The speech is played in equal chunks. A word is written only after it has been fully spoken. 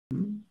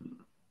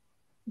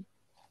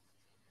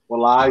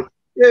live.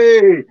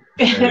 Yay!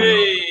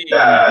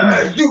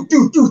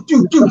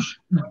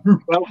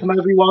 Welcome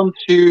everyone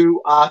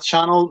to our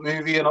channel,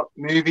 Movies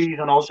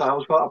and Us. I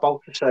was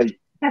about to say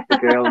the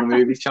girl in the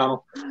movie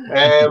channel.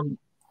 And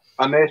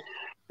this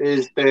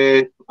is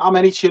the how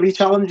many chili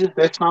challenges?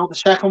 This now the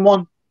second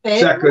one.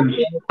 Second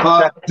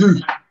part 2.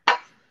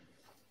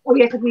 Oh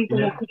yeah, because we've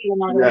done a couple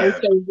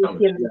of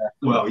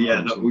Well,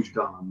 yeah, that we've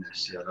done on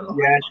this.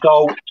 Yeah.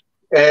 So,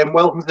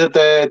 welcome to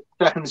the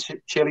second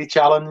chili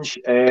challenge.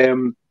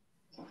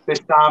 This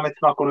time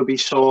it's not going to be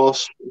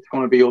sauce; it's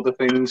going to be other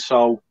things.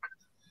 So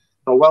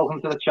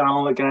welcome to the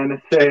channel again.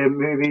 It's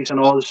Movies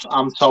and Us.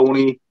 I'm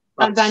Tony.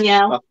 And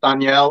Danielle. That's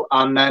Danielle,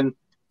 and then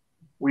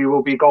we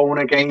will be going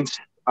against.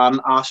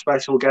 And our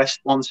special guest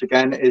once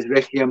again is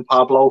Ricky and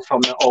Pablo from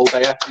the All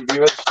Day F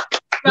Reviewers.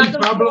 Hey,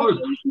 Pablo.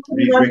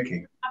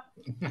 Ricky.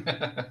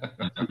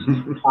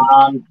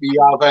 And we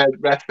have a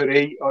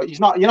referee. Oh, you're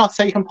not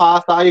taking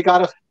part, are you,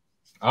 Gareth?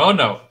 Oh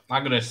no,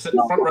 I'm going to sit in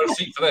the front row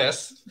seat for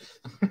this.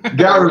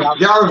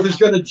 Gareth is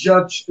going to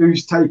judge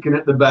who's taking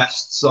it the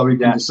best, so he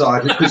can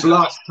decide. Because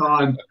last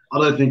time, I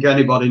don't think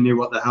anybody knew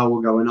what the hell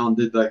were going on,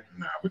 did they?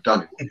 No, we've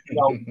done it.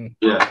 So,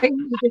 yeah. I think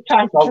we just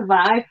trying to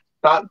survive.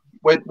 That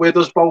with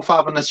us both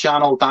having the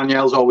channel,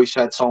 Danielle's always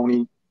said,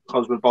 Tony,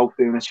 because we're both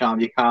doing the channel,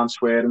 you can't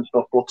swear and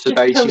stuff. But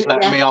today she's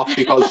letting me off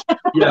because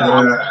you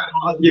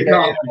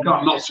can't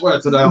not swear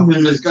today. I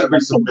think there's going to be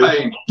some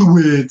pain.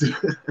 Weird.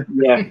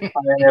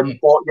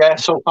 But yeah,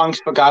 so thanks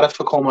for Gareth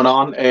for coming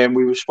on.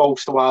 We were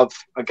supposed to have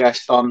a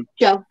guest on,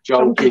 Joe.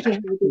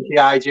 The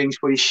hijinks,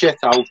 but he's shit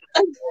out.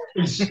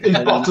 He's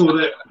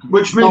bottled it,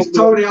 which means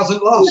Tony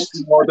hasn't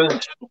lost.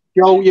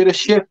 Joe, you're a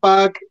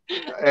shitbag.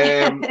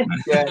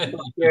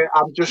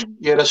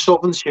 You're a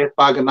southern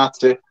shitbag, and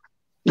that's it.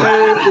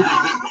 But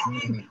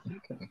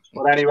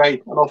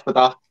anyway, enough of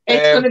that.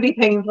 It's going to be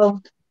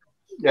painful.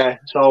 Yeah,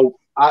 so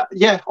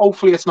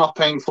hopefully it's not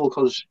painful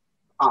because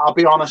I'll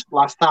be honest,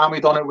 last time we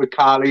done it with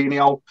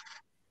Carlinho,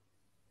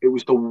 it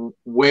was the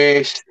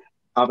worst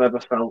I've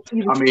ever felt.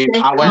 I mean,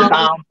 I went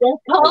down.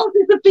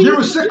 You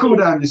were sickle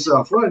down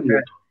yourself, weren't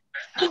you?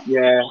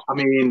 Yeah, I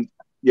mean,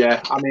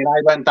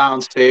 I went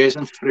downstairs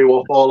and threw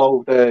up all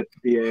over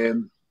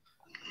the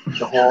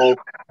hall.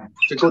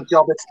 It's a good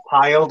job it's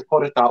tiled,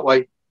 put it that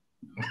way.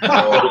 And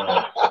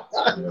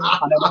then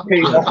I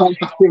came up on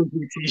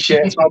the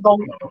t-shirt, so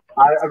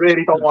I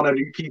really don't want to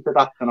repeat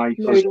that tonight.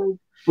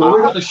 Well,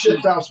 we've got the shit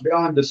house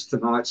behind us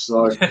tonight,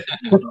 so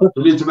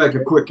we need to make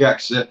a quick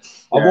exit.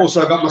 I've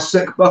also got my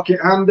sick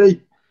bucket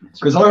handy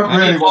because I don't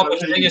really want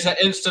to. It's an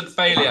instant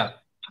failure.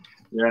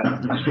 Yeah.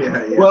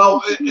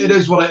 Well, it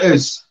is what it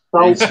is.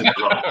 So,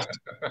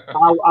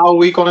 how are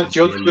we going to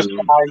judge this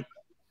tonight?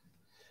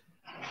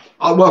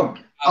 I'm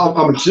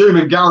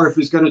assuming Gareth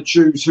is going to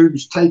choose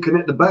who's taken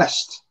it the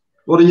best.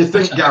 What do you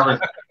think,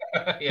 Gareth?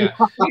 Yeah.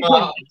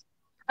 Well,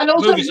 and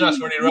also, Movies&Us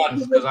when he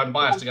runs because I'm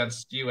biased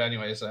against you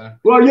anyway. So.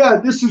 Well, yeah,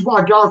 this is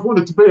why Gareth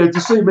wanted to be here, to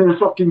see me in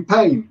fucking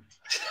pain.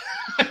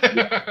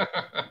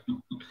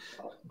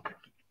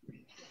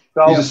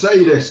 So, he's a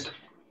sadist.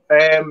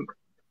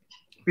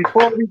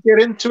 Before we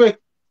get into it,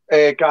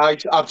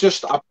 guys, I've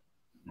just come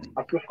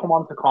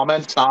on to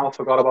comments now. I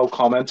forgot about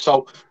comments.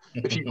 So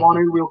if you want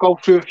to, we'll go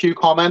through a few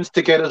comments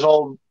to get us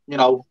all,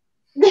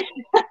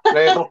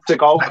 ready up to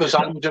go. Because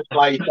I'm just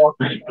like, what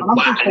the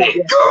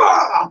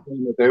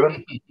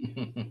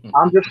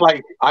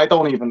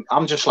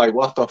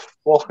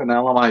fucking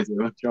hell am I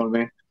doing? Do you know what I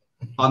mean?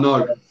 I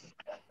know.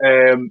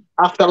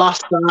 After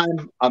last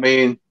time, I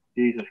mean,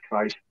 Jesus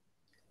Christ.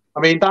 I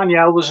mean,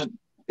 Danielle was.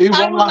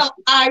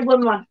 I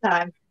won last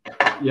time.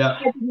 Yeah.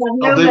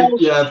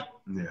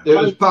 It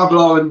was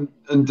Pablo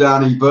and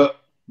Danny, but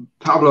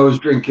Pablo was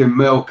drinking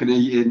milk and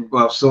eating,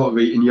 sort of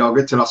eating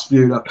yogurt till I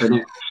spewed up in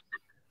it.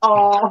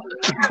 Oh.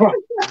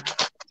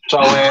 So,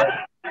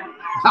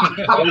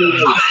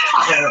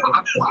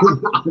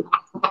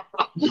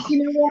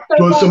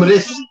 want some of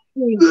this?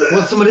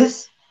 Want some of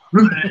this?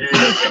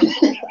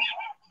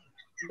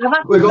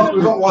 We've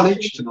got one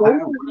each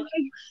tonight.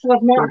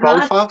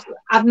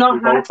 I've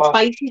not had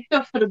spicy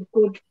stuff for a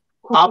good.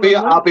 I'll be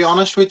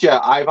honest with you.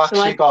 I've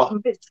actually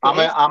I'm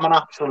an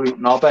absolute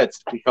knobhead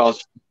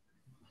because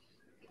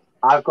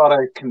I've got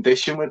a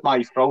condition with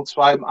my throat,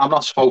 so I'm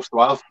not supposed to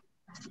have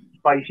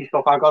spicy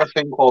stuff. I've got a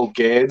thing called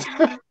GERD.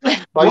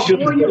 Why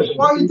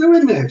are you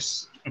doing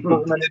this? I'm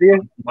an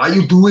idiot. Why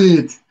you do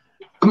it?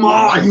 Come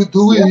on, you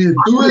do it.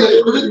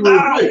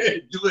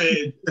 Do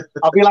it.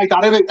 I'll be like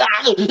that.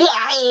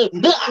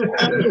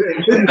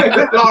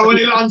 When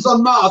he lands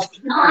on Mars.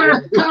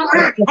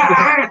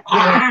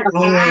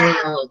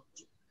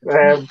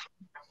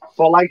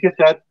 But like I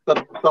said,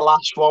 the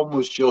last one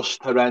was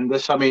just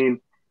horrendous. I mean,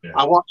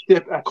 I watched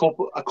it a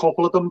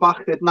couple of them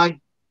back, didn't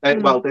I?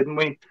 Well, didn't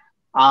we?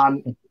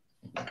 And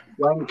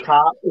when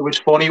it was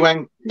funny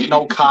when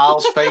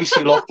Carl's face,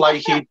 he looked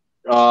like he.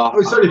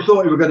 He said he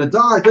thought he was going to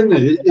die, didn't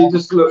he? He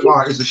just looked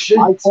like he's a shit.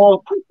 I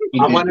thought,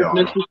 and when his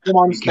missus come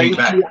on stage,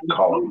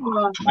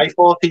 I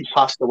thought he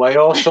passed away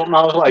or something.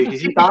 I was like,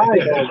 is he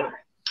dying?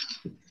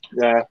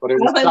 Yeah, but that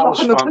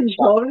was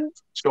fun.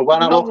 So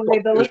when I looked up,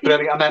 it was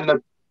brilliant. And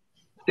then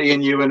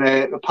seeing you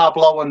and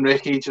Pablo and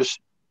Ricky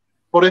just...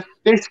 But if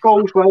this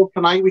goes well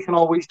tonight, we can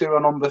always do a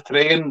number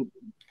 3 and...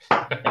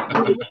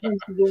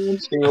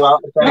 see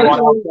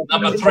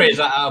number 3 is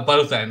at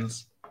both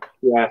ends.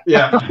 Yeah.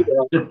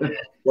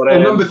 But,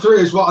 number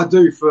 3 is what I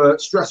do for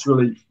stress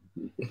relief.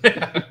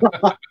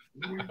 But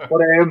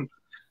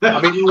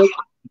I mean,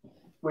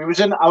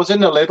 I was in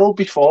the Lidl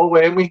before,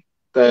 weren't we?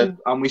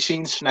 And we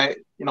seen snails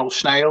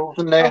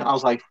in there. I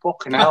was like,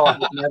 fucking hell!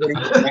 I've never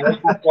eaten snails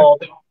before.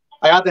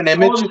 I had an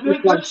image.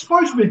 It's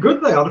supposed to be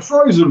good. They are the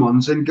frozen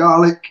ones in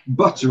garlic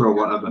butter or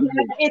whatever.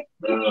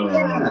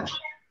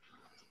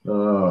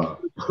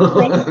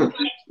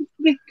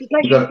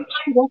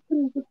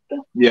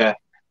 Yeah.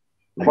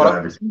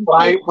 But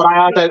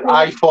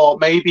I thought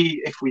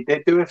maybe if we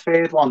did do a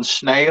 3rd one,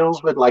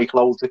 snails with like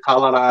loads of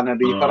colour and a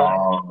reaper.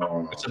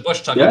 It's a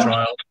bush tucker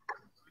trial.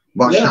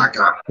 Bush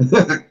tucker.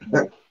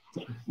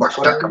 Bush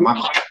tucker,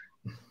 mama.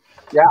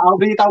 Yeah, I'll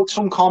read out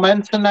some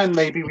comments and then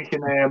maybe we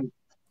can,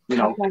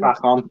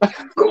 crack on.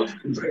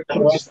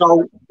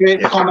 So,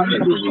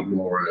 comment.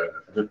 More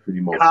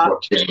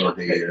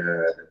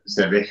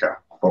cerveja,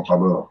 por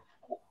favor.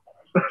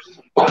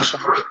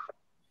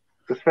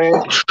 The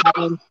first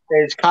comment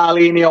is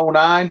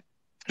Carlini09.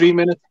 3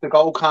 minutes to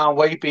go, can't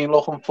wait, been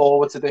looking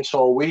forward to this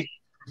all week.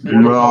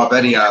 Oh, I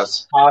bet he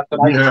has.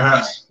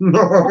 Yes.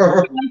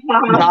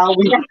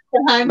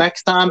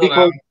 Next time,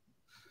 because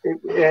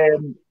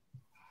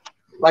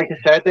like I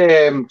said,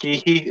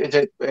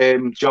 Geeky,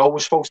 Joe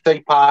was supposed to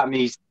take part, and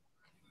he's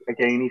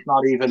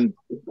not even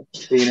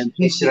seen him.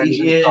 He's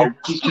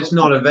just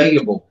not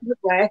available.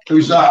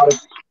 Who's that?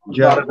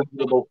 Not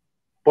available.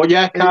 But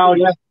yeah, Carl,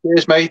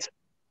 cheers, mate.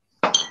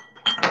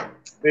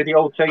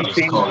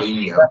 VideoTasties.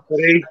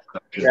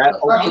 Yeah,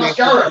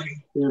 Gareth.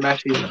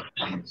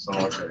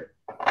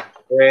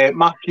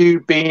 Matthew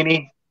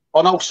Beanie.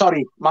 Oh no,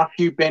 sorry,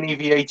 Matthew Benny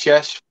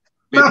VHS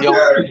video.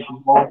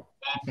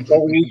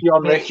 Go easy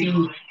on Ricky.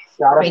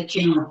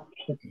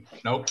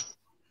 Nope.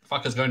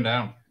 Fucker's going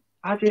down.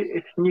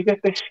 Can you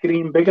get this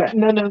screen bigger?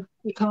 No,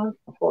 you can't.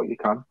 I thought you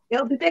can.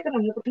 It'll be bigger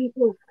on other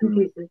people's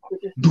computers.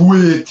 Do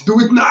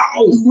it now.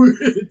 Do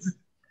it.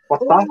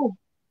 What's that?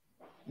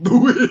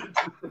 Do it.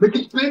 Make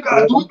it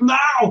bigger. Do it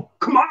now.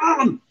 Come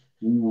on.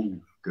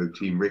 Ooh, go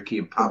team Ricky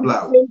and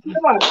Pablo.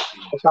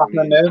 What's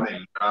happening there?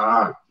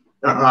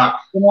 Funny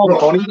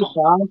the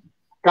sound.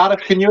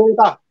 Gareth, can you hear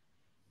that?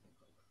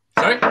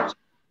 Sorry?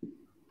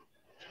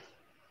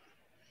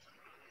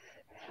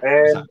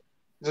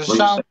 Does it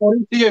sound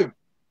funny to you?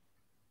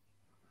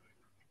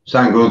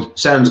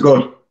 Sounds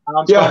good.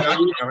 Yeah.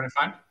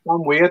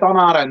 I'm weird on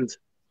our end.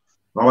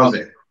 What was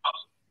it?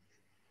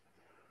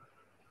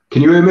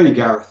 Can you hear me,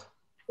 Gareth?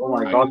 Oh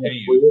my God,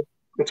 it's weird.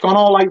 It's gone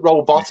all like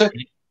robotic.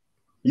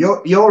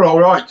 You're all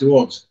right to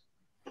us.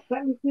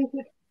 Let me see if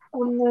it's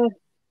on the...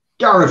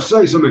 Gareth,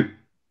 say something.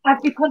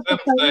 Because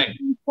it's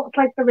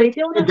like the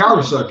radio.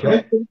 Gareth's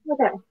okay.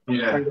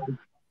 Yeah.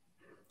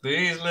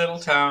 These little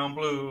town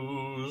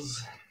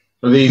blues.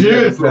 These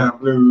little town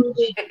blues.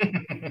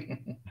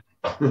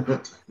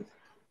 I'm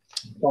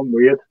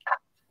weird.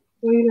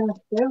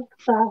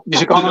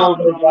 You've gone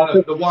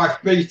over the wife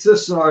beater,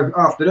 so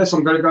after this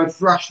I'm going to go and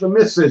thrash the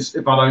missus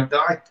if I don't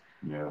die.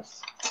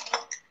 Yes.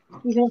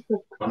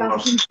 It's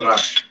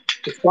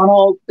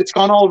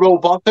gone all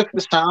robotic, the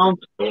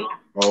sound.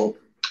 Oh,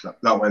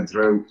 that went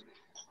through.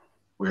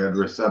 We had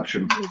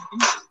reception.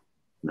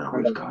 No,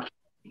 we've got.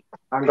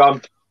 Hang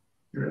on.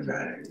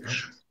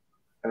 Revenge.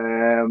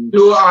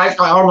 Do I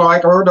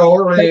like her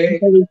door?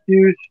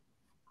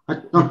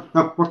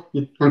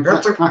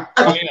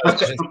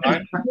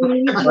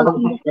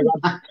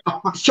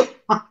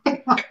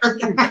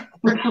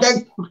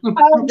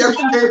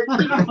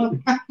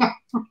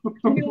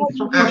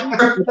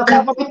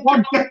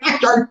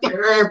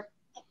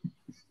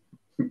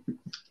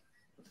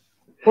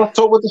 What's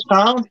up with the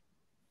sound?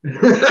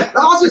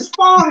 Ours is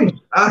fine.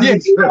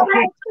 Yes.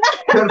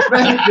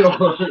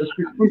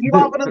 Was you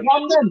having a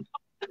fun then?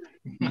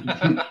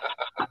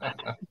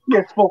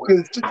 Yes,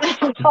 fuckers. I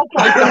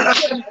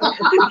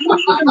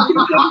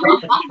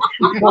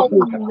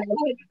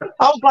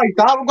was like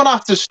that. We're gonna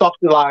have to stop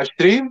the live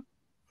stream.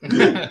 I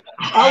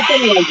was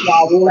gonna like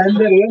that. We'll end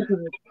it here.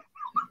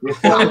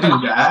 Don't do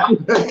that.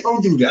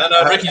 Don't do that.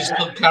 No, Ricky's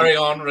still carry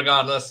on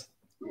regardless.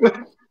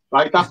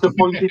 Right, that's the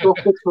point he took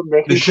it from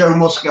Ricky. The show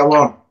must go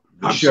on.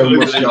 The show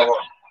must go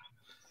on.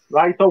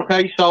 Right,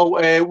 okay,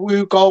 so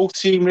we go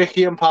Team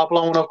Ricky and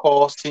Pablo, and of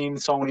course Team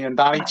Tony and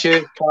Danni.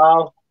 Cheers,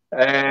 Carl.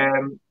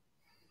 Bad,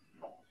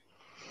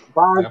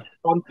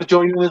 thanks for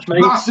joining us,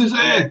 mate. Masses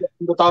here.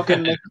 The dog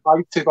in this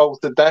fight to go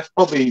to death,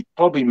 probably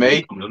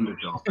me.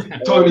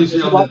 Tony's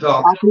the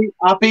underdog.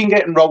 I've been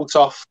getting wrote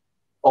off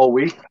all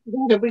week.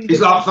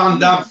 He's like Van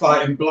Damme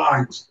fighting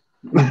blinds.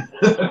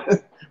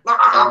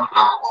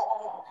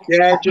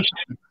 Yeah, just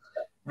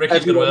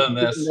Ricky's going to earn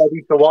this.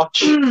 Ready to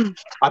watch.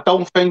 I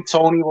don't think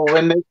Tony will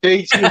win this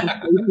case.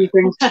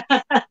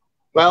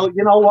 Well,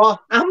 you know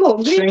what? I'm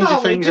hungry. Stranger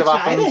things have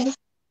happened.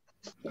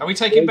 Are we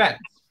taking bets?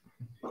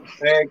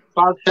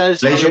 Bad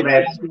says, Raise your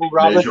bed.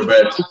 Raise your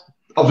bed.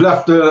 I've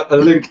left a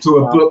link to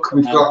a book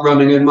we've got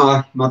running in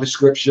my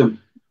description.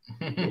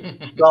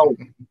 So,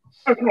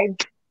 Okay.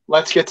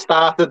 let's get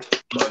started.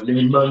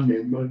 Monday.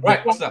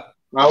 Right, what's that?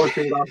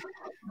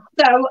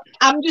 So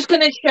I'm just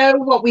going to show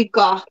what we've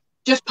got,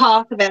 just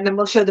part of it, and then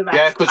we'll show the rest.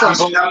 Yeah,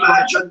 because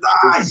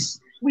merchandise.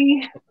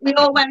 we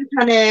all went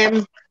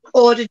and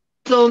ordered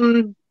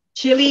some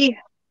chili.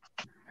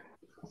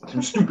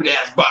 Some stupid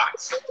ass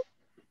box.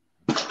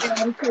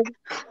 So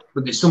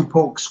But there's some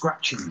pork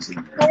scratchings in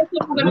there. first thing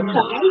we're going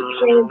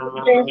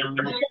to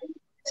try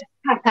is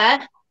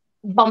pepper,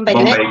 bombay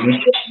mix.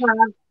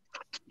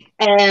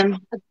 A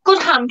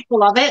good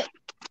handful of it,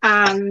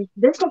 and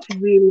this looks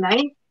really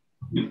nice.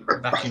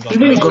 It's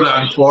really good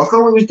handful. I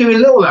thought we was doing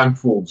little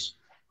handfuls.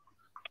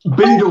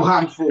 Beetle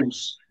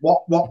handfuls.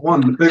 What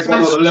one? The big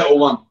one or the little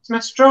one? It's my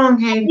strong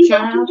hand,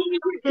 child.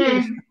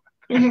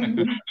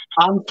 And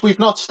we've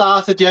not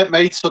started yet,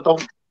 mate, so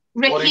don't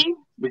Ricky, worry.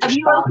 We have just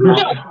you started. opened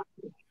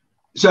yours?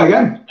 Say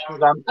again?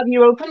 Have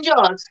you opened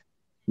yours?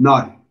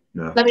 No.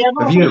 No. Let me have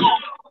a Have you? look.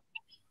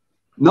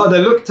 No, they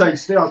look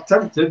tasty. I'm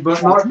tempted,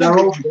 but no, they're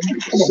all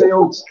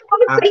sealed.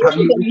 Have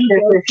you?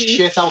 Get this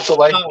shit out the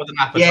way. Start with an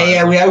appetizer.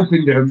 Yeah, we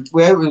opened them.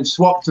 We opened,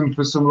 swapped them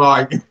for some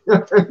like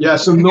Yeah,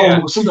 some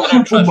normal, some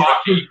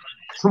supermarket,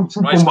 some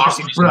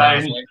supermarket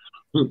brand.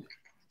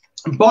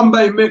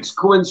 Bombay mix,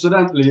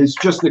 coincidentally, is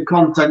just the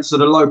contents of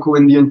the local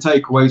Indian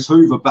takeaways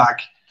Hoover bag.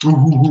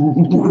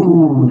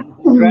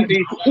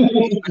 Ready?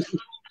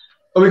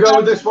 Are we going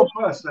with this one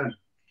first then?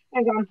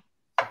 Hang on.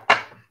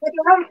 Put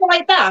your hands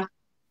like that.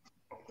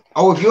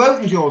 Oh, have you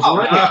opened yours Oh,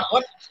 already?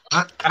 what?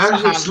 How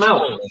does it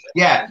smell?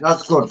 Yeah,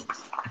 that's good.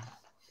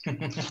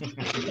 Keep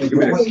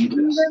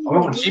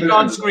it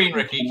on screen,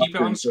 Ricky. Keep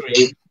it on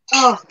screen.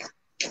 Oh,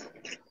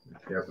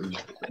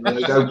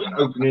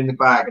 Opening the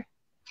bag.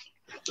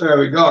 There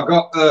we go. I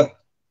got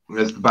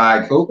There's the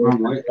bag. oh,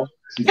 wrong way.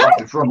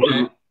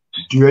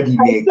 Dirty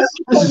mix.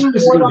 This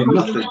is going to be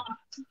nothing.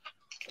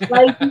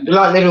 like,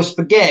 Like little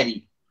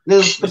spaghetti.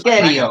 Little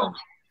spaghetti-o.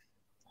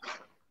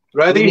 We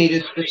Ready? need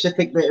a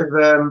specific bit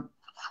of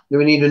do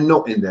we need a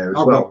nut in there as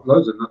I've well? got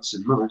loads of nuts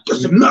in mine. Got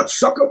some nuts,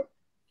 sucker.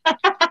 There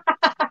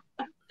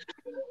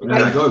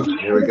we go.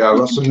 Here we go.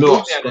 Got some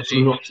nuts. Got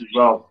some nuts as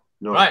well.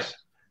 Nice.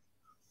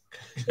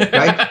 Right.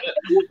 Okay.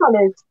 this one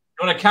is.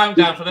 You want a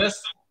countdown for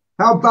this?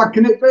 How bad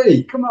can it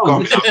be? Come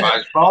on.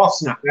 Bar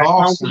snap.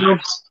 Bar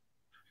snap.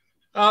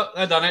 Oh,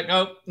 they've done it.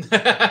 Go.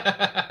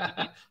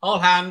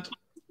 Hold hand.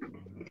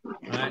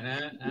 Right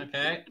there.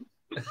 Okay.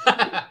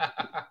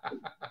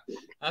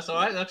 That's all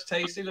right. Looks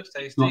tasty. Looks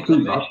tasty. Not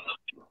too bad.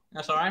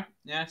 That's all right.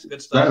 Yeah, it's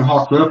good Better stuff.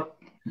 hotter.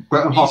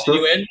 Better hotter.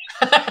 You in.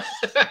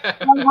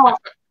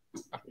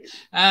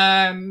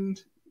 And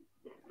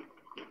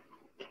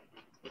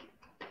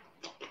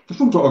There's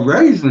some sort of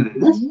raisin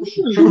in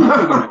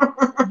it.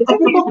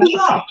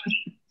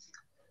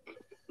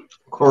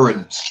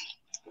 Currants.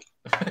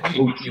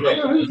 you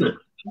in.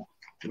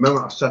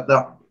 Remember I said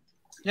that?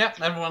 Yeah,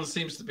 everyone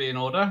seems to be in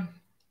order.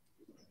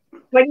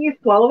 When you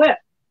swallow it.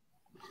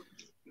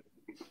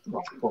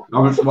 I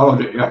haven't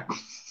swallowed it yet.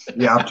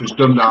 Yeah, I've just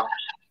done that.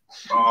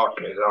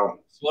 Okay, so.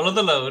 Swallow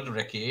the load,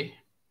 Ricky.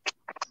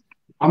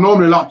 I'm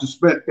normally allowed to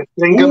spit.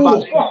 Finger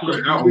back.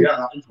 Oh,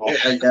 yeah,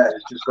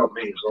 it's just got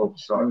me as well.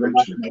 So I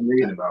mentioned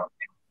in about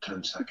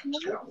 10 seconds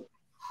ago.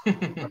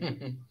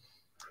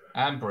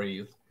 And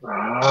breathe.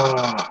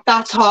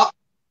 That's hot.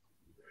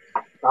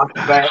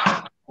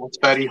 That's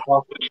very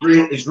hot.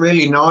 It's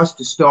really nice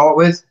to start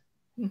with.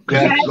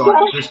 Yeah. It's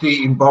like just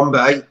eating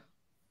Bombay,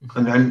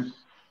 and then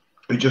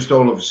it just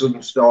all of a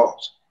sudden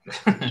starts.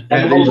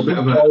 Yeah, there's a bit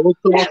of a... Look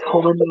at what's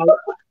coming now.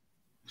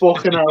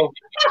 Fucking hell.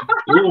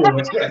 Ooh,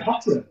 it's getting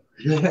hotter.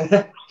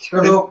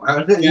 Shut up,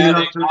 man. You Yeah,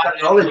 have some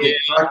technology,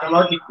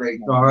 psychologically.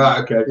 All right,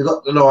 okay. You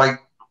got the like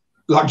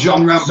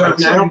John Rambo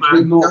now, with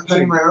man. more Don't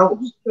take my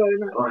else.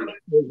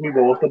 There's me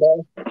water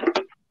there.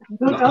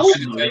 I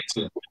don't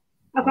know.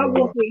 I got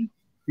walking.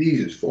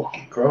 Jesus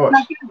fucking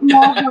Christ.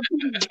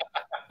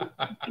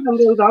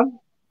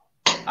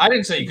 I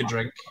didn't say you could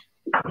drink.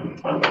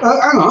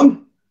 hang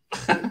on.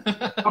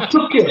 I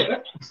took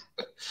it.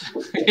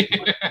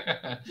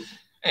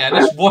 Yeah,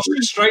 just wash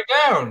it straight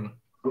down.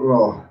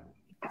 Oh.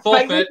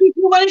 Forfeit. You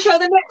want to show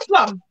the next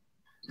one?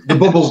 The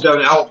bubbles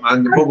don't help,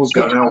 man. The bubbles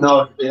don't help.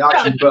 No, it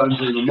actually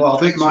burns even more. I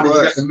think mine is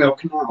get the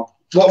milk now.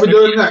 What are we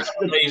doing next?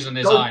 The reason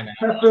is Gold I know.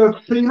 pepper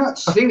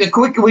peanuts. I think the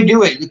quicker we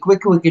do it, the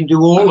quicker we can do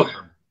all of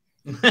them.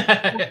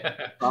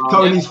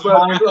 Tony's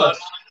first blood.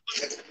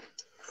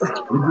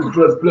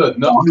 Blood.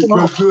 No,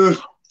 blood.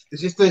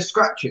 Is this the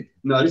scratching?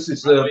 No, this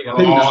is There we go.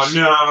 peanuts.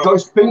 no.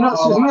 Ghost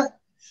peanuts, isn't it?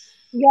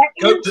 Yeah.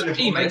 Go to the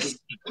penis.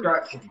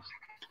 Scratching.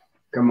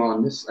 Come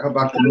on, this how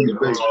bad can this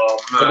be? Oh,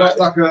 I got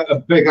like a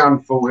big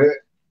handful here.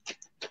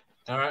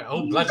 All right.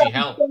 Oh, bloody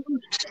hell.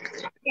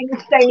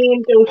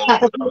 Insane those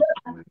pepper.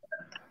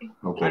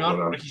 Hang on.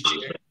 Ricky's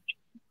cheating.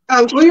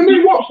 Oh, What do you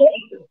mean? What?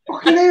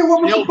 Fucking hell,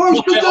 what was Yo, supposed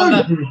to put it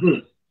on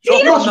do?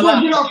 Drop You're on the supposed to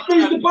lap. not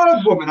feed the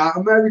bird woman out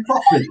of Mary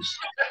Poppins.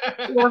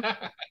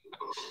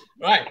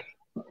 Right.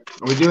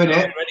 Are we doing it?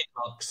 Ready,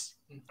 folks.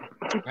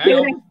 Hang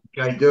on.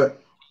 Okay, do it.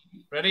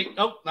 Ready?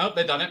 Oh, no,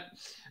 they've done it.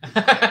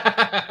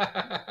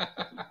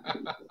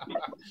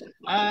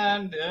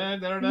 And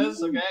there it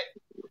is. Okay.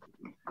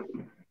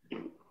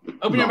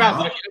 Open your mouth.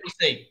 Let me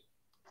see.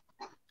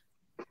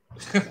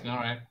 All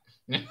right.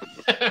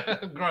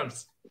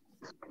 Gross.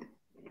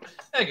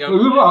 There you go.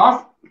 You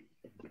laugh.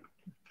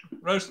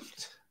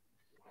 Roast.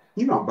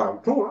 You're not bad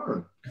at all, are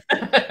you?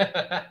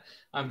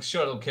 I'm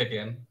sure it'll kick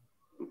in.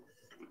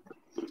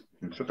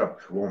 Shut up,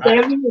 Schwarm.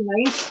 Very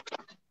nice.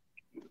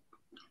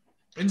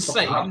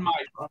 Insane, my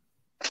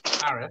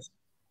Harris.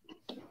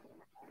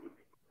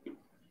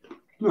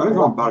 No, it's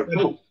not bad at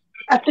all.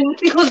 I think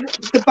because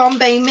the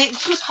Bombay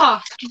mix was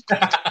hot.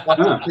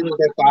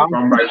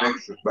 Bombay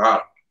mix is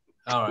bad.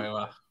 All right,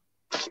 well,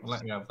 I'll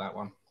let you have that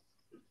one.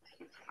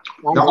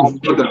 That was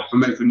good for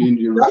making the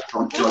Indian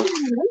restaurant. So.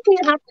 You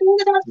have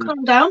to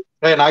calm down.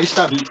 Very nice,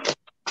 then.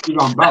 You're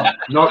not bad.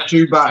 Not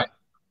too bad.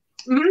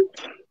 Mm-hmm.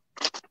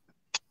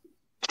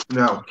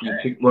 No, you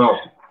think, well,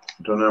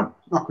 I don't know.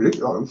 I could eat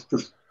those.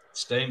 Just.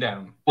 Staying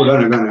down. Well,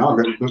 then again, I'll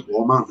get a bit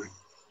warm, aren't we?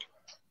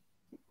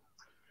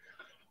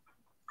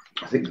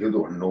 I think the other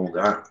one and all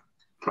that.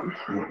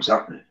 What's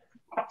happening?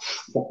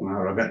 Fucking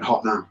hell, I'm getting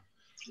hot now.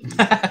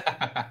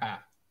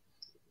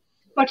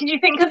 What did you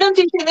think of them?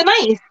 Do you think they're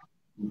nice?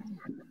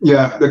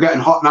 Yeah, they're getting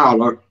hot now,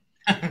 though.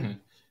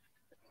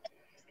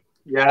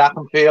 Yeah, I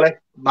can feel it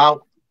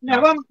now.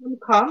 No, I'm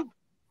calm.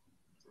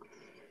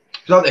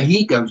 It's like the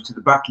heat goes to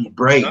the back of your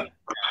brain.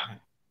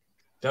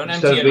 Don't empty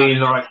Instead of it. being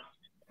like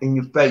in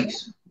your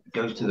face, it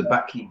goes to the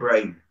back of your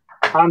brain.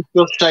 I'm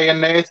just saying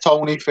there,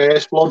 Tony,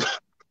 first blood.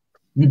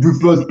 You do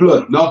first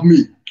blood, not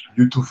me.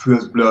 You do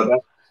first blood.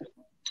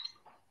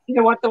 You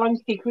know what? The one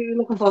secretly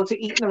looking forward to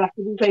eating the rest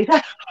of these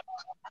later.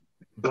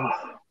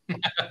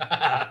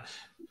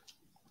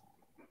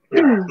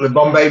 The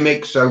Bombay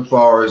mix so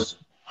far is.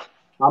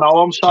 I know,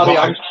 I'm sorry.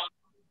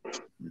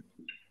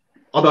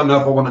 I don't know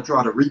if I want to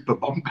try to Reaper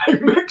Bombay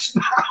mix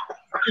now.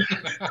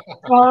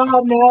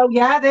 Oh no,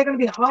 yeah, they're gonna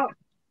be hot.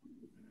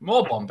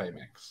 More Bombay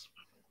mix.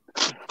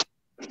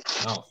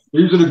 Oh.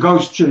 These are the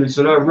ghost chilies,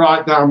 so they're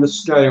right down the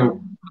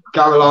scale.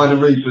 Carolina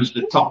Reaper's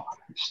the top.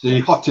 It's the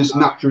hottest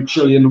natural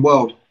chili in the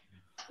world.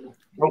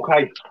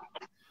 Okay.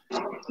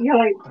 You're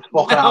like,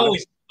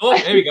 Oh,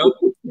 here we go.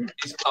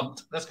 He's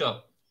pumped. Let's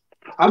go.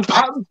 I'm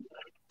pumped.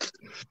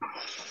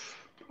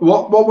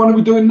 What one are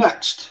we doing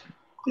next?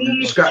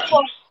 the Scratch.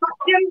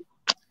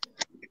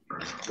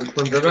 Which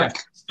one's Yeah. that?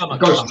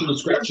 Stomach. Ghost to the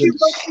scratches.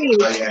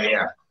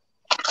 Yeah.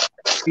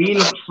 He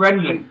looks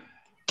friendly.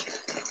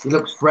 He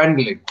looks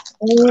friendly.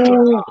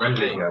 Oh,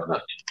 Friendly, yeah.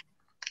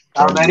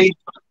 How many?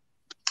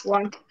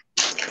 one.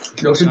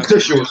 You got some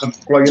tissue or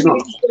something for your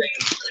nose?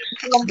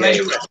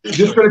 You're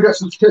just going to get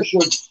some tissue.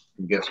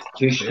 You get some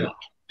tissue.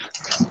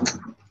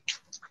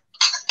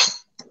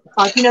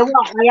 Oh, do you know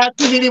what? I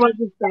actually really want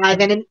to dive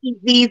in and eat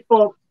these,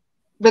 but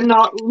they're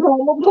not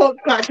normal pork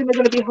scratching.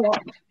 They're going to be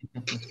hot.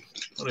 What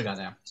do we got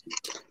now?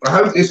 I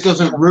hope this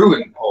doesn't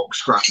ruin pork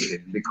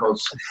scratching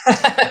because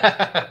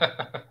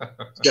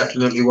it's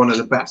definitely one of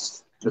the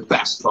best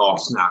bar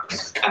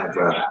snacks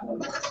ever.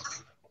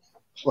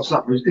 What's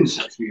that? There's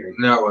insects for you.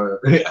 No,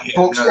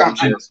 Pork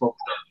scratching. Is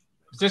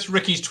this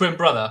Ricky's twin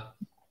brother?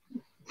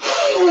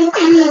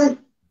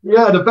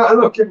 Yeah, the better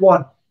looking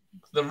one.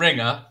 The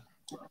ringer?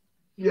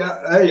 Yeah,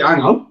 hey,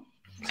 hang on.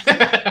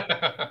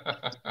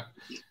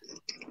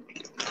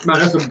 Man,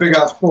 that's some big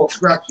ass pork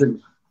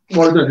scratching.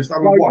 What are you doing? Just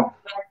having one.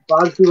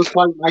 Fancy was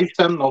quite nice,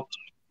 them not.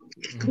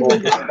 Do you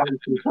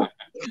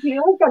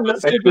like them?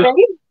 Looks good, right?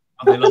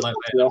 Oh, they look like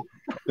that. Yeah.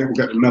 I think we'll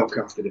get the milk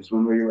after this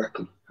one. What do you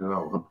reckon?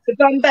 Oh. The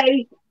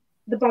Bombay.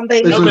 This No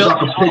looks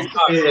milk. like a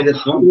pig ear,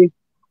 this one.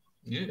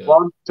 Yeah.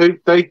 1, 2,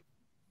 3.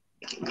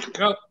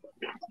 Go.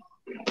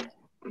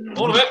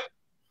 All of it.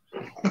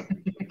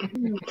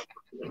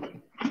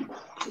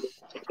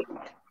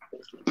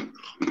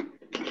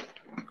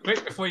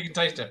 Quick before you can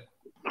taste it.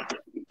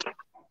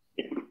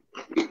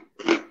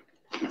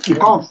 You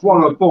can't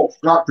swallow pork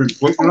scratching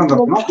quick. Another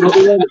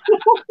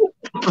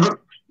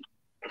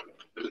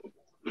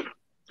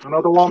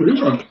one. Okay,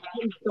 you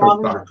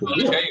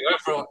go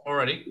for it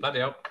already. Bloody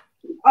hell.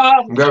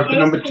 I'm going for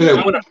number 2. I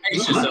want to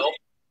pace yourself.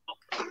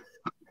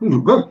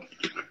 Good.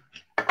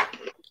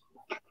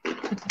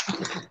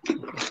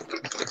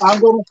 I'm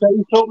going to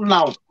say something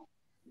now.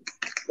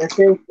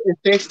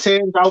 If this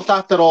turns out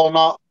that they're all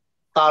not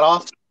that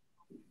hot,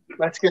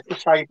 let's get the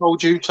psycho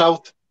juice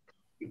out.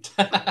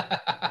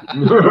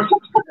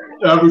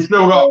 Yeah, we've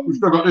still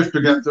got this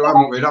to get to,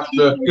 haven't we? This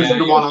is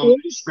the one I'm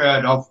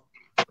scared of.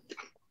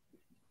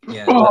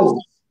 Yeah, Oh.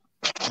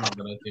 that's not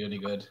going to do any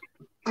good.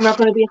 I'm not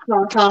going to be a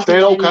smart ass.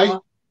 They're okay.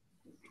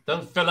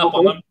 Don't fill up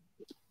on them.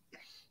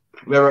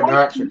 They're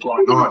actually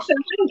quite nice.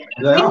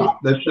 They are.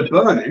 They're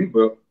burning,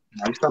 but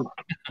Nice one.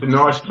 A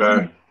nice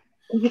burn.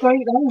 Is it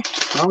great then?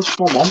 Nice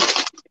one, man.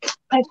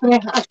 It's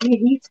going to actually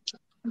heat.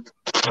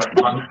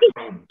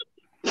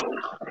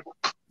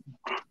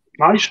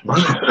 Nice. Bun.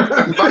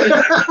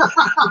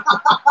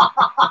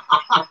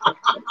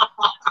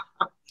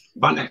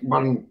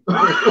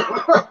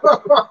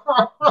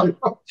 Did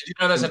you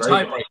No, there's a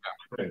tiebreaker.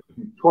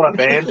 It's one of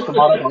Bane's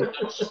tomorrow. I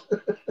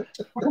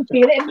can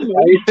feel it in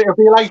me. It'll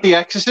be like The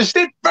Exorcist.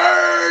 It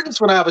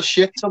burns when I have a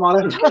shit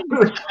tomorrow.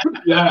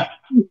 Yeah,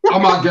 I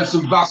might get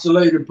some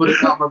Vaseline and put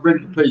it down my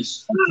ring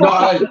piece.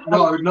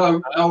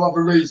 No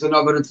other reason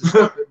other than to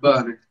stop it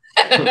burning.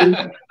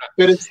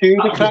 Bit of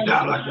Tudor creme.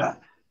 Like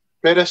that.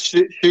 Bit of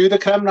Tudor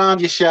creme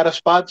round your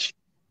sheriff's badge.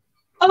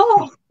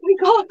 Oh my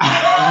god!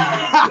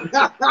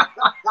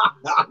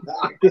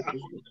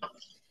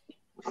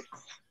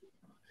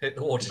 Hit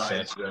the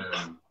watershed.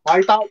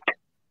 I thought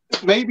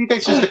maybe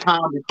this is the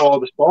calm before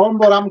the storm,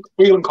 but I'm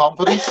feeling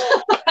confident.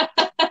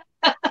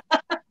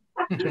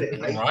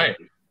 Right.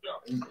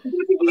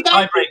 The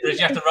tiebreaker is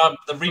you have to rub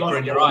the Reaper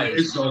in your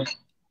eyes.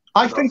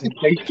 I think it's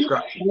tasty.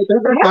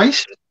 They're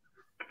nice.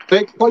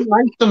 They're quite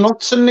nice. The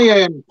nuts and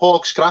the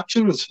pork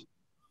scratchings.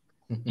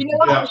 You know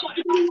what? Yeah.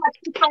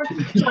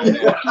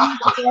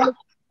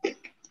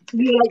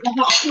 You like the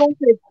hot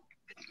sauces.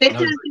 This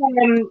is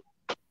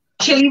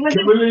Chilli Wizards.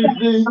 Can we leave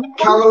the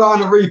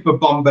Carolina Reaper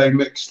Bombay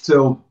mix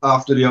till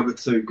after the other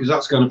two? Because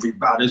that's going to be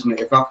bad, isn't it?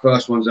 If that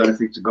first one's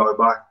anything to go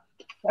by.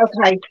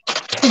 Okay.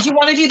 Did you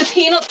want to do the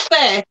peanuts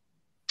there?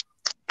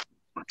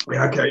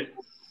 Yeah, okay.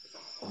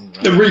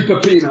 The Reaper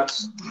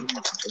peanuts.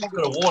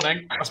 Got a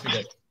warning. Must be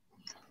good.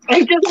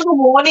 I just have a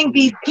warning.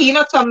 These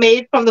peanuts are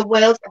made from the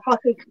world's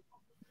hottest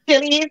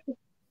chilies.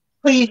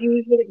 Please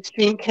use with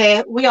extreme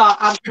care. We are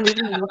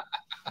absolutely not.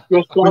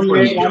 We're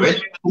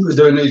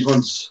doing these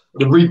ones.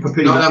 The Reaper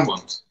peanuts. Not them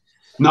ones.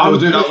 No, we'll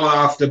do that one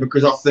after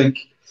because I think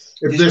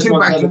if this two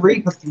one's bags of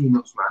Reaper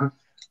peanuts, man.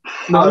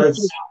 no,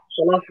 it's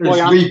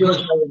Reaper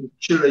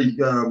chili,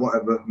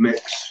 whatever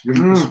mix,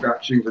 Reaper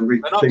scratchings and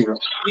Reaper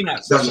peanuts.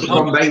 Peanuts. That's a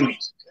combination.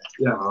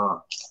 Yeah.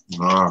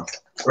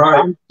 Right.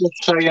 I'm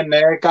just saying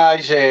there,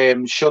 guys,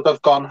 should have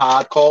gone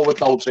hardcore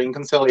with no drink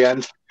until the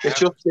end. It's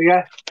just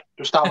there.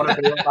 Just having a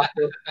beer back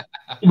there.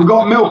 We've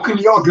got milk and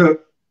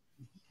yogurt.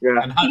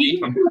 Yeah. And honey.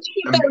 And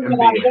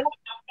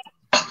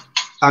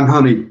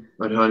honey.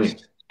 And honey.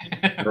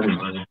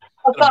 And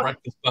a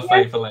breakfast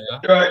buffet for later.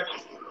 Right.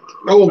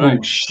 Oh,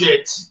 Right.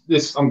 shit.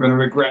 I'm going to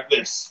regret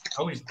this.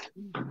 Oh, he's...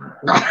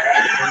 Right,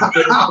 here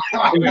we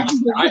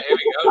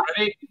go.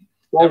 Ready?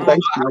 Well, Everyone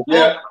thanks, back.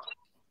 Yeah.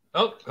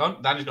 Oh,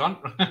 gone. Danny's gone.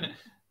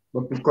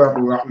 Let me grab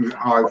all that in the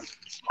eye.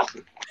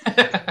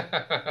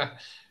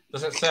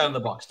 Does it say on the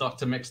box not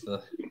to mix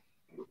the...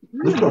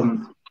 This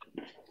doesn't.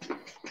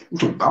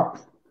 This isn't bad.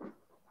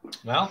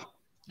 Well,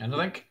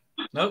 anything?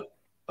 No.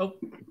 Oh.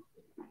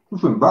 This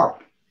isn't bad.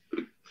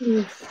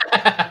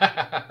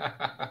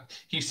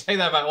 You say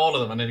that about all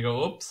of them and then you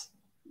go, oops.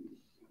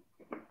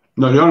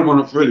 No, the only one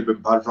that's really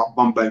been bad is that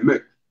Bombay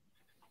mix.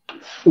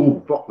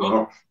 Oh, fuck that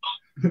up.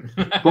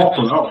 Fuck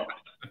that up.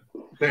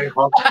 Very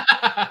hot.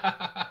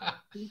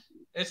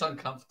 It's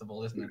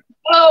uncomfortable, isn't it?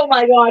 Oh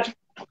my god.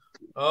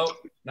 Oh,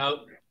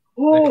 no.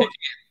 Ooh.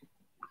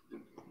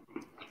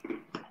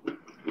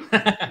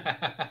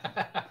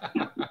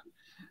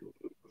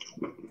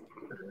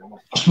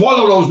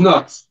 Swallow those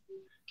nuts.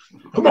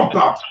 Come on,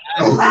 pal.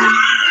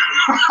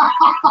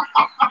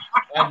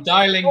 I'm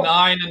dialing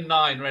 9 and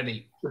 9.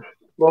 Ready?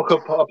 Look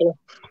up, Papa.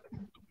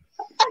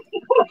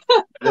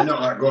 They're not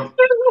that good.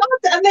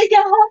 And they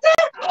get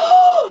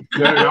hotter.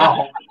 Yeah, they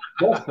are.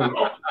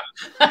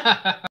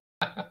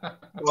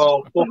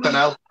 Oh, fucking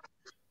hell.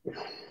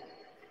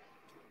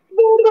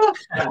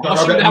 I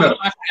shouldn't have a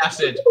lactic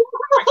acid.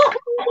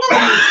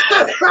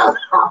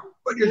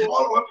 When you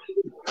swallow it.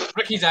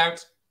 Ricky's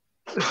out.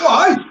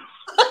 Why?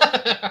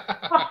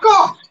 Fuck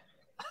off.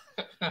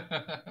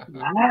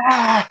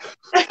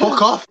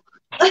 Fuck off.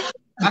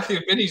 Matthew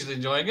and Vinny's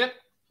enjoying it.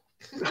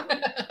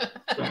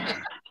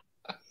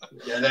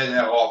 Yeah,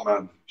 they're hot,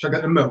 man. Should I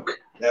get the milk?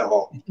 They're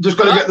hot. Just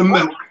got to get the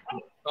milk.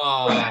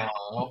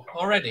 Oh,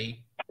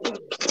 already?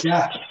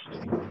 Yeah.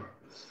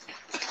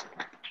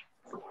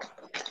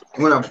 I'm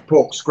going to have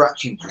pork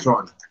scratching to try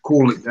and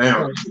cool it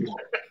down.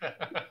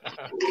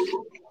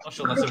 Not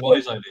sure that's a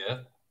wise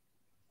idea.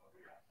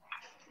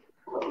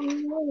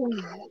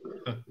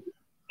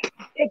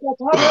 It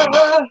gets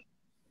hotter.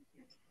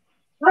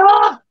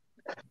 Ah!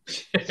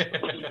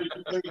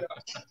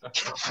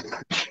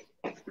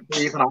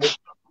 Even out.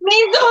 Me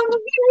What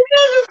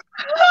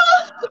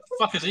the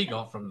fuck has he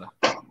got from the...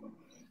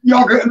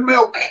 Yogurt and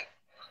milk.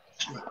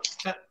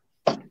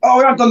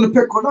 Oh, I've done the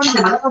pickled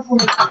onion.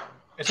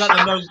 Is that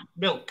the no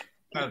milk?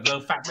 No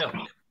fat milk?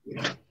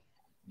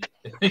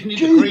 You need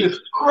Jesus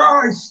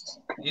Christ.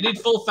 You need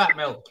full fat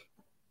milk.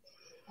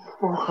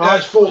 Yeah,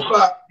 it's full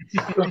fat.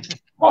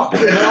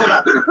 Fucking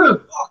hell.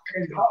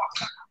 Fucking hell.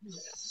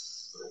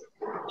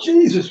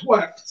 Jesus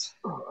wept.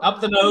 Up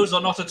the nose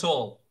or not at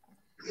all?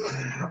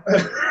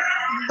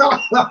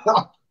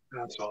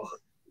 That's all.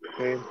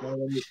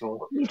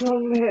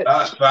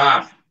 That's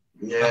bad.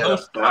 Yeah,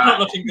 that's I'm not bad.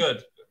 looking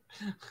good.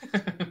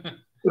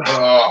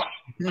 Oh.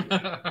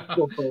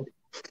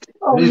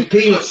 There's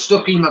peanuts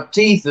stuck in my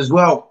teeth as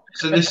well.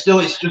 So it's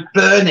just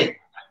burning.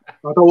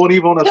 I don't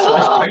even want to say.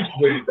 I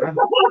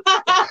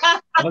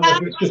don't know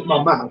if it's just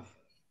my mouth.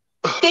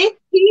 This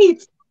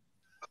piece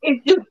is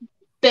just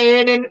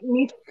burning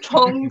my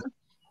tongue.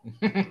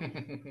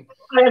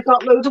 I've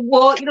got loads of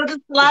water. You know, the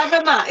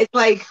saliva, Matt. It's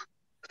like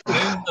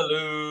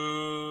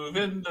Vindaloo,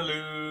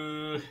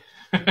 Vindaloo.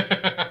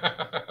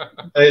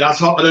 Hey, that's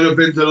hotter than a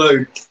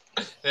Vindaloo.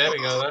 There we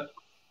go then.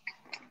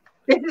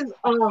 this is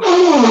I've got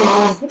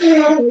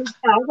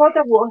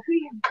the water.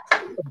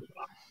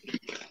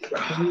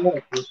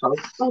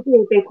 Oh,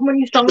 dear, come on,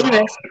 you stronger than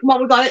this. Come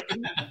on, we got it.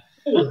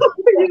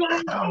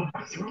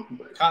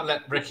 Can't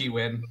let Ricky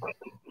win.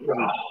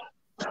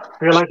 I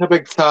feel like a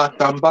big fat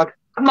sandbag.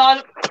 Come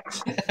on.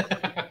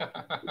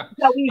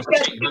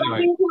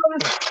 Anyway,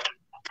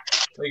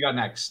 what you got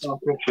next? Oh,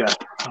 good shit.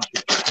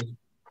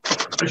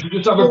 I should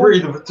just have a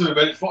breather for 2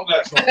 minutes. What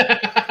next one?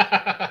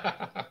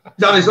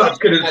 Danny's like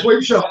getting a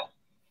sweet shot.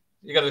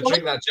 You got to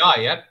drink that jar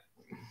yet?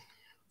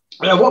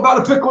 Yeah, what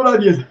about a pickled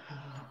onion?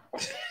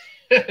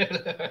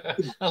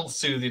 I'll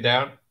soothe you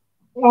down.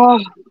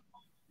 Oh.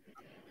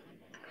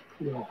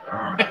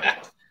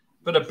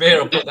 But a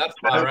beer will put that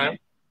far around.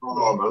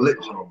 Oh, my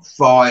lips are on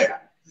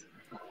fire.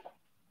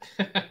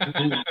 It's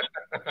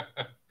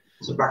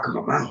the back of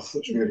my mouth.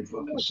 That's really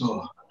fucking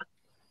sore.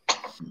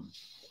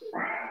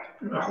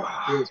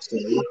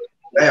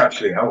 They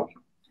actually help.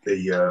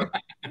 The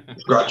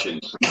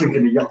scratchings. I'm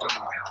thinking the yucca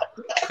might help.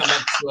 Come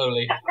up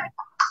slowly.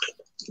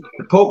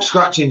 The pork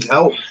scratchings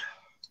help.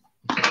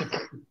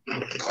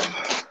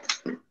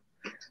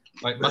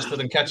 Like mustard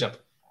and ketchup.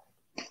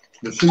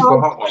 The super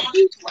hot ones.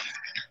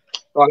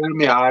 Got it in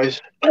my eyes.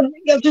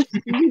 You're just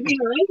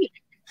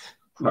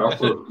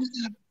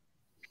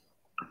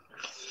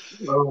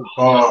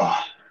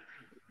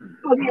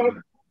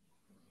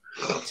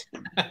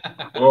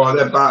Oh,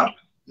 they're bad.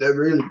 They're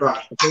really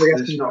bad.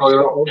 It's not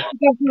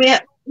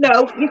no,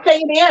 you're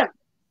saying it.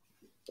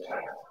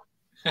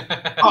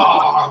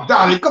 Oh,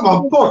 Danny, come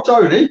on, poor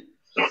Tony.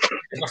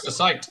 Lost the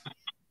sight.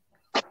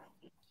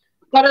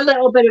 Got a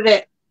little bit of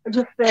it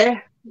just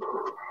there.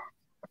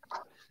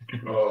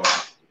 Oh.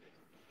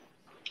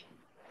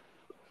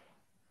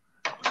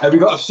 Have you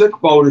got a sick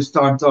bowl this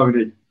time,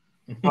 Tony?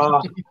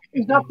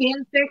 He's not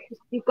being sick.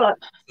 He's got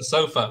The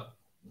sofa.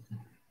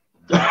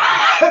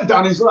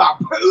 Danny's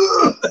lap.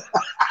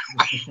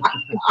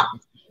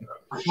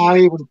 I can't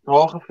even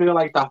talk. I feel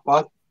like that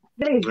bad.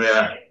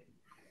 Yeah.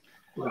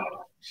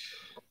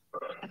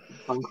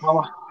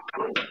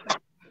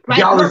 Right,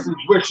 Gareth is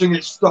wishing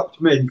it stopped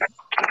me.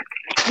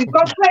 you've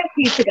got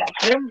plenty to get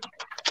through.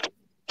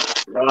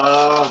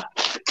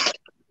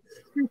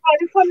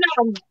 For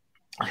now.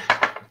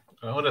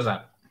 What is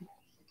that?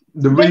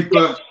 The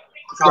Reaper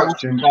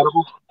scratching.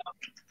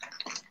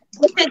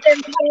 This is the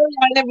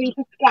Carolina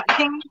Reaper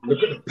scratching.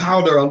 Look at the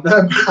powder on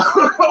them. You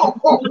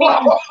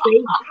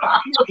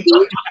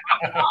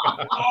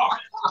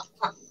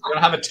want to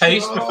have a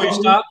taste before you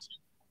start?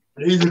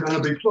 These are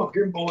going to be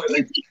fucking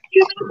boiling.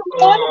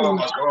 Oh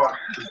my God.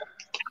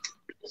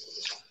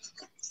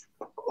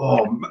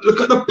 Oh,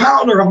 look at the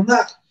powder on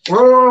that.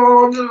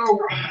 Oh, no.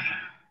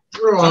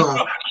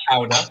 Oh.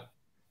 Powder.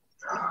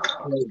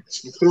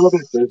 You feel a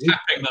bit dizzy.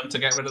 Tapping them to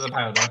get rid of the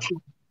powder.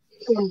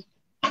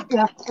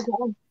 Yeah, I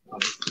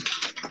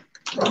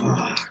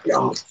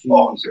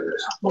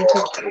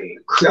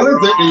don't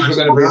think these are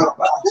going to be that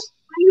bad.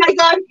 oh my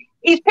God,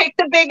 he's picked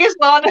the biggest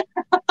one.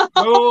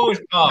 Oh,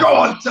 Go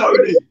on,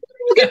 Tony.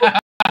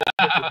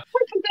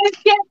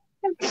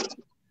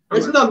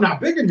 It's not that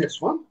big in this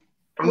one.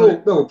 I'm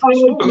going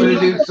to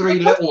do 3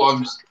 little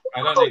ones.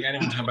 I don't think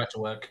anyone's going back to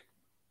work.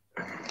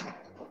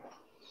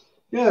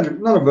 Yeah,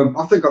 none of them.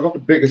 I think I got the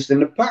biggest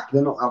in the pack.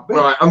 They're not that big.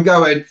 Right, I'm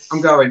going.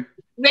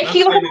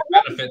 Ricky, That's the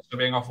benefits for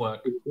being off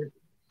work.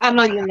 I'm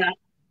not doing that.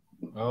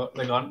 Oh,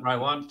 they're gone. Right,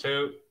 1,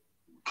 2.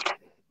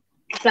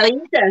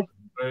 Three,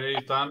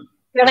 Done.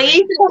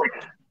 Three.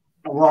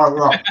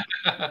 Right.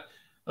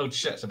 Oh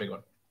shit, it's a big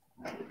one.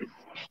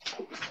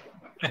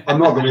 I'm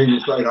not going to even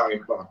say that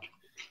in fact.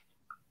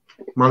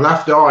 My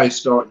left eye is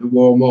starting to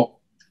warm up.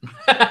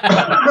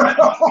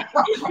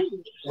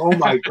 Oh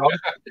my God.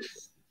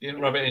 You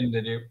didn't rub it in,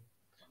 did you?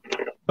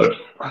 That's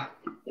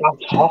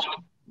hot.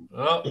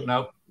 Oh,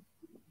 no.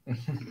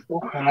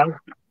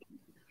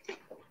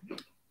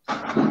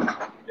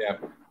 Yeah.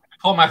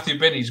 Poor Matthew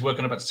Binney's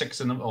working up at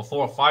 6 or 4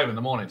 or 5 in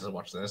the morning to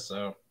watch this,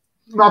 so.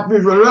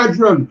 Matthew's a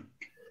legend.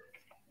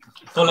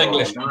 Full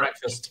English for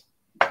breakfast.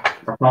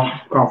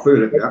 I can't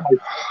feel it yet.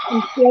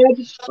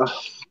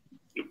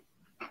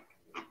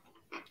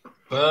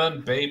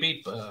 Burn,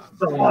 baby, burn.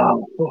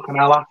 Oh, fucking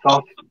hell, that's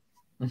hot.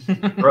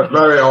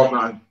 Very old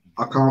man.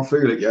 I can't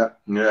feel it yet.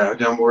 Yeah,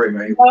 don't worry,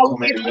 mate. We'll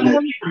come in a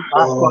minute.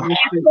 Oh.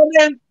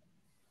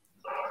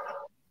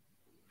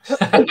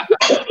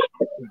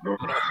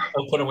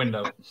 Open a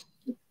window.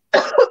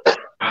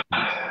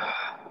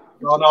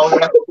 No,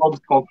 yeah,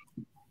 come.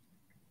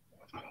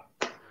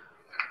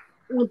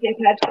 Oh,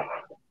 dickhead.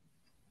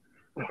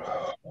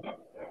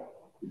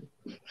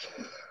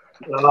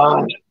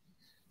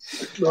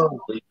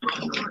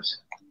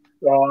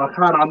 I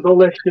can't handle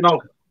this, you know.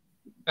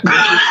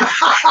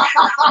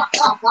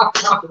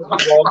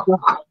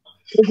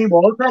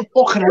 Water,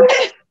 fucking hell.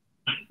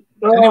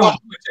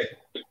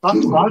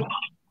 That's bad.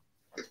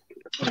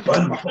 I'm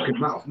burning my fucking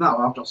mouth now.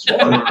 I've just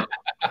swallowed it.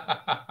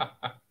 I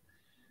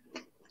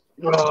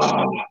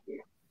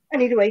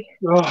need to wait.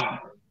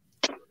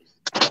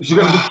 Is she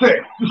going to be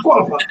fit?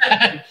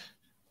 Disqualified.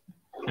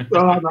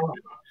 No.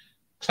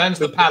 Cleanse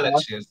the palate,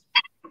 she is.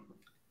 In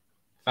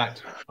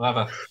fact, I'll have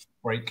a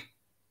break.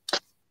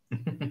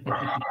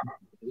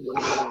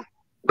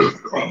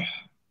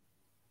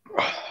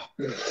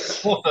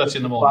 4:30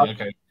 in the morning,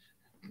 okay.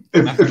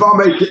 If I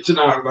make it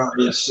tonight about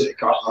being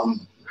sick, I'm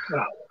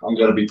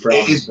going to be proud.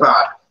 It is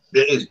bad.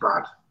 It is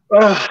bad.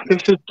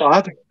 This is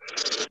bad.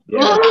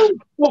 Yeah.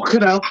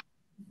 Fucking hell.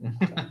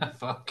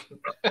 Fuck.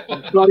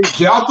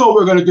 See, I thought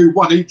we were going to do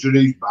one each of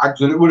these bags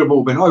and it would have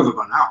all been over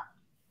by now.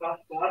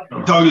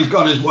 Tony's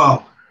gone as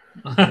well.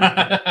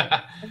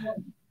 Have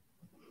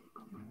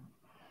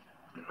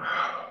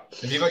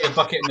you got your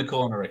bucket in the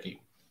corner,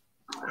 Ricky?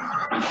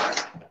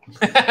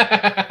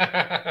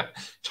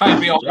 Try and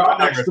be off Right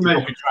next to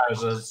me.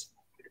 Trousers.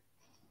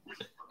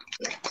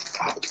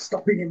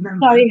 Stop being them.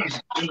 Sorry.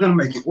 I'm going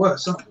to make it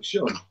worse, aren't we?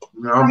 Sure.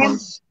 No, man.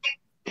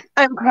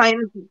 I'm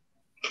crying.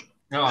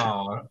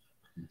 Oh.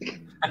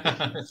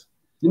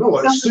 You know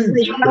what? It soothes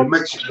it, but it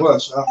makes it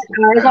worse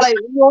after. I gotta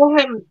ignore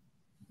him.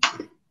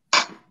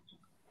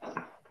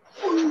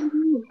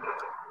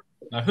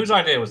 Now, whose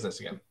idea was this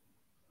again?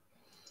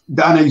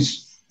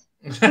 Danny's.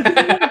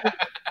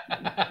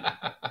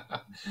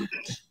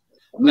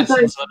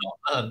 Lessons are not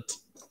learned.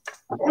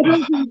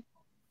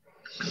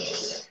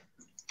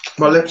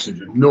 My lips are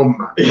just numb,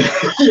 man.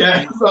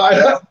 Yeah,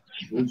 right.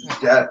 It's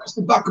just dead. It's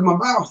the back of my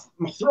mouth,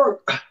 my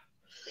throat.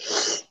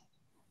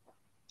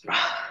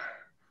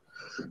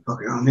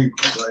 Okay, I need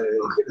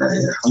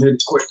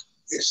it quick.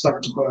 It's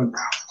starting to burn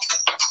now.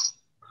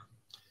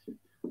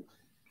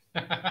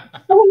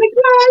 Oh my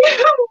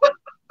God.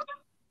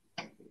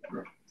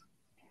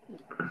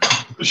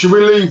 Should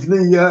we leave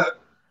the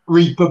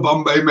Reaper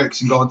Bombay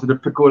mix and go on to the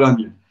pickled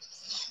onion?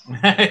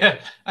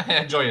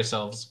 Enjoy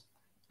yourselves.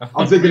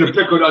 I'm thinking the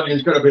pickled onion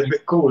is going to be a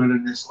bit cooler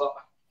than this lot.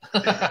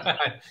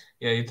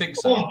 Yeah, you think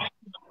so?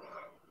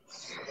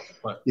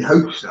 You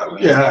hope so.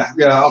 Yeah,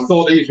 I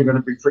thought these were going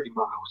to be pretty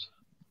mild.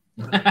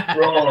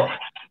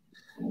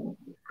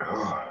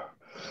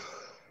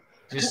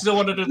 Do you still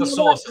want to do the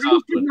sauces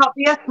You should afterwards? not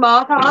be a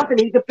smart ass and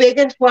eat the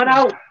biggest one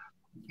out.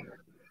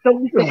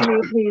 Don't be sick of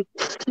me, please.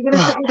 You're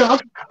gonna sick it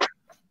up.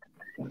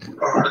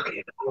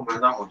 Oh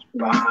man, that one's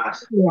bad.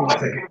 Yeah. I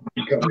think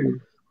it's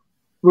going.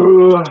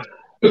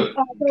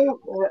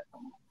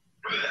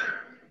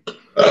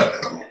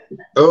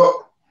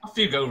 Oh, Off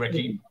you go,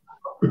 Ricky.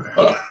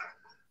 no,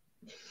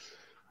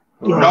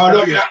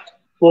 not yet.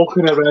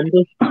 Fucking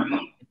horrendous. I've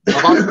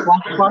had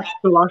flashbacks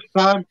to last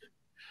time.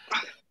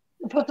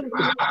 I can't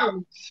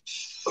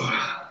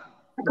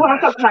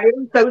stop crying.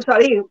 I'm so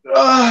sorry.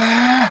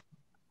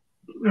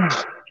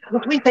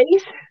 Look at my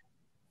face.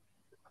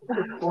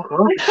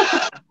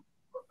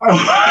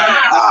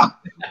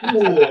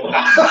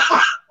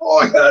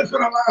 Oh, yeah, that's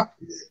what I'm at.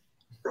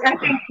 I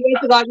think,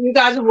 swear to God, you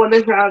guys have won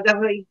this round,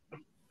 definitely.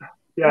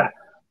 Yeah.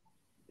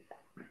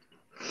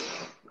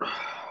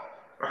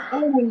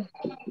 Oh,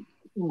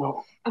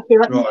 I feel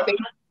like my face.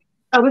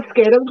 I was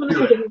scared. I was going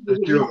to take Let's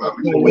it. do it, man.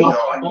 We die.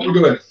 What are we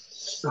doing?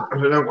 I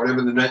don't know,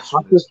 whatever the next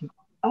I've one is. just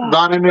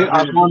ran in it.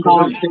 I've gone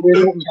downstairs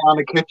and down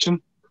the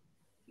kitchen.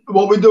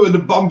 What are we doing? The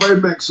Bombay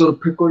mix or the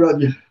pickled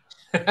onion?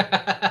 I'm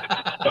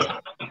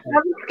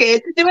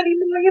scared to do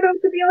anymore, you know,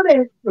 to be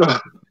honest.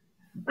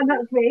 And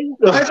that's me.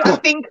 I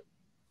think,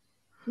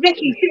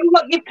 Ricky, see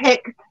what you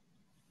picked.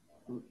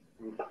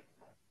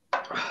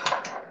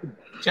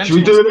 Should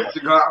we do it to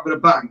go out with a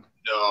bang?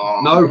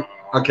 No?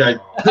 Okay.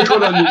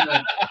 Pickled onion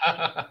then.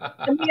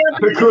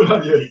 Pickled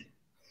onion.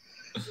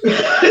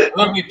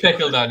 Lovely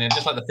pickled onion,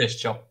 just like the fish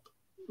chop.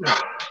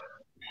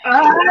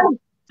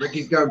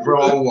 Ricky's going for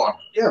a whole one.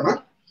 Yeah, man.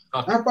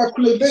 How about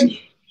flipping?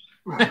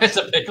 It's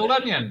a pickled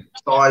onion.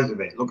 Size of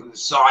it. Look at the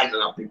size of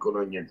that pickled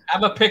onion.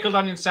 Have a pickled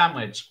onion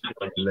sandwich.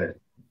 Yeah.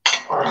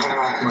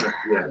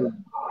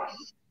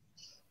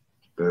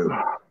 Boom.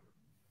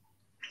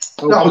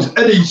 That was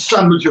Eddie's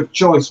sandwich of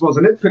choice,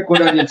 wasn't it?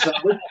 Pickled onion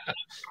sandwich.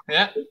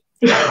 Yeah.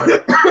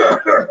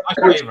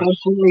 It's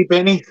definitely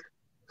Benny.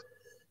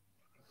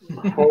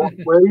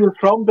 Where are you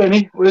from,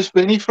 Benny? Where's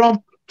Benny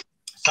from?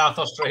 South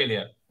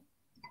Australia.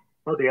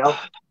 Bloody hell.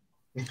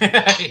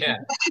 Yeah.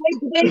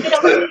 Good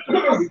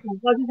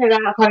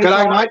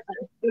night, mate.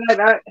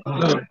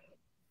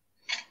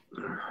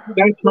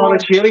 That's not a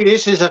chili.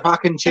 This is a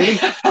fucking chili.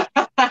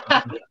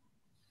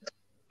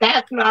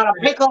 That's not a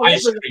pickle.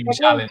 Ice cream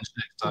challenge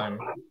next time.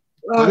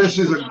 So this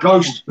is a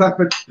ghost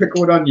pepper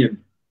pickled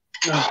onion.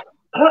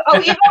 Oh,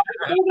 you know,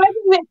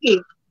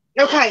 Ricky.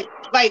 Okay,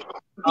 like.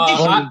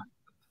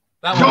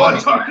 That Go on,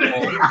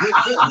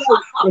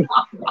 one.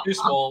 Too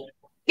small.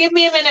 Give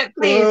me a minute,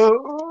 please.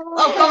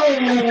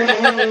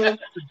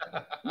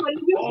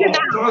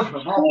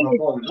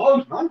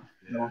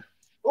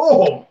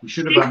 Oh, You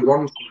should have had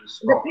one for the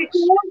spots,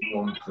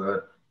 one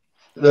for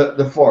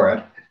the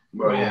forehead.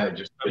 well, yeah,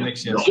 just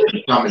Mix it.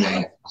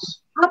 laminate.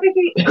 How big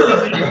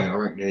I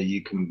reckon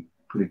you can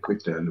put it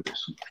quick there and look at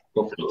some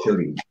proper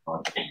chili.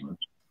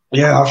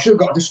 Yeah, I should have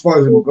got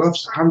disposable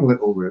gloves to handle it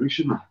all, really,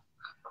 shouldn't I?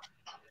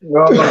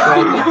 No,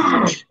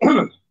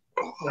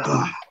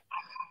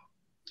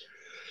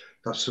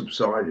 That's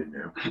subsided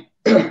now.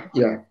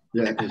 Yeah,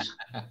 it is.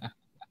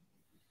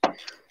 I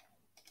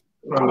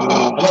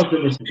don't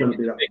think this is going to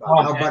be that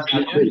bad. How bad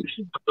can it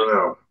be?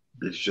 Well,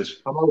 it's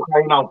just. I'm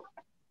okay now.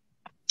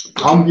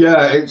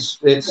 Yeah, it's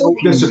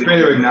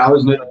disappearing now,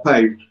 isn't it? The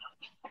pain.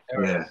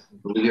 Yeah.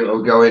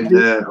 We'll go in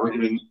there. What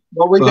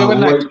are we doing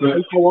next?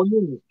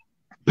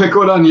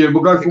 Pickled onion.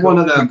 We'll go for one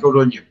of them. Pickled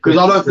onion. Because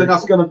I don't think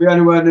that's going to be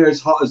anywhere near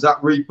as hot as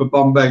that Reaper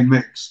Bombay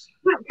mix.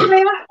 Can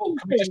I ask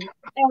something?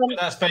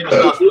 That's famous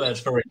last words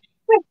for Ricky.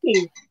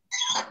 Ricky.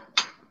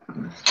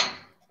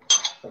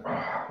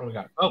 What do we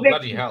got? Oh,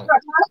 bloody hell.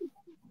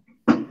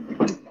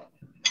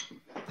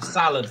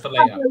 Salad for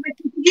later.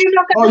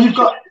 Oh, you've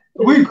got...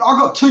 I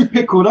got 2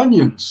 pickled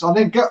onions. I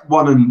didn't get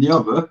one and the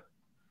other.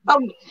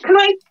 Can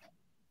I...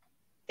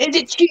 Is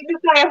it cheap to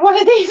say one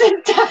of these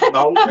instead?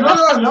 No.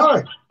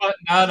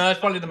 No, it's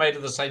probably made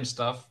of the same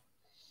stuff.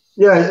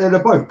 Yeah,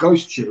 they're both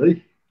ghost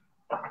chili.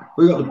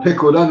 We got the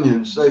pickled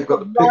onions. They've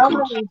got the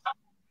pickles.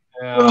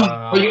 Yeah.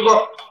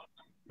 Well,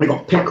 we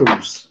got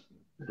pickles.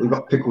 We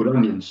got pickled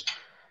onions.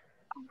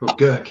 We've got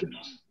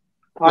gherkins.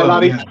 Hi,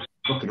 Larry. Yeah,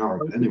 fucking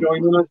horrible.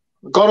 Anyway.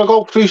 Gotta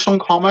go through some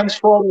comments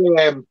for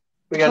you.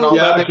 Yeah,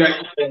 okay.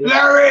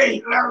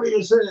 Larry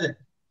is here.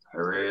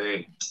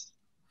 Hooray.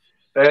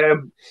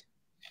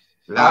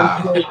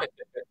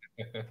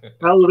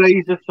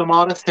 Hellraiser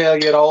tomorrow tear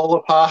you all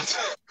apart.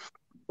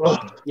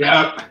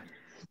 Yeah.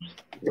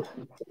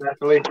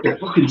 Definitely. They're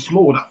fucking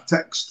small, that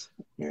text.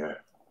 Yeah.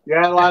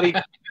 Yeah, Larry.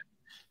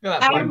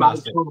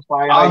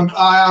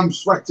 I am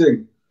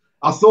sweating.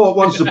 I thought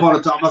once upon a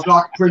time I was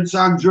like Prince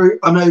Andrew,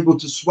 unable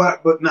to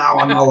sweat, but now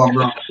I know I'm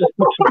wrong.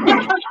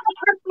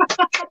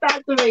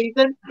 That's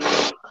amazing.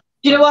 Do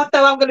you know what,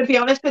 though? I'm going to be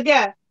honest with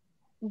you.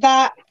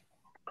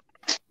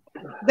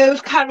 Those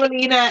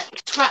Carolina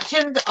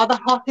attractions are the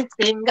hottest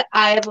thing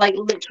I have,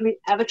 literally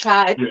ever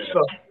tried. Yeah.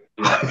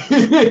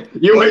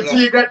 You wait till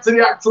you get to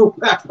the actual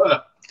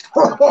pepper.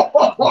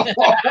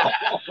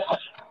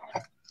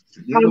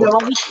 I know,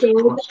 I'm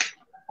scared.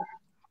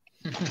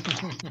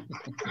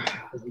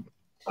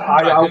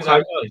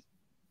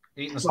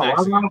 Eating the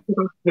snacks.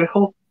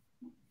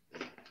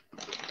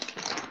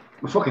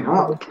 My fucking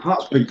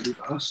heart's beating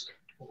fast.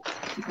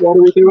 What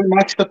are we doing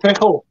next to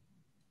pickle?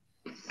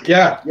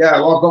 Yeah,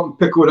 well, I've got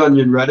the pickled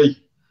onion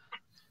ready.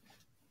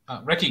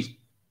 Ricky,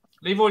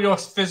 leave all your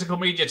physical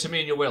media to me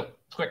and you will.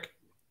 Quick.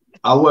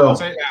 I will.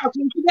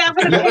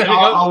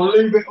 I'll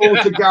leave it all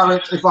to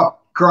Gareth if I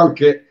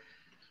croak it.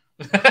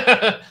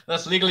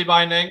 That's legally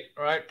binding,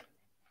 right?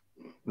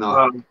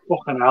 No.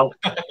 Fucking hell.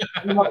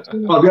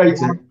 I've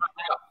ate it.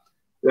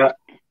 Yeah.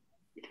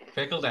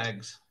 Pickled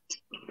eggs.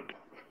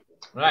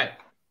 Right.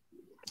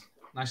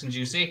 Nice and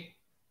juicy.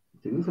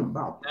 It isn't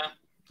bad. Yeah.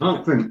 I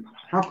don't think.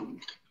 How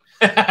can...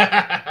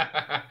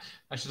 I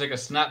should take a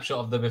snapshot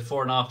of the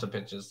before and after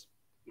pictures.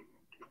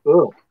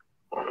 Oh.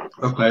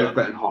 Okay, it's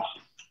getting hot.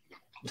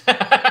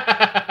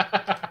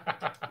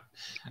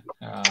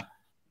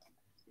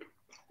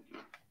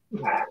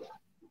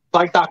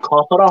 Like that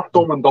copper off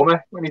Dumb and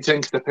Dumber when he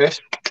drinks the piss.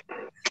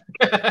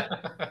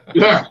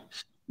 Yeah,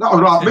 that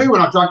was like me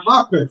when I drank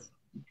my piss.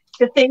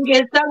 The thing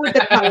is, though, with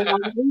the Carolina,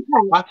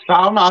 That's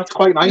down, that's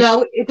quite nice.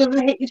 no, it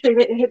doesn't hit you straight,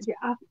 it hits you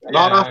after.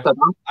 Not after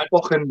that. I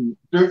fucking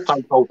This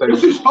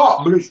is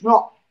hot, but it's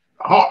not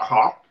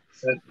hot.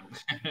 Oh,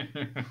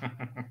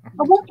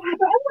 what type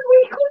of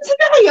weekend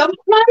today? I'm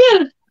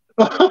crying.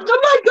 Oh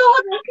my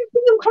god, I can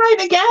see him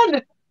crying again.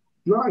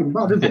 Right,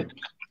 bad, is it?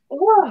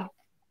 Oh,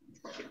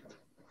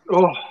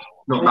 Oh,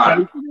 Not bad.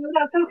 no,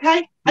 that's okay.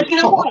 And you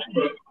know what?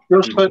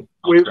 just for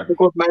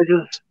good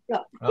measures.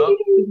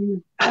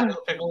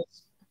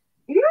 Pickles.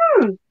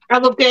 I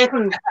love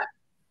gherkins.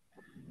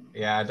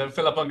 Yeah, don't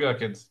fill up on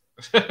gherkins.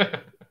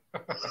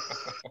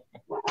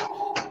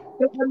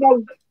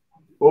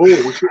 Oh,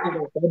 we should have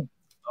done.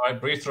 All right,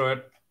 breathe through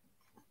it.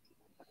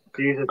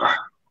 Jesus.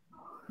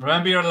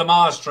 Remember your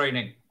Lamar's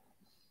training.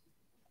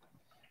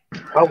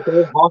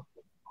 Okay, hot.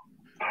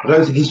 I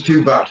don't think it's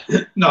too bad.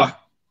 No,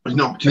 It's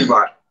not too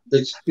bad.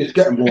 it's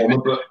getting warmer,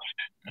 but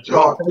It's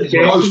hot. it's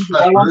most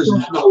pepper, isn't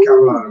it? It's not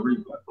Carolina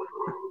Reaper.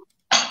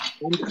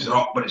 It's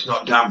hot, but it's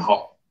not damn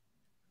hot.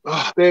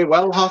 Oh, they're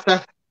well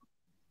hotter.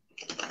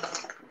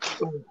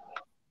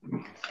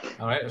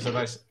 All right, it's a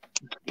nice.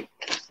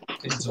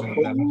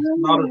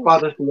 Not as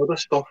bad as the other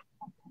stuff.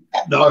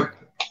 No.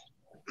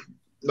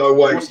 No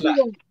way. What's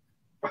that?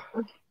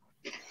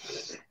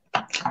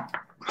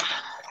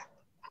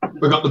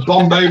 We got the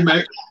Bombay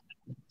mix.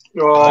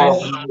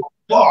 Oh,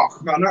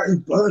 Fuck, man, that is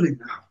burning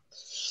now.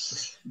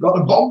 Got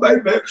the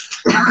Bombay mix.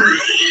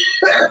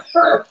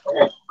 Fucking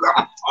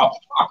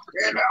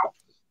hell.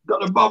 Got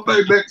the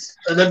Bombay mix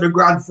and then the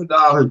grand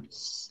finale.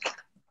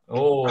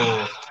 Oh,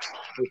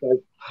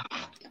 okay.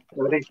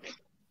 Ready?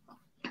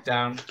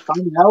 down.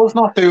 Danielle's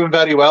not doing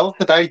very well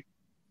today.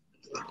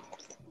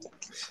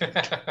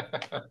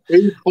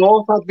 He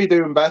thought I'd be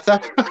doing better.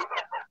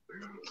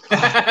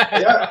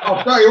 Yeah,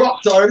 I'll tell you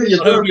what, Tony,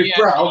 you're doing me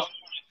proud.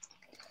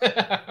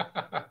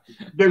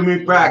 Do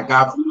me brag,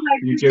 Gav.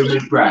 You do me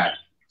brag.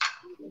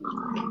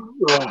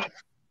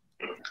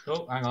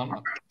 Oh, hang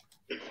on.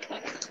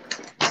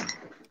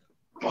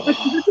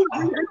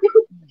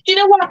 Do you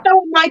know what,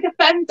 though? In my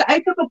defense, I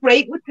took a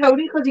break with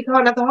Tony because he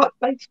can't have the hot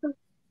spice stuff.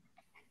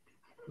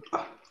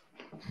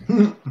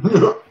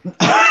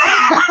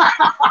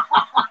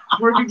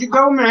 Where did you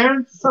go,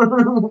 man?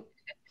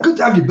 Good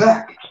to have you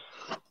back.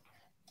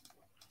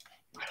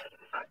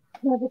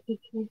 Never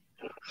teach me.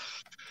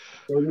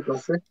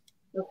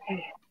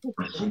 Okay.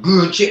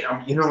 Good shit.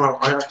 You know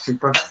what? I actually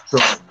pressed the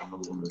try on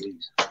one of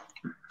these.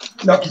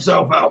 Knock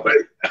yourself out,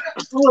 mate.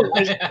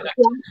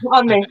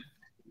 On me.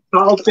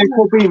 That'll think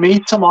will be me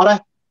tomorrow.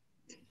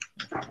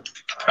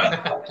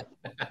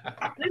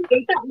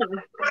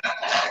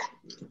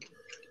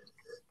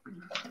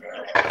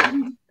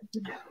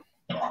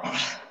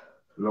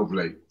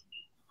 Lovely.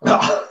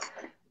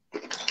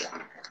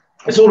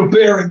 It's all a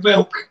beer and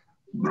milk.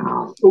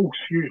 Oh,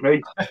 excuse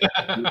me.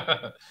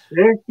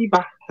 Dirty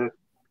bastard.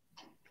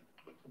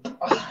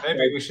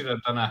 Maybe we should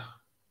have done a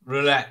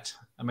roulette.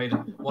 I made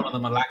one of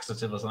them a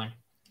laxative or something.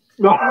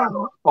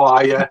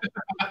 Oh, yeah.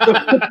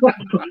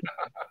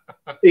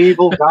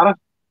 Evil Gareth.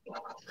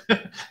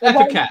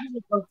 Epicat.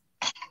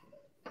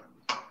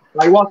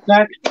 Right, what's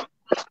next?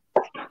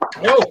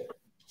 Oh,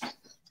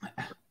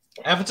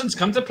 Everton's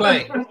come to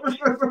play.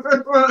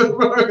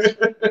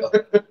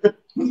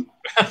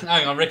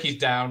 Hang on, Ricky's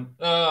down.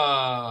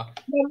 I'll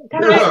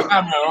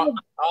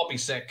be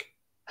sick.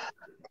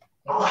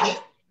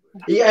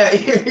 Yeah.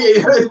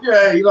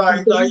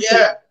 Like,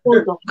 yeah.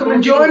 Come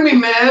and join me,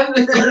 man.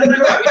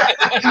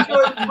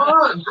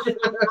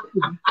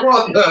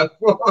 What the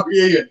fuck?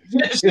 Yeah.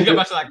 Just go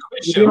back to that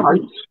quiz show.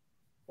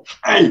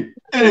 Hey,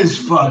 it is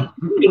fun.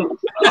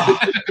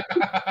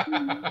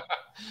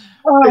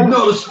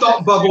 Ignore the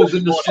stop bubbles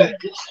in the sink.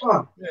 It's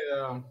fun.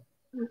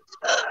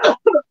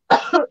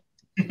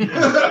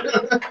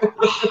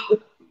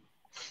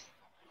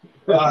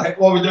 Right,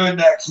 what are we doing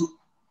next?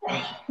 I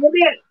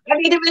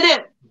need a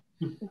minute.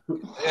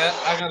 Yeah,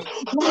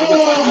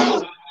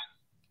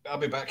 I'll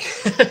be back.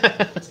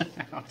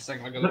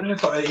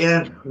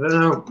 Yeah, I don't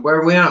know. Where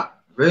are we at?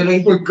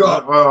 Really? We've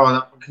got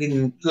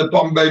the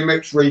Bombay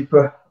Mix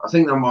Reaper. I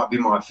think that might be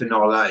my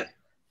finale.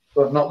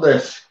 But not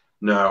this.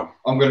 No.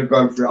 I'm going to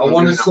go for it. I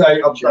want to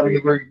say I've done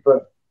the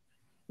Reaper.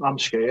 I'm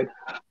scared.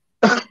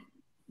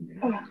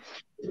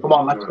 Come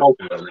on, let's go.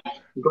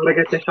 We've got to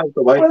get this out of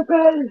the way.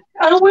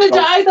 I don't want to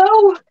die,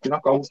 though. You're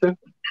not going to.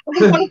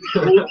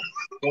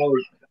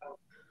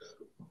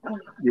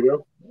 You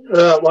will.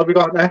 What have we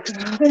got next?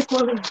 This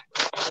one.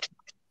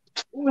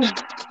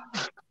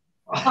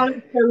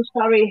 I'm so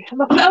sorry. I'm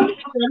not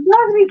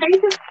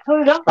racist.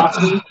 Hold up. That's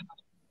me.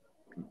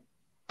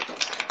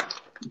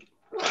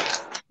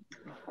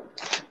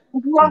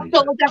 I've lost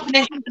all the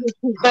definition for this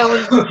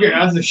phone. Okay,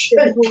 that's a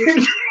shit.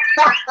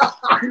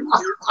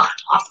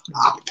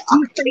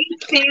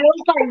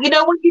 You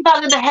know when you've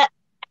had in the head,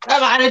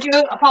 and I do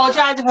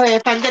apologise if I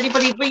offend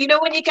anybody, but you know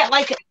when you get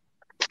like a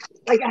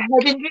head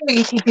injury,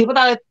 you see people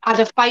that had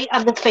a fight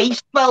and the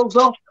face swells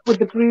up with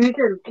the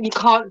bruising, and you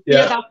can't see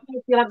it. That's what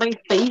I feel like my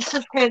face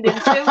has turned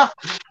into.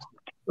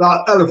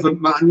 That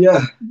elephant man,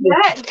 yeah.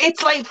 Yeah,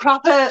 it's like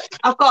proper.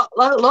 I've got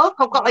look.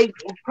 I've got like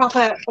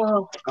proper.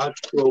 Oh. I'm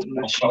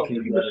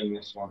fucking getting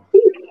this one.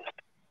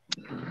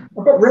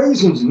 I've got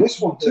raisins in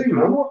this one too,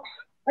 man. What?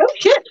 Oh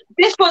shit!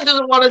 This one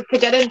doesn't want us to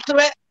get into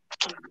it.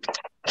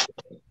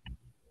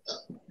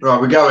 Right,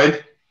 we're going.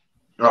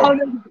 Oh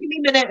no, give me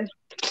a minute.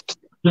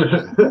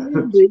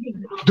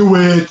 Do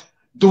it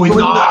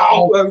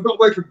now. We've got to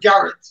wait for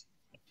Gareth.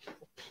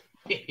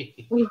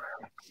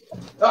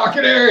 I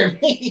can hear him.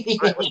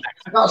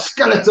 That's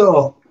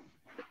Skeletor.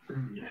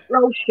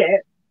 Oh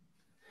shit.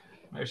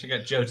 Maybe we should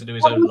get Joe to do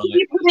his own live.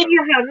 You put in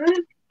your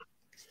hand.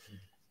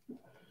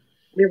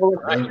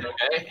 Right,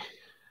 okay.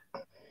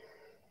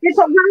 You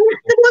put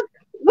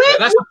Yeah,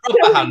 that's a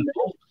proper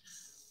handball.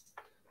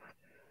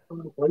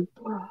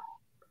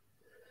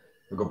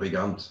 We've got big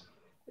hands.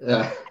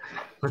 Yeah.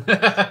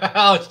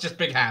 Oh, it's just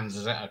big hands,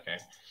 is it? Okay.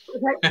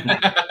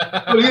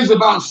 Well, he is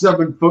about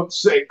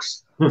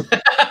 7'6".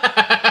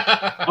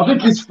 I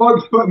think his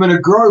folks put him in a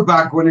grow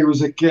bag when he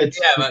was a kid.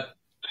 Yeah, but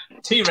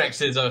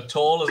T-Rexes are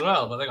tall as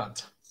well, but they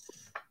got.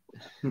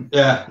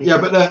 Yeah,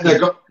 but they've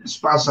got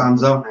spaz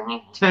hands, haven't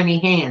they? Tiny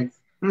hands.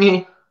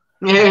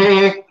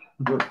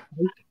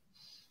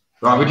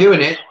 Right, we're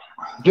doing it.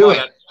 Do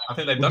it. I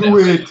think they've done Do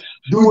it. it.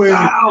 Do it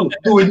now.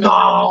 Do it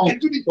now.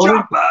 Get to the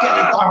chopper. Get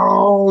it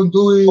down.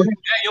 Do it. Yeah,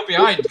 you're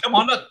behind. Come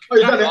on, look. Oh,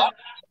 you done it?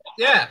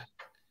 Yeah.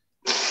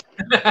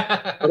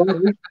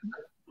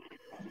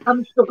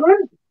 I'm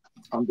struggling.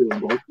 I'm doing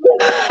good.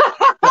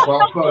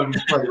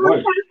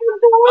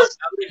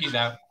 Ricky's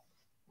out.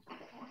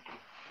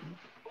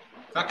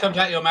 If that comes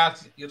out your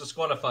mouth, you're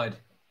disqualified.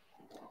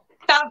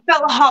 That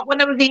felt hot when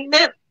I was eating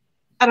it,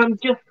 and I'm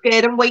just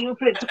scared. I'm waiting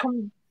for it to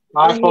come.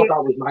 I thought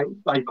that was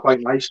like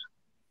quite nice.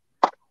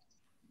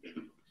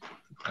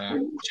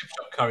 Chip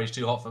shop curry's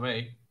too hot for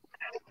me.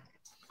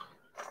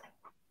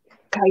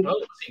 Okay. Oh,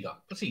 what's he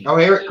got? What's he Oh,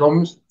 got? here it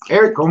comes.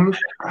 Here it comes.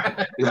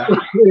 Here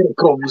it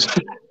comes.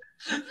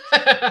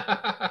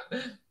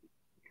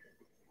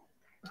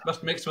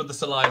 Must mix with the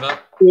saliva.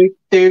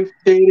 There's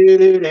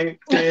food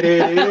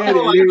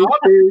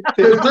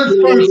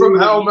from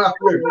hell,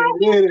 Matthew.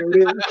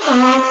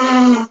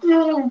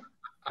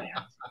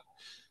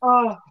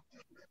 Oh.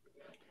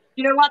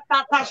 You know what?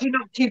 That's actually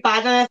not too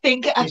bad. And I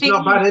think It's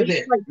not bad, is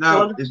it? like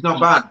No, fun. it's not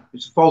bad.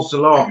 It's a false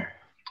alarm.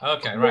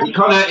 Okay, right.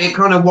 It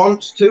kind of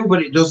wants to,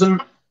 but it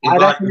doesn't. It's I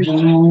like,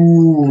 reckon-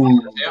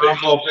 ooh. Yeah.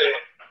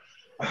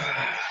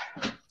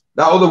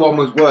 That other one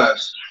was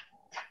worse.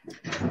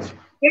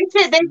 This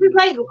is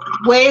like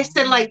worse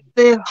than like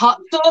the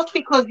hot sauce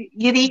because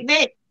you're eating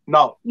it,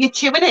 No, you're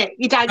chewing it,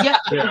 you down,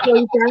 it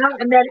goes down,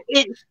 and then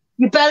it's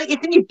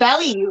in your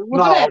belly.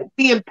 Wouldn't it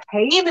be in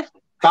pain?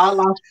 that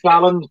last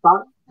challenge,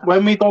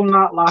 when we done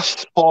that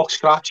last pork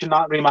scratch, and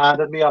that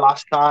reminded me of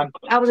last time.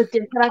 I was a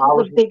dick, and I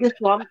was the biggest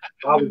one.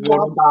 I was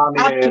running down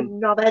I the could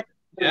not it.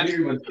 Yeah.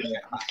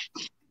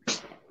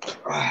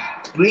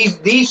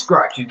 These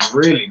scratches are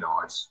really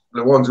nice.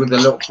 The ones with the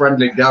little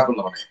friendly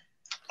dabble on it.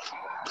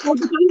 Well,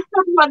 the biggest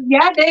one,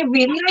 yeah, they're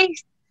really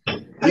nice.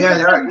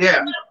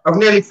 Yeah. I've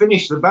nearly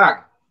finished the bag.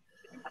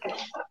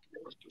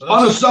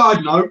 On a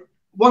side note,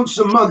 once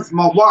a month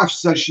my wife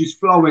says she's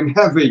flowing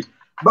heavy,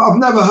 but I've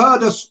never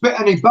heard her spit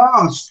any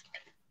bars.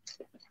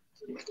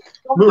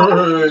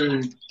 I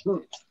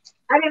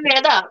didn't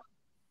hear that.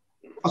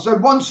 I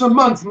said once a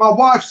month my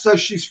wife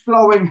says she's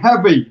flowing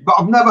heavy, but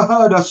I've never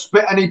heard her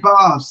spit any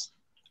bars.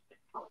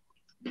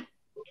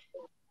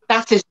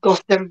 That's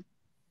disgusting.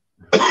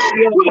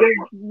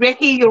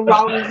 Ricky, you're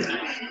wrong.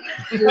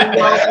 He's on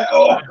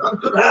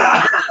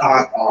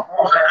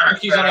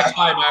a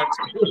timeout.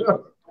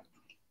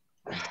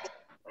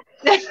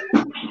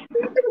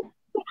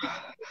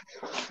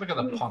 Look at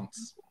the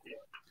punts.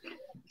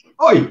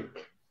 Oi!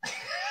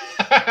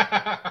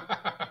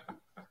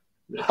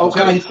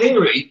 Okay,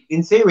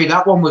 in theory,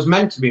 that one was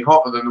meant to be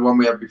hotter than the one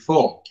we had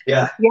before.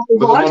 Yeah. But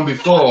the one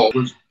before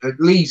was at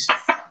least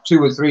 2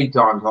 or 3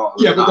 times hotter.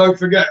 Yeah, but don't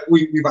forget,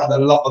 we've had a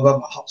lot of other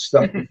hot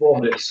stuff before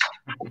this.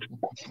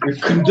 We've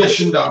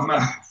conditioned our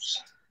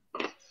mouths.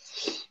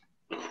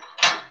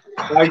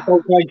 Right,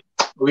 okay.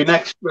 Are we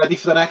ready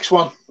for the next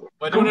one?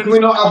 Can we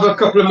not have a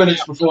couple of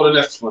minutes before the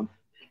next one?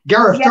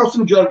 Gareth, tell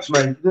some jokes,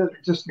 mate.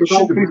 Just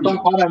Don't do some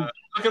comment.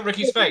 Look at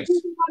Ricky's face.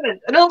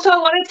 And also, I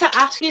wanted to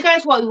ask you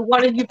guys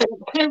what have you been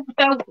up to?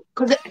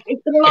 Because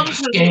it's been a long time.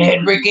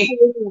 Scared, Ricky?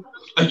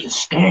 Are you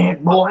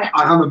scared, boy?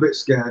 I am a bit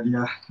scared,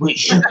 yeah. We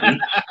should be.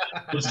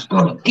 He's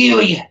gonna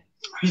kill you.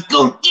 He's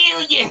gonna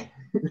kill you.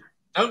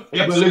 Don't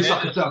Yeah, get but at least I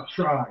scared. could have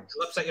tried.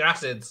 It'll upset your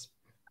acids.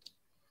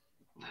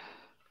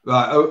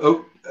 Right,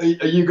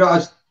 are you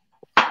guys...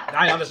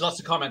 Hang on, there's lots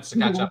of comments to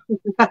catch up.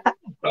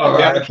 All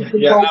right, okay.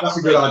 Yeah, that's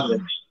a good idea.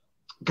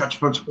 Catch a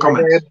bunch of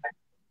comments.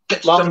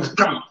 Get some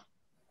comments.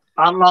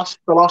 And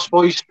the last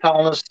voice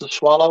telling us to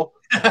swallow.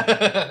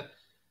 Anyone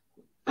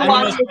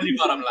else really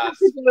bottom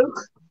last?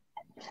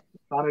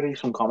 Trying to read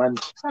some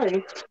comments.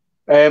 Sorry.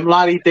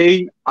 Larry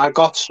D, I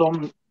got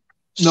some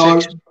No.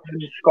 6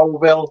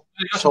 Scoville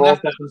sauce.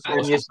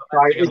 Is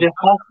it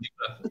hot?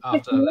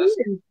 After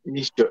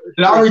this.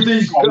 Larry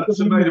D's guts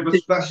are made of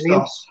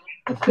asbestos.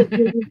 Oh,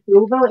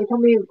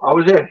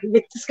 was it?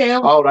 Richter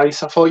scale. Oh,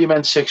 right. I thought you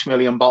meant 6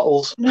 million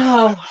bottles.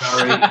 No.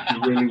 Sorry,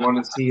 you really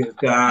want to see it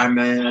die,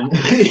 man.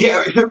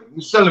 Yeah,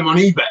 sell them on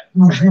eBay.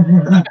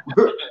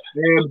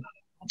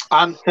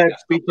 And said,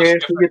 be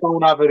careful you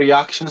don't have a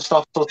reaction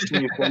stuff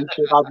touching your face.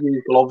 You have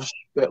your gloves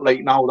a bit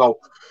late now, though.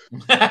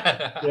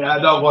 Yeah,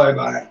 don't worry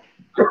about it.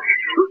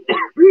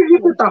 You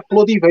did that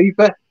bloody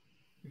vapor.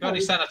 You got any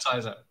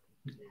sanitizer?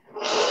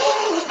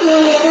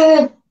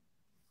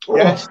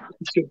 Yes,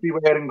 you should be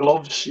wearing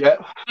gloves, yeah.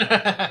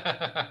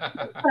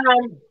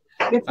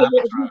 If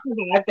you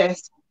survive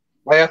this.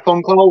 Hiya,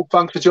 Funko.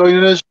 Thanks for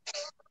joining us.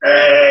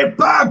 Hey,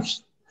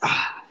 Babs!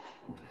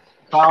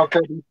 Carl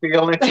said he's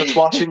feeling it, just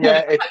watching,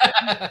 yeah.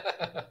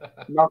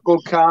 It's not good,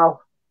 Carl.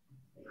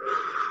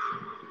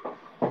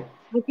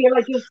 I feel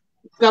like you're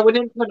going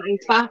into an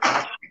ice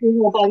bath.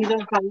 Your whole body's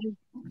on fire.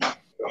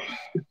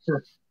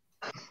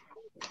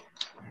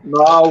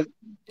 No.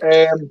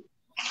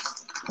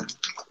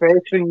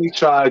 First thing we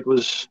tried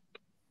was,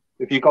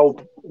 if you go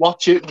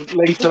watch it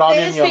later on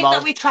in first your thing that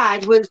mouth. we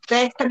tried was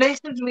this, and this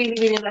was really,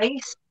 really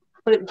nice.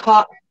 But it was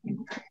hot.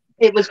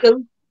 It was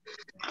ghost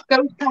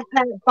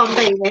pepper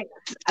bombay mix,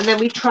 and then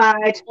we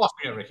tried What's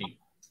me, Ricky?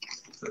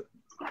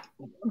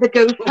 the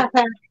ghost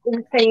pepper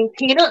insane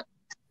peanut.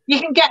 You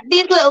can get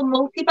these little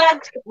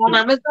multi-bags on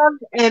Amazon,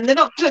 and they're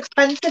not too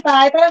expensive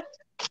either.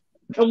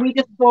 And we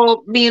just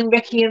thought, me and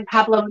Ricky and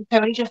Pablo and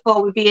Tony just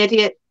thought we'd be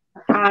idiots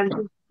and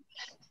just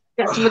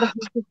get some of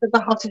the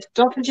hottest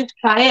stuff and just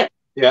try it.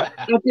 Yeah.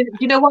 Do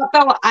you know what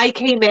though? I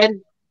came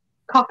in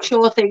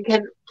cocksure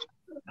thinking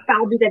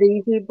that'll be that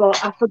easy,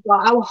 but I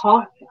forgot how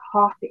hot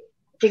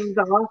things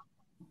are.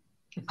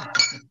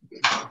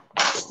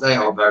 They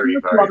are very,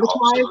 very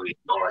hot.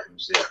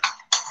 Items, yeah.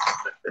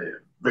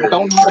 I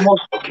don't know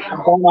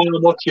how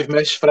much you've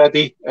missed,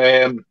 Freddie.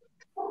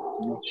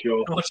 I'm not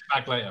sure. Watch it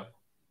back later.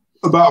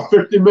 About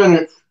 50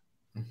 minutes.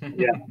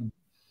 Yeah.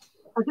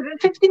 Has it been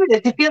 50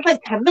 minutes? It feels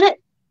like 10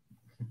 minutes.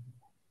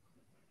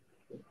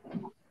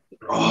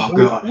 Oh,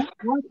 God.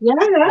 Yeah.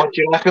 What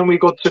do you reckon? We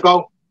good to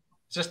go?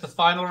 Is this the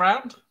final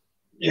round?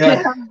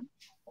 Yeah.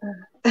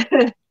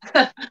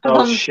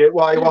 Oh, shit.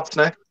 What's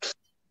next?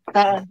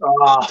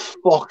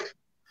 Fuck.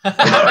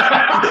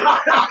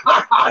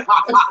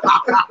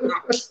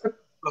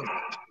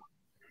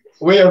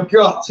 We have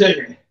got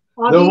the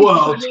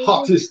world's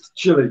hottest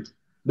chili.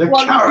 The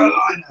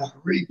Carolina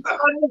Reaper.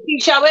 You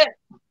show it.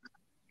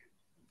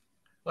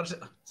 What's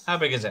it? How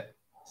big is it?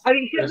 Are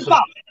you sure it's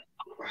box?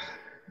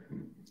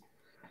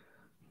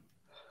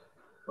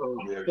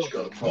 Yeah, it's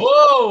got a pop.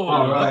 Whoa!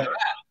 All right.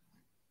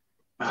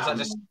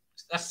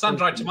 That's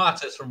sun-dried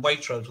tomatoes from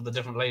Waitrose with a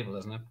different label,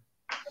 isn't it?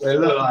 They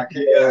look like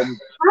it.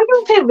 I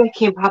don't think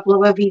Ricky and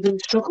Pablo have even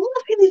struggled.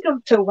 I think they've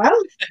done so well.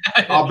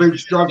 I've been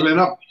struggling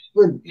up.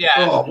 Yeah.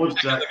 Oh,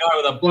 what's that? The guy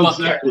with a What's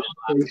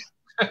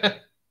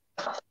bucket.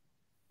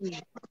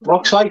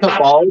 Looks like a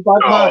ball,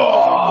 bad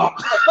man.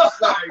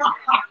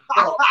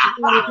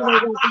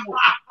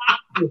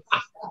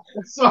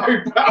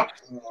 Sorry, pal.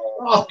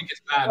 I think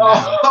it's bad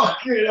now.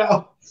 Fucking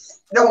hell.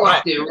 Don't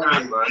Right. do it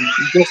right, man.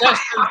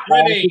 Justin's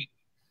ready.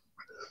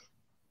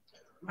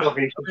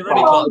 Okay.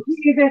 Really close.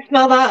 You just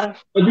smell that.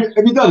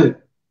 Have you done it?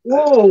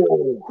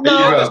 Whoa. No.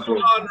 Yeah. Come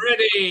on,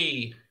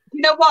 ready.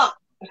 You know what?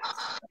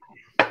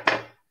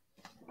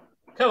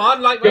 Come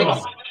on, lightweight. Come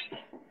on.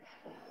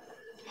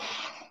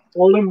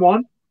 All in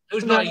one.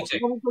 Who's not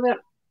eating?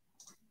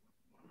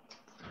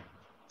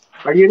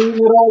 Are you eating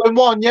it all in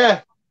one?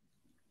 Yeah.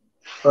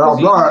 Oh,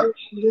 I'm not.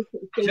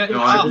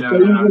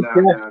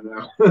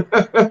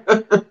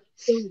 No.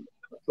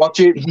 What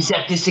do you? It is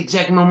at this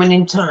exact moment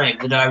in time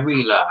that I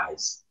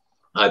realize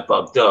I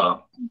fucked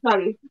up.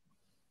 Sorry.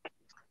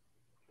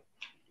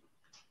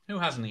 Who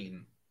hasn't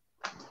eaten?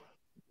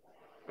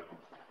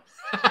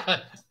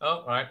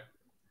 Oh, right.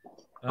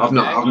 I've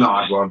not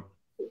had one.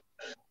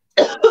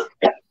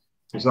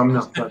 Because I'm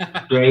not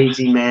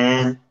Crazy,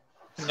 man.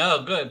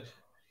 No, good.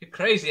 You're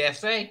crazy,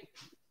 SA.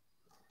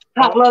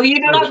 Pablo, you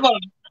don't have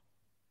one.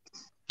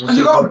 Has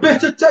it got a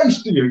bitter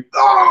taste to you?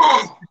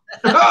 Oh!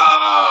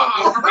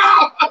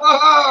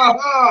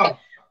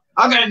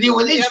 I gotta deal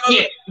with this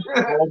shit.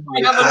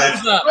 We have a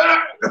loser.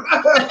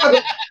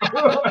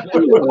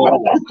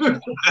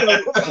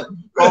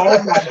 Oh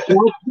my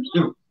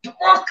God.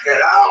 Fucking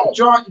hell!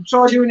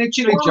 Try doing a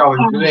chili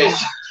challenge with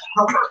this.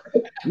 Oh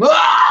my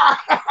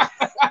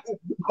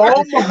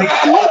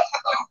God.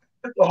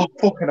 Oh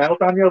fucking hell,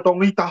 Daniel!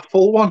 Don't eat that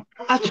full one.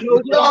 I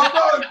told you. No,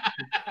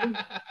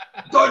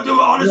 don't do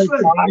it, honestly.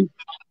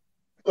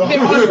 Don't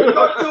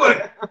do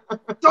it.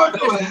 Don't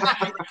do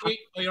it.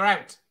 Or you're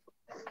out.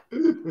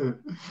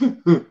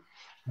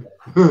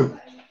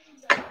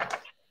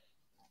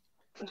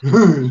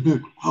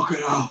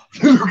 Fucking hell.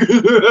 Look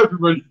at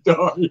everybody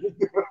dying.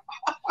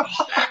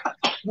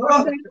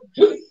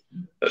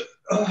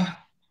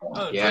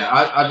 Yeah,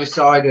 I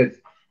decided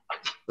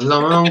a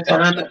long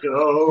time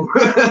ago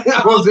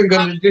I wasn't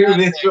going to do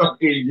this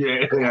fucking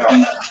shit.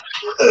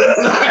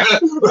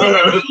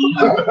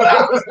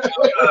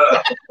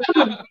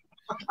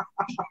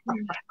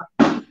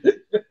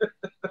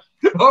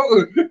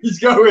 Oh, he's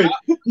going.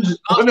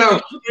 Oh no.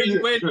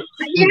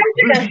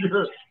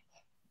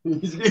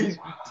 He's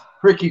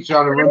Ricky's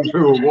trying to run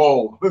through a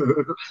wall.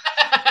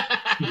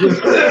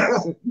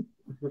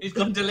 He's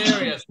gone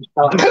delirious.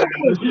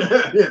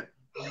 Yeah.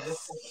 I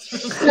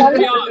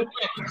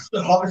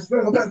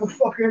smell a bit of a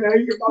fucking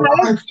egg in my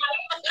life.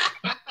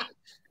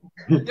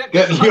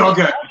 Get the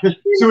yogurt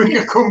so we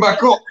can come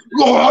back up.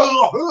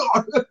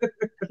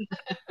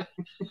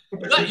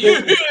 Let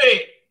you do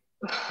it.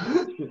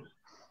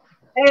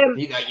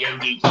 You got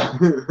yogi.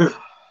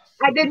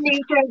 I didn't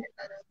eat it.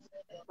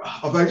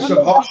 I've ate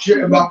some hot shit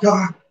in my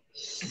car.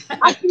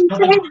 I didn't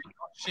eat it.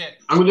 Shit.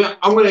 I'm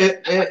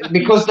gonna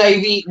because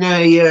they've eaten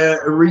a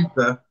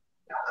Reaper.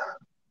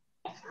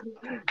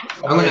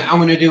 I'm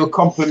gonna do a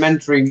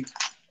complimentary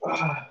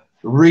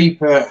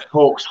Reaper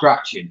pork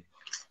scratching.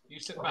 You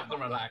sit back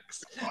and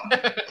relax. I'm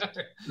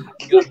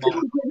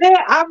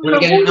I'm gonna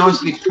get it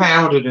nicely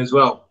powdered as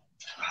well.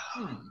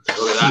 Look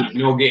at that,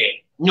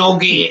 nugget.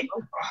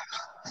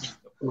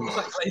 What's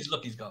that glazed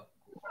look he's got?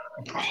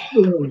 Is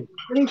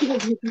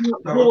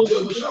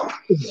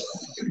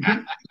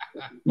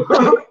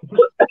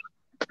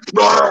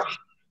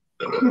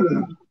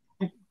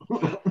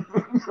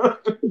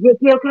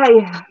it okay?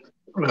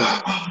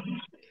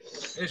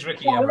 Is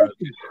Ricky ever okay?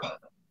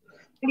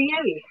 Can you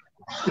hear me?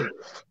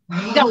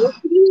 No,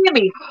 can you hear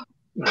me?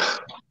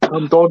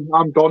 I'm done.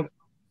 Time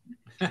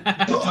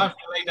to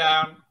lay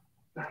down.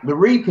 The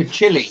Reaper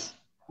chili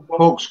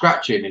pork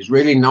scratching is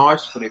really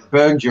nice, but it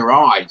burns your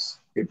eyes.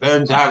 It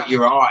burns out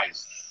your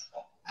eyes.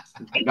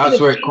 That's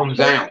where it comes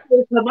out.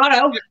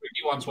 Tomorrow.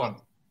 Ricky wants one.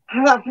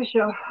 That's for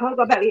sure. I'll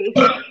go back to eat.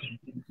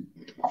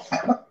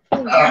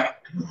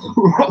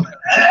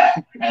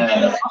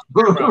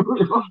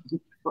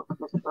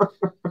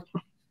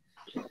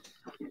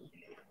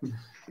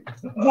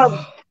 Well,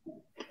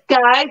 guys,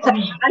 Guys, I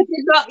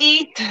did not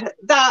eat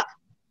that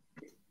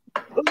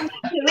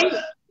chili.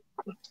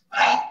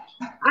 I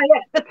ate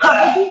the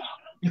top of it.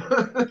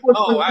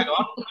 Oh, hang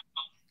on.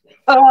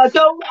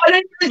 Don't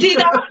want to do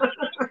that.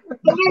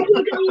 I'm going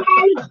to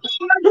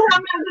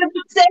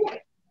be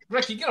sick.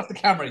 Ricky, get off the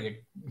camera, you.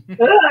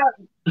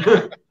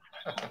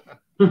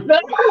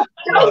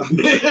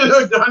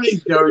 Look,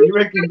 Danny's going. You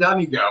reckon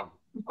Danny go?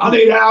 I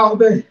need out of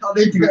me. I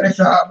need to get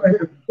this out of me.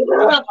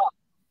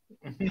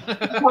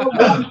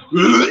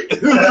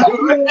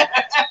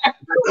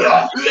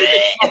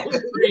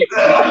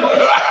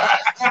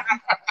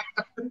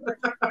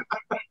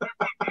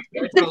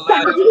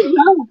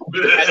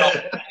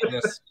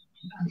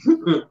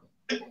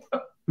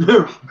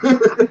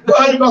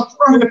 Why did my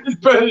throat is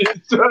burning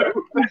through?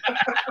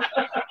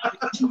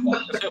 Let's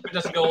hope it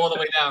doesn't go all the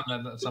way down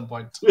then at some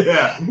point.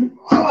 Yeah.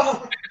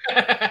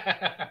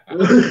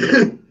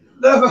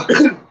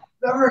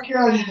 Never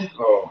again.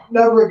 Oh.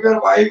 Never again.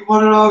 I eat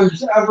one of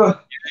those ever.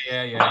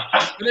 Yeah.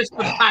 Finish the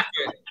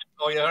packet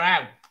or you're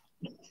out.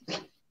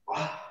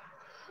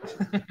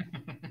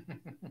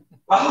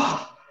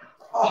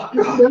 Oh, God.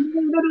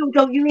 No,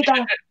 don't you eat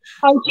that.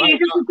 Oh, Jesus,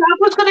 that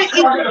was going to eat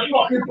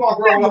fucking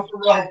bugger all off the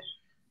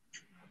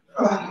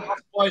road.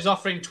 Boy's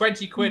offering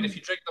 20 quid if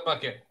you drink the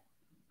bucket.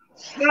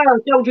 No,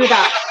 don't do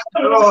that.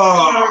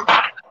 Oh.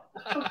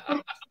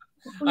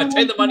 I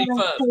take the money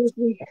first.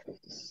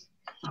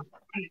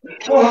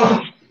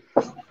 Oh.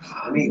 I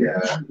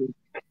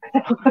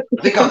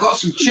think I've got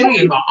some chili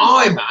in my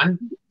eye, man.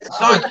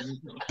 It's like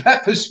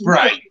pepper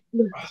spray.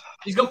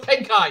 He's got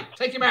pink eye.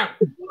 Take him out.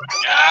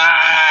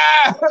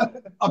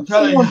 I'm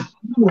telling you,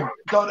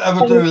 don't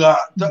ever do that.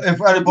 If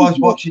anybody's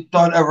watching,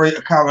 don't ever eat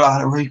a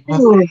Carolina Reaper.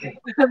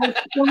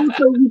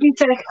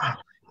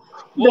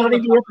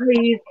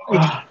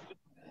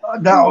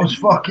 That was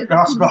fucking,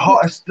 that's the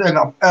hottest thing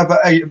I've ever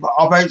eaten. But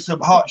I've ate some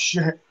hot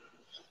shit.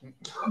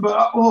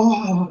 But,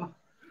 oh.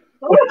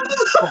 Well,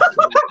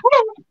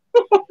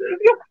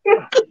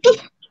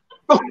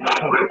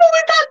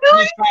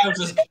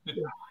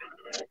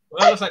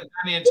 that looks like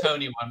Danny and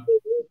Tony one.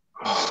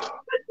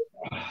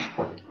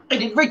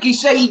 Did Ricky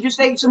say he just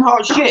ate some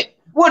hot shit?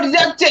 What did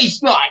that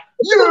taste like?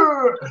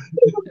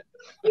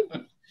 I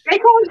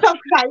can't talk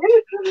about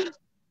it.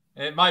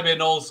 It might be a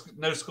no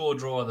score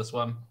draw, this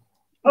one.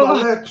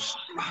 No,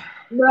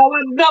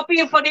 I'm not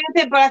being funny with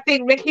him, but I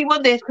think Ricky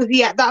won this because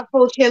he had that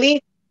full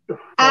chili.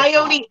 I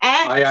only ate.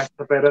 I ate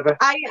a bit of it.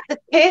 I ate the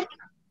tip.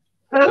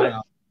 Is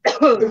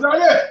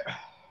that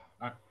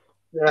it?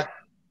 Yeah.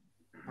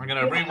 I'm going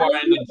to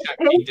rewind and check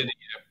he did it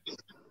yet.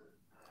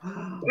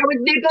 I was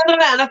nibbling on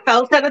it and I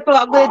felt it. I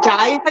thought I'm going to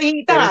die if I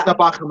eat It was that. the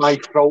back of my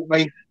throat,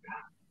 mate.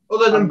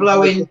 Other than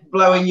blowing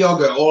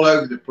yogurt all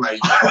over the place.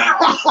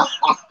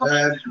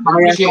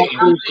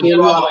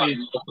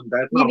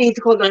 You need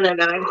to call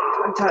 999,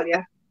 I'll tell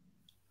you.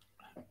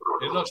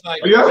 It looks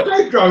like... Are you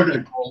okay,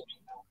 Jordan?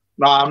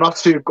 No, I'm not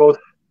too good.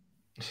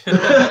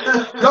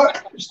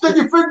 Stick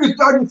your fingers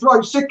down your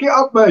throat, stick it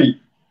up,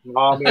 mate.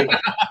 No, mate.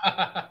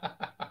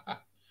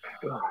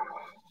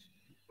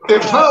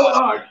 It felt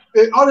like,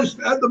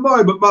 honestly, at the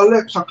moment, my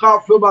lips, I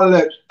can't feel my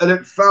lips, and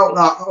it feels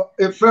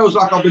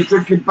like I've been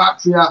drinking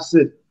battery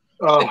acid.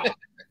 Oh.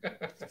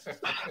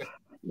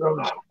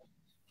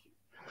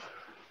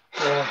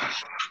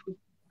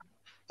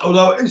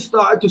 Although it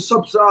started to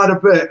subside a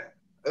bit,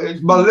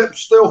 my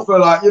lips still feel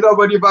like, you know,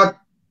 when you've had...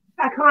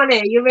 I can't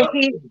hear you,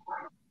 Ricky.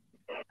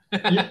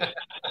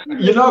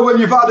 You know when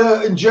you've had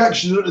an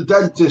injection at the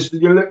dentist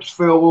and your lips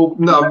feel all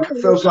numb,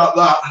 it feels like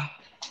that.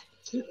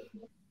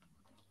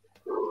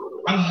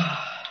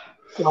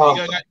 You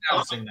go back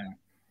dancing now.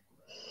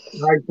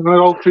 Right, I'm going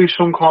to go through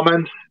some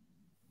comments.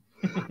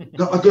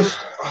 I just...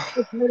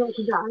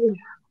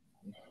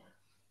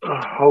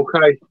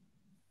 Okay.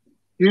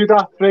 You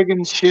that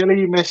friggin'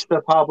 chili,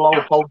 Mr. Pablo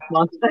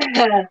Postman.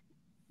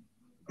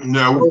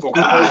 No. No way.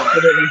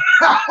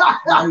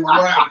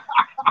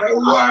 No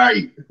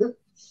way.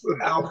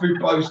 Alfie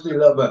Posty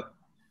lover.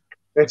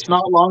 It's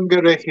not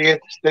longer, Ricky,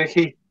 it's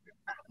sticky.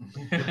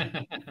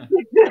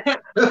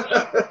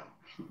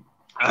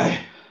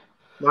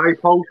 My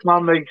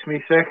postman makes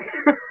me sick.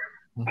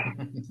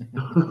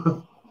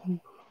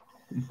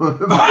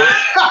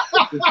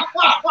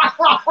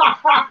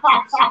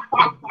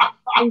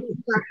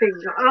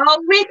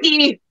 Oh,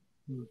 Ricky!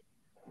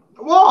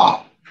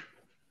 What?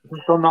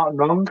 I've done nothing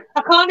wrong.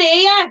 I can't hear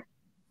you.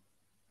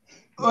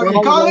 Oh,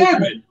 you can't hear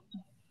me?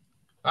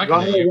 I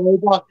can hear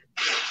you.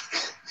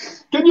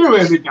 Can you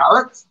hear me,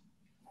 Gareth?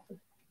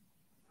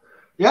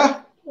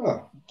 Yeah?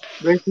 Oh.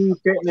 Ricky's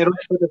getting it up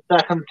for the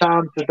second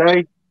time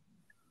today.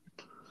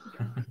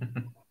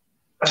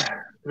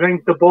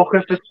 Drink the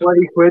bucket for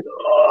 20 quid.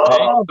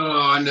 Oh, No.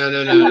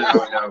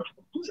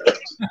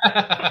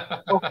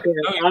 okay.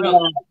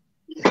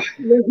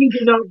 Ricky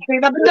did not say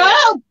that, but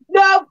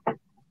no!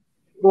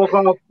 Walk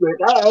off with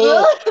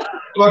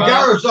Well,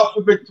 Gareth's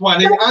offered me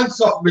 20 and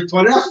offered me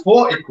 20. That's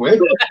 40 quid.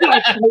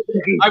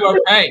 I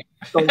won't pay.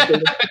 Don't do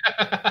it.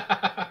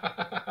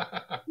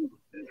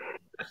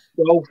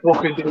 Don't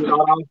fucking do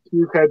that.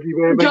 You can't be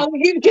baby. Don't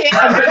you dare.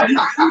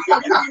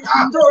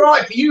 It's all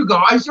right for you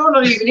guys. You're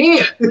not even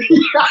here.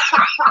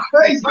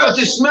 You're supposed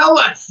to smell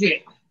that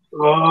shit.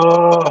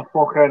 Oh,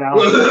 fucking hell.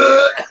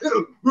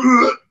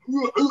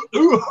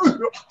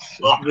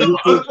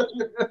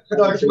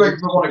 Don't make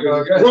me want to go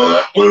again.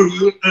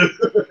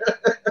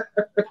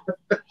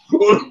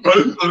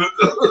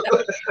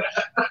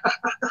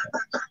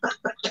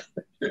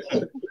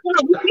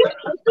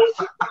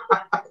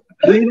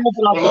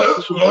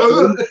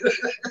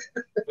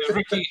 Is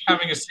Ricky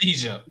having a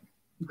seizure?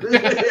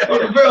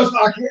 It feels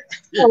like it.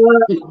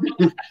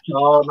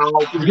 Oh, no.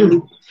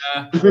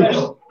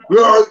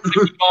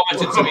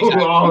 Vomited to his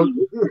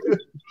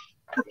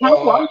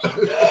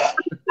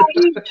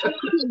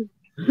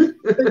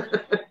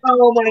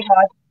Oh my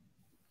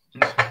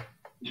god.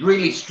 He's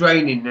really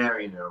straining there,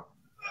 you know.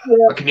 Yeah.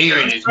 I can hear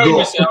it in his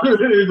gut.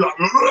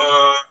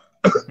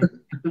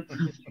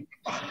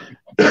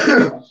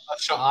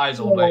 Shut eyes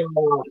all day.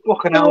 Oh,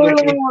 fucking hell,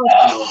 Ricky.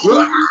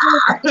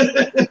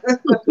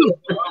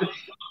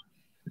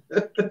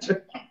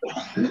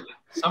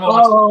 Someone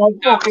wants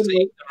to fucking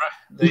the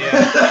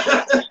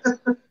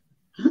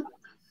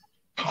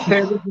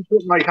this is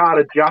something like hard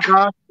a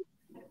jackass.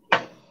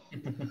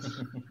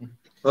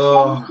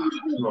 Oh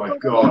my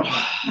god.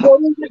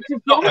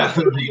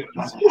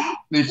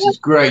 This is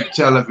great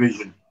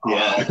television.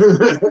 Yeah.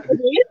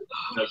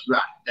 That's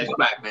right. That's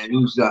right, man.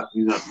 Who's that?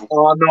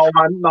 Oh, no,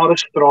 man. Not a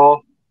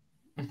straw.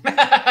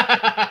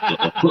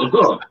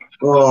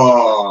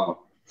 Oh.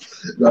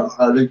 No,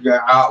 I didn't get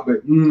out of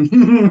it.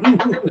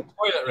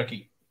 toilet,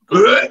 Ricky.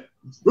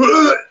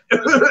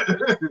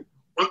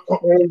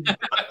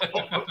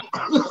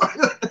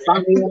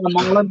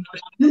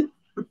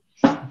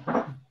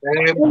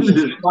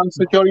 Thanks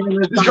for joining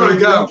us. He's got to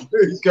go.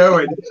 He's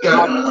going. He's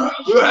going.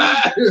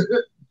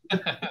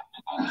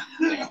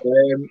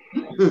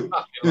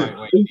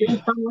 You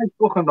sound like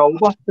fucking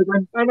robots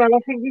again. I know, I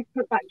think you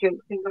put that joke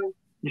thing on.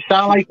 You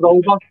sound like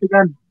robots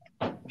again.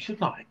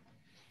 Shouldn't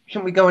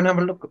we go and have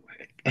a look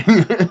at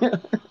it?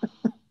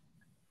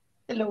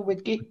 Hello,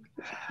 Ricky.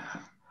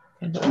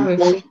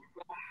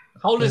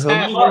 Hold his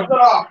hair.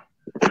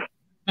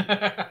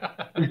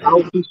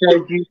 Alfie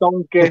said you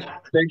don't get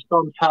based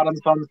on talent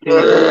on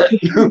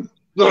TV.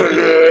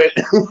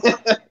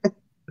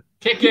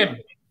 Kick him.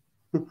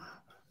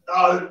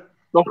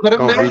 Look at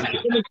him there.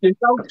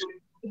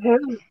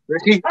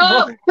 Ricky.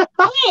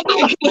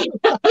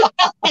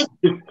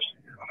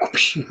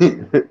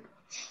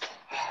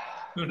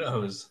 Who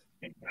knows?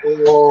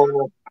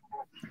 Oh.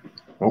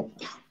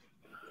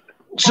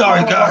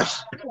 Sorry,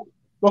 guys.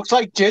 Looks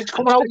like jizz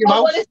coming out your I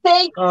mouth. want to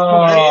say.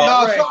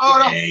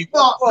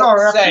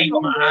 Sorry,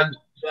 man.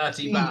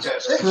 Dirty bastard.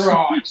 Jesus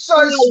Christ.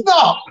 So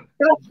stop.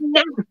 That's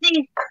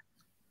nasty.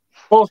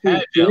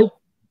 Hair gel.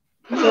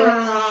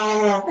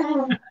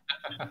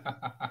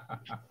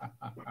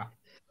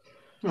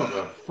 What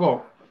the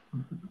fuck?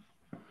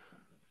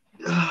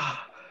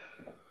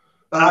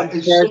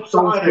 It's Don't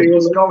subsiding. feel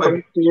It's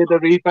going. the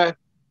Reaper.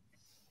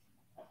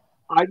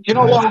 Do you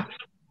know what?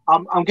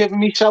 I'm giving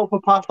myself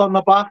a pat on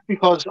the back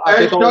because I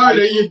Hey, did all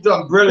Tony, you've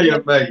done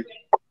brilliant, mate.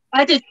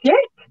 I did shit.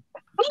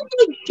 I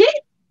did shit.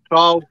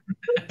 So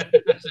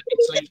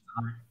Sleep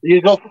time.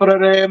 you're up for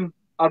a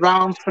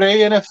round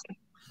 3 in a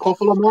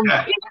couple of months.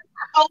 Yeah.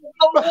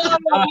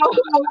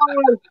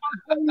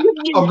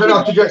 I'm gonna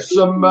have to get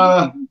some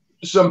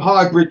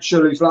hybrid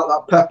chilies like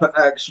that Pepper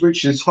X,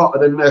 which is hotter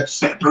than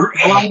this.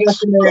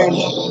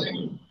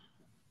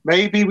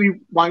 Maybe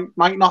we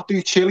might not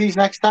do chilies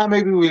next time.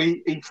 Maybe we'll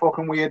eat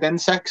fucking weird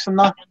insects and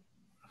that.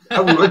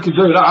 Oh, we can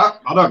do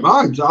that. I don't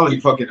mind. I'll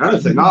eat fucking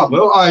anything. I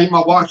will. I eat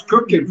my wife's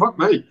cooking. Fuck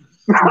me.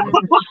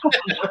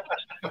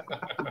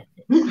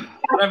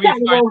 Whatever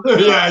you find.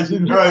 Yeah, you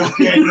know.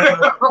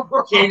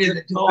 Chain in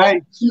the door.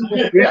 Hey,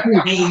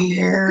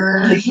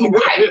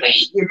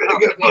 You're gonna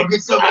get fucking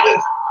some of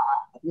this.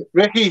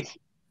 Ricky,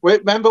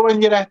 remember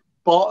when you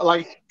bought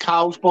like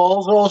cow's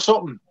balls or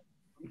something?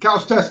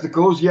 Cow's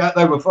testicles, yeah,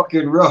 they were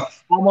fucking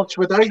rough. How much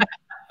were they?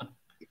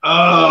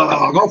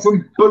 I got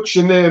from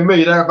butcher near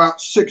me. They're about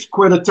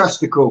 £6 a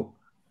testicle.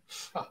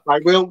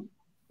 Like we'll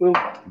Well,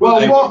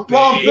 what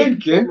I'm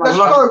thinking, let's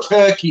go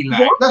turkey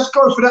leg. Let's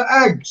go for the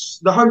eggs,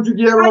 the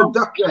 100-year-old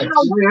duck eggs.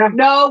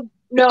 No.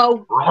 Yeah.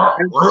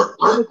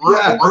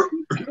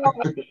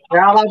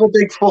 Yeah, I'll have a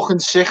big fucking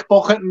sick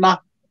bucket and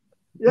that.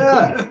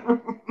 Yeah.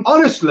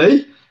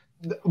 Honestly,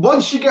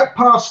 once you get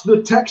past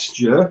the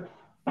texture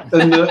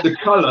and the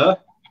colour,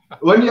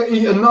 when you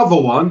eat another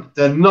one,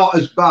 they're not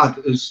as bad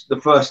as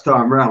the first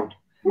time round.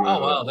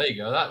 Oh, well, there you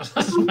go. That's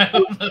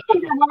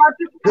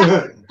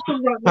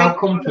How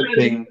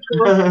comforting.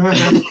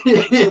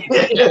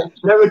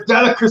 They're a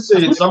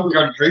delicacy in some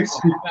countries.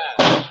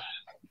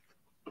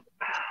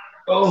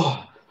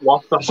 Oh.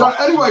 What the So fuck?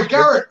 anyway,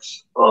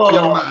 Gareth,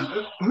 young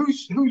man,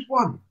 who's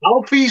won?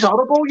 Alfie's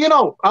horrible, you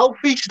know.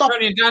 Alfie, stop.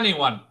 Tony and Danni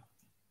one.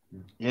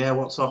 Yeah,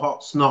 what's a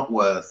hot snot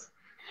worth?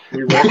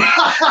 That's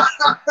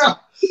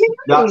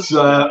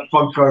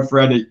Funko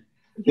Freddy.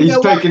 He's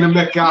taking a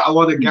mick out of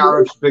one of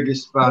Gareth's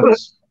biggest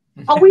fans.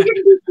 Oh, we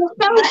didn't do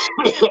this.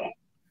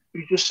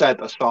 You just said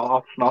that's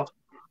not. Not.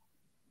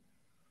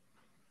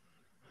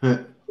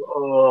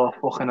 Oh,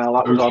 fucking hell,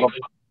 that was horrible.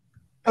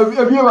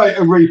 Have you ate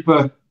a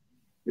Reaper?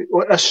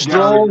 A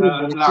straw.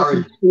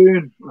 Larry.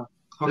 Spoon.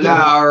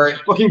 Larry.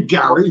 Fucking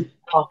Gary.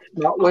 Oh,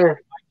 that way.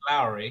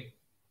 Lowry.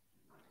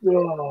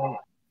 Oh.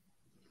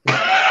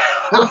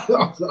 That's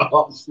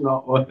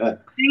not what.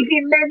 You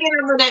can make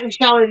it on the next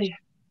challenge.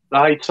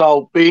 Right,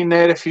 so being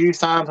there a few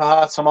times,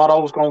 I heard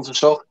tomorrow's going to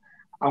suck.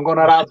 I'm going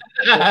to have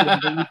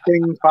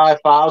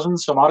 5,000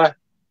 tomorrow.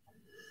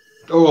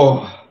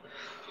 Oh.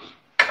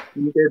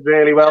 You did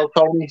really well,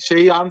 Tony.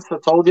 See, Ant, I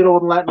told you I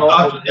wouldn't let no.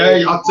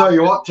 Hey, I'll tell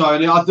you what,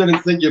 Tony, I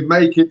didn't think you'd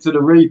make it to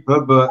the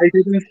Reaper, but... I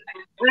didn't.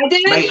 I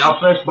did. Mate, our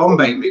first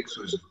Bombay mix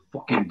was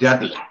fucking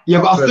deadly.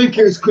 Yeah, but I think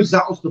it was because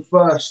that was the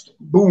first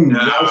boom.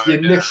 That was the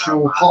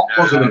initial hot,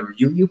 wasn't it?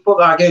 You put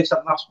that against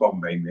that last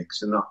Bombay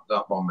mix, and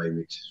that Bombay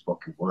mix is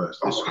fucking worse.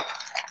 This one.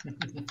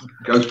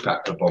 Ghost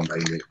Pepper Bombay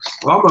mix.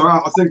 Well, I'm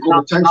alright. I think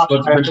all the taste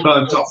buds have been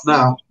burnt off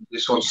now.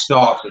 This one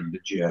started the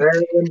jet.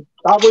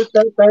 That was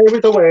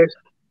the worst.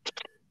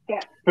 Yeah.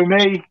 For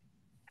me,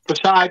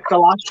 besides the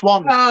last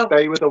one,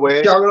 they were the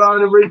worst.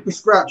 Carolina Reaper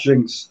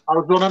scratchings. I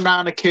was running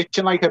around the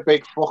kitchen like a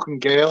big fucking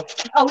girl.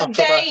 Oh, I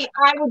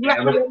would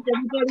recommend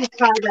everybody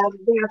try that.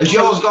 Has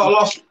yours got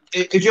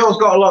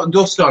a lot of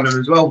dust on it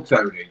as well,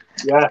 Tony?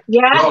 Yeah.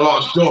 Yeah. Got a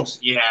lot of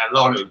dust. Yeah, a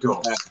lot of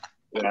dust.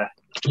 Yeah.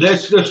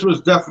 This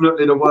was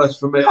definitely the worst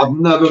for me. I've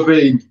never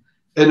been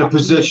in a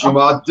position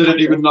where I didn't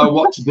even know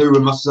what to do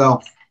with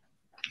myself.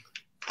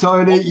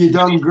 Tony, you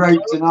done great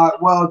tonight.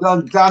 Well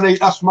done, Danny.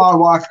 That's my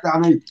wife,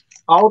 Danny.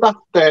 Oh, that's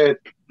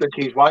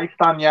his wife,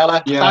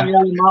 Daniela. Yeah.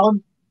 Daniela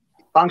Mallon.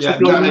 Thanks for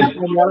doing it,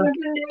 Daniela.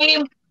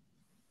 Name?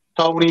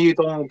 Tony, you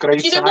done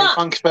great tonight.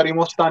 Thanks very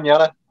much,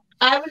 Daniela.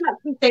 I was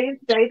actually saying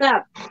today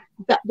that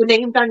the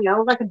name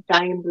Danielle is like a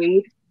dying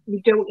breed.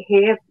 You don't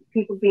hear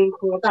people being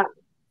called that.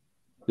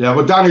 Yeah,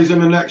 well, Danny's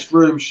in the next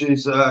room.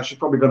 She's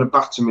probably going to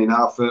batter me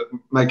now for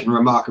making a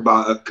remark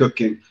about her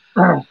cooking.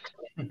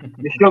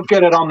 You should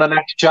get it on the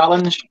next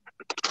challenge.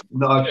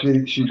 No,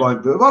 she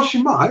won't do it. Well,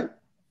 she might.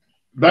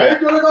 They're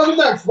going to go to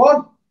the next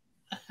one.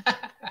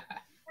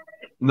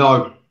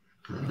 No.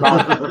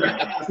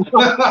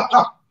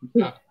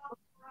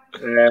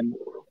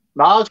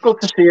 No, it's good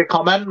to see you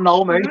commenting,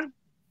 no, mate.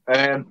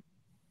 The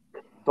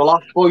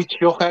last boy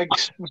chuck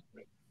eggs.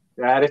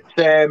 Yeah, it's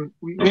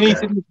we need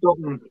to do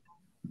something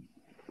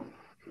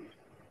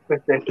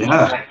with this.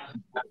 Yeah.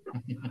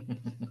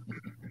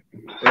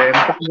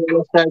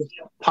 Daniela says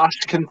Pash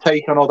can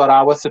take another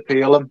hour to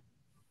peel them.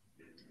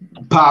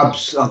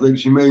 Pabs, I think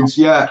she means,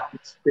 yeah.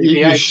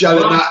 You're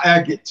shelling that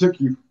egg. It took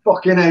you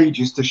fucking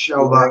ages to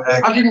shell that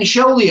egg. I didn't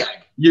shell the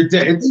egg. You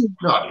did?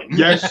 No, I didn't.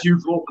 Yes, you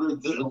fucking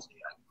did.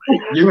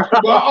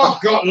 Well,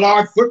 I've got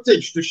live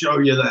footage to show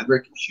you then.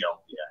 Ricky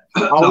shell,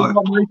 yeah. Oh,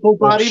 no. Michael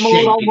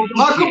Barrymore.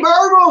 Michael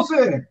Barrymore's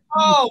here.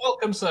 Oh,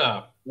 welcome,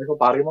 sir. Michael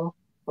Barrymore.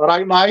 All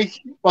right,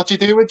 Mike. What you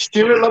do with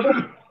Stuart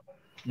Little?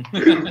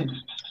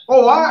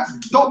 All right.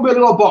 Top,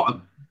 middle, or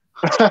bottom?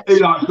 He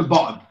likes the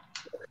bottom.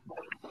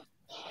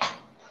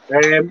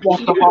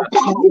 What's the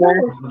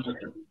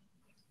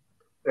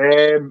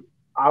bottom?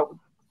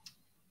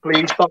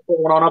 Please stop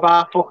going on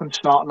about fucking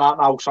snotting that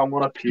now, because I'm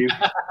going to puke.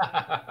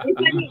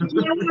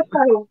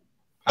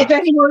 If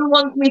anyone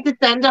wants me to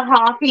send a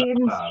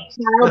half-eaten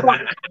shower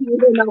box to you,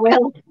 then I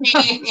will.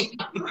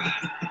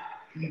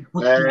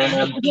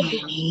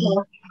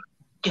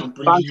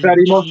 Thanks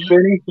very much,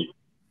 Vinny.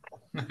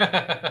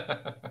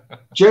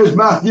 Cheers,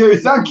 Matthew.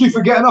 Thank you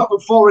for getting up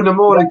at 4 in the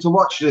morning to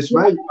watch this,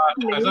 mate.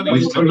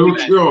 Mr.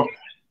 Lucio.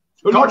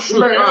 Is it really?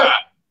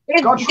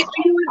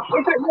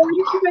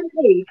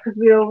 Because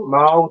we'll...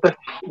 No,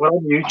 we're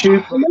on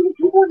YouTube.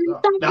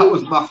 That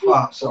was my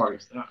fart, sorry.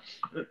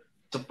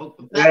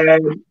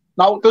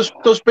 Now,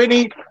 does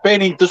Benny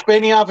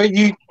have a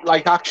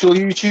actual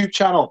YouTube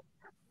channel?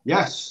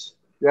 Yes.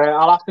 Yeah,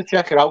 I'll have to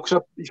check it out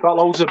because he's got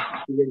loads of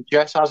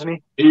VHS,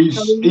 hasn't he?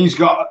 He's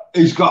got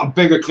a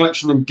bigger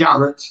collection than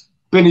Gareth.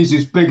 Benny's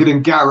is bigger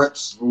than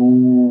Gareth's.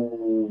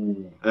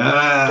 Ooh.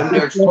 Can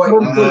you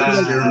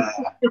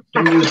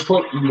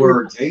put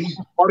words, eh?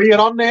 What are you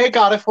on there,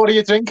 Gareth? What are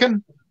you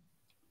drinking?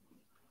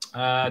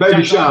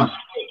 Baby Sham.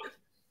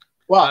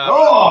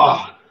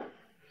 What?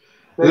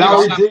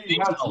 Larry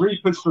D has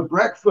Reapers for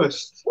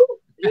breakfast.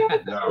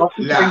 What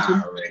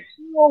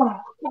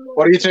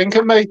are you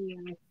drinking, mate?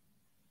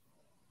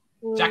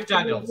 Jack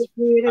Daniels.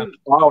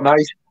 Oh,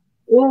 nice.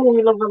 Oh,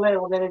 we love a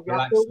little bit of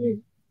Jack, don't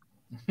we?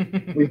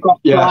 We've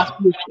got Do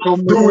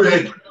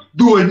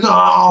it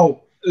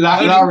now.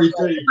 Larry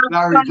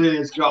D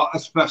has got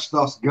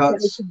asbestos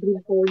guts.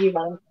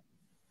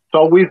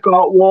 So we've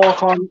got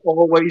Walk On,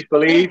 Always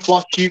Believe.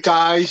 Watch you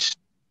guys.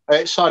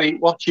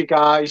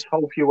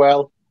 Hope you're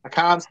well. I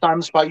can't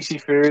stand spicy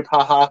food.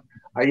 Haha.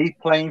 I eat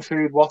plain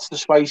food. What's the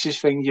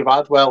spiciest thing you've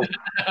had? Well,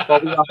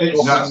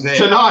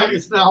 tonight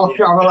it's now a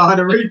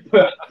Carolina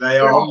Reaper. They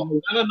are. And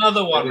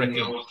another one,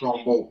 Ricky.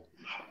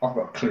 I've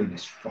got to clean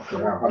this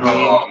fucker out.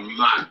 Oh,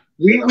 man.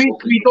 We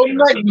done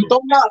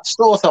that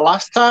sort of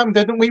last time,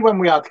 didn't we? When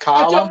we had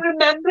Carl I on. don't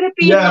remember it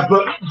being. Yeah,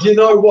 but do you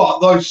know what?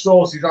 Those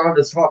sauces aren't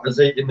as hot as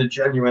eating the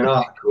genuine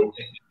article.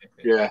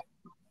 Yeah.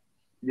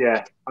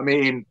 I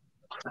mean,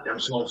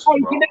 Oh,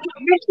 you know,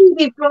 Ricky,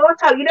 we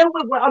brought out. You know,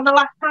 on the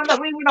last time that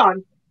we were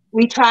on,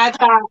 we tried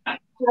that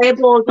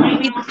fireballs. We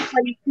did the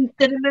spicy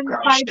cinnamon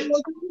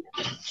fireballs.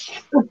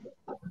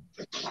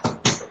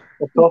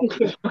 What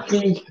are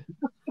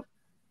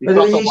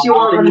you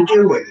going to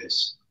do with this?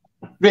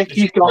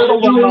 Ricky's got the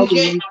one of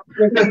these.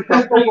 Ricky's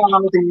got the one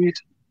of these.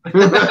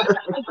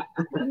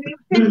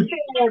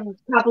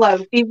 Pablo,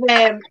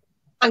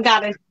 and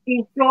Gareth,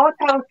 he's brought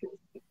out.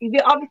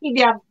 Obviously,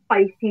 they have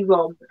spicy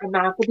rum and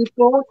that, but he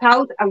brought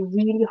out a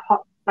really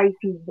hot,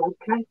 spicy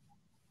vodka.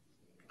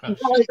 Is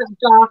it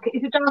Dark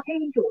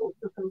Angels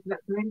or something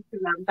that's on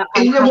Instagram? That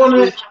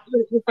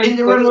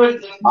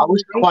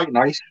was quite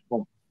nice.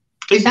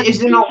 Is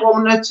there not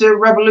one that's a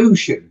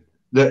Revolution?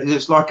 That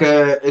it's like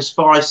a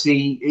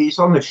spicy. It's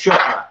on the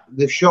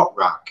shot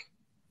rack.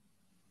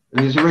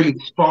 And there's a really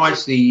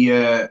spicy.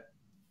 There's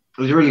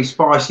a really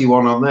spicy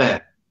one on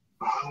there.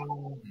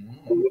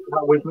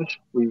 That with us.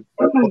 We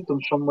put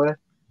them somewhere.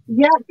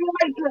 Yeah,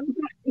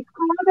 it's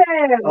called.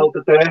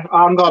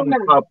 I'm going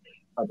to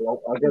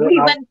we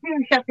went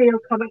to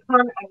Sheffield Comic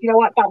Con, and you know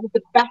what? That was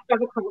the best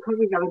ever Comic Con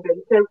we've ever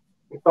been to.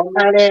 Well,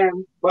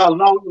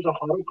 no, it was a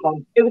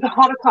Horicon. It was a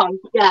Horicon,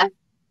 yeah.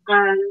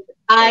 And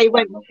I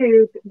went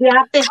to. They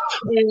had this.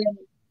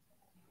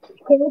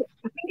 Called,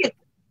 I think it's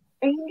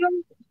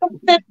Angels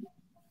something.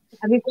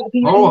 And we've got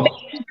these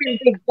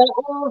big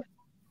bottles.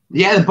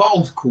 Yeah, the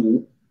bottle's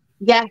cool.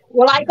 Yeah,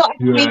 well, I got a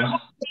free. I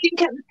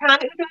think at the time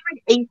it was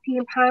like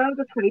 £18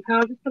 or £20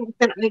 or something,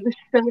 and it was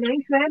so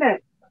nice, wasn't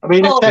it? I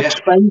mean, it's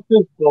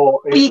expensive,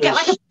 but you get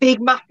like a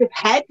big, massive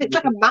head. It's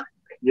like a mask.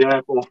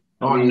 Yeah, but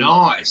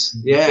nice.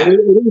 Yeah,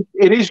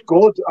 it is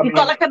good. You've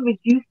got like a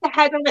Medusa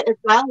head on it as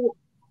well.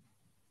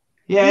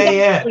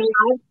 Yeah.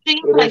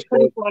 Like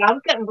 24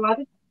 hours getting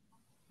blooded.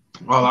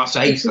 Well, that's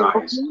ace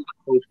size.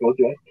 It's good,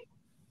 yeah.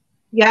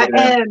 Yeah,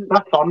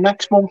 that's on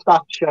next month.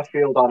 That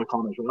Sheffield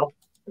Horicon as well.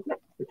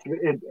 It's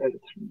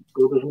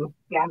good, isn't it?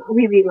 Yeah,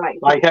 we really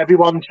like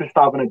everyone's just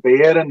having a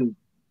beer and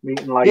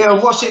meeting like. Yeah,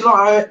 what's it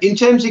like in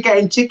terms of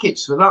getting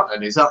tickets for that?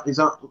 Then is that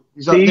difficult?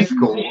 Yeah,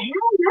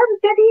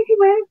 it's dead easy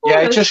way.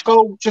 Yeah, just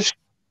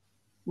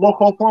look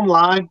up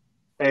online,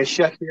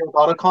 Sheffield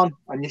Horicon,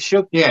 and you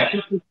should get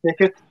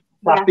tickets.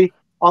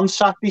 On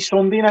Saturday,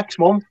 Sunday next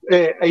month,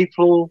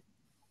 April.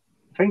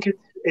 I think it's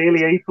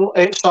early April.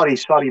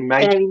 Sorry,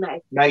 May. Early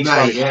May. May,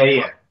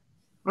 yeah.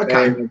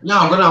 Okay. No,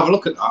 I'm gonna have a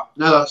look at that.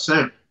 No, that's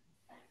it.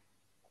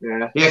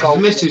 Yeah, because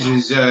Mrs.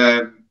 is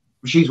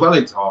she's well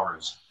into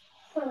horrors.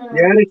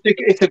 Yeah,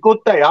 it's a good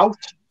day out.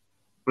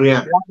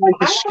 Yeah.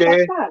 Like a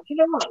scare. Do you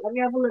know what? Let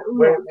me have a little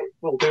look.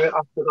 We'll do it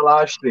after the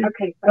live stream.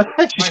 Okay.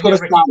 She's going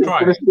to start the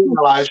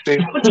live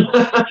stream.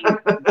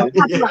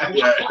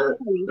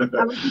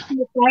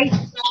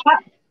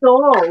 That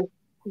stall,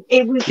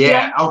 it was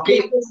I'll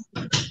get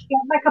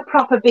like a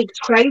proper big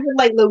tray with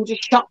like loads of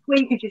shots where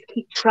you could just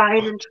keep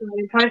trying and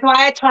trying. So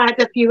I tried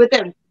a few of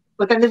them,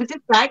 but then there was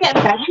this guy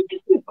getting better and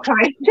just keep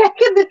trying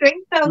checking the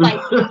drinks. So I was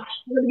like, I'm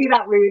going to be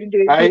that rude and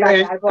do it.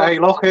 Hey,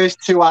 look, here's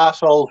two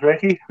arseholes,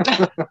 Ricky.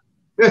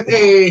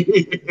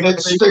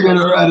 It's stinging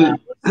already.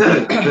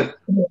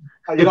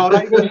 You know what I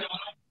mean?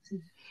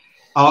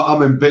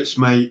 I'm in bits,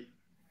 mate.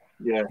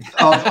 Yeah.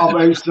 I've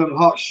made some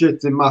hot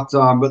shit in my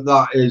time, but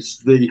that is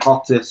the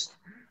hottest.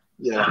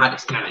 Yeah.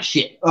 Hottest kind of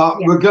shit.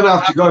 We're going to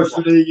have to go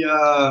for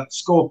the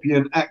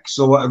Scorpion X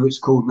or whatever it's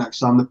called next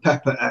time, the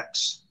Pepper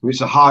X.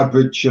 It's a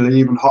hybrid chili,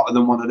 even hotter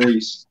than one of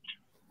these.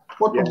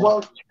 What the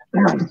world?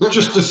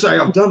 Just to say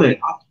I've done it.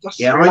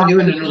 I'm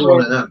doing another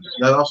one of them.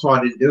 No, that's why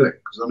I didn't do it,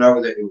 because I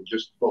know that it would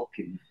just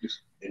fucking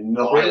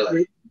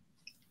annihilate.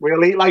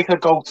 We'll eat like a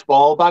goat's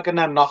ball bag and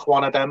then knock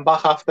one of them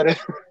back after it.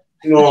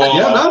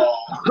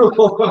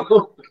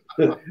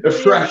 A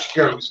fresh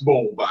goat's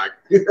ball bag.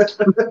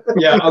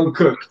 Yeah,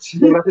 uncooked.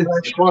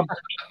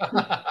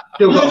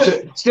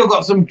 Still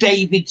got some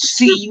David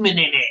semen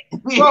in it.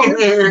 Well,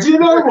 do you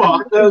know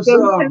what? I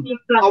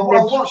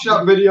watched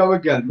that video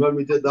again when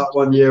we did that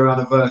 1 year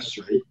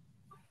anniversary,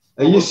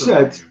 and you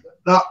said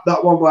that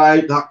one where I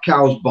ate that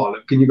cow's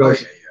bollock, and you go,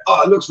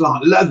 "Oh, it looks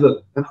like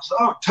leather," and I said,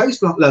 "Oh, it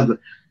tastes like leather."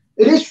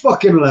 It is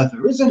fucking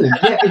leather, isn't it?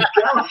 Yeah,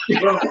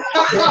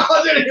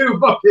 I didn't even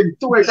fucking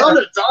twig on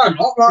it time.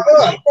 I'm like,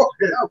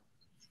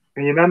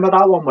 Can you remember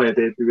that one where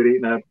we were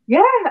eating a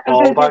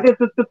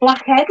the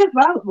black egg as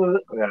well.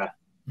 Yeah.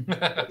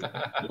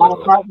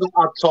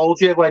 I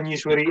told you when you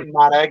were eating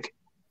that egg,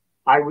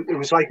 it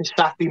was like a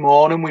Saturday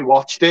morning. We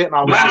watched it, and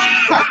I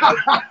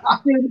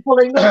was beautiful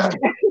English.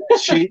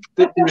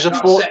 There was a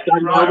foot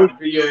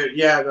for you.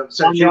 Yeah, that's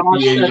everything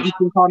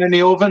on in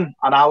the oven,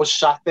 and I was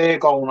sat there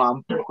going,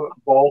 I'm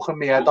balking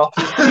my head off.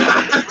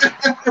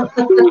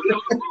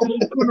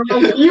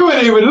 You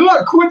wouldn't even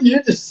look, would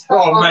you? Just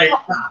mate.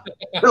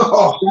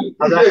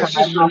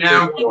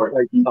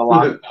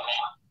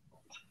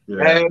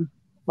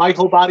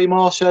 Michael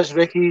Barrymore says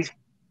Ricky's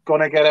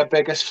gonna get a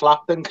bigger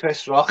slap than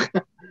Chris Rock.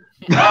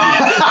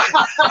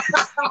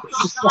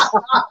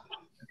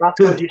 That's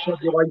because you said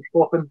you like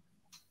fucking.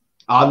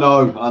 I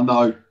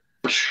know.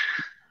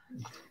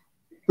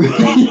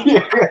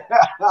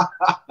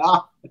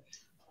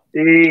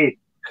 Hey,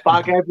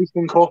 bag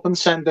everything up and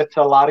send it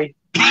to Larry.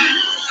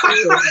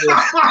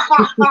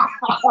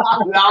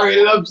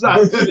 Larry loves that.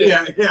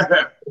 Yeah.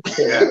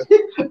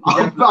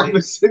 I'll bag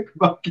the sick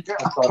bucket.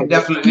 I can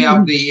definitely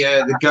have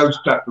the ghost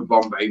pepper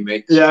Bombay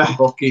mix. Yeah.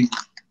 Fucking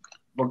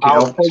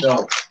help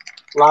yourself.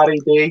 Larry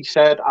D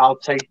said, "I'll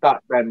take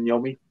that then,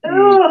 yummy."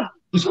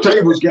 This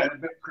table's getting a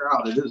bit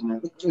crowded, isn't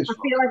it? I feel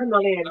like I'm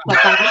not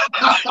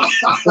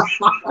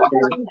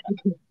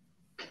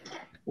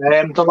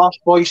in. The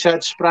last boy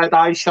said, "Spread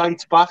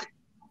eyesight's back."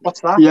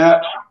 What's that?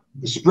 Yeah.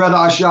 Spread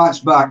eyesights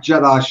back.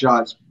 Jedi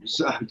shites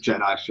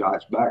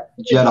back.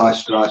 Jedi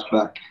strikes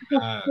back.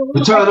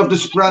 Return of the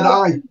spread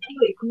eye.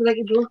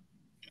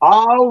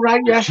 Oh,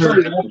 right, yes.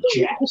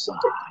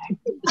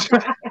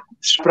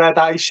 Spread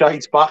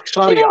eyesight's back.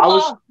 Sorry,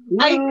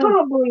 I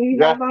can't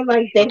believe I'm on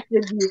like this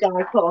with you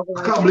guys.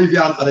 I can't believe you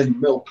haven't had any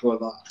milk for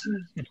that.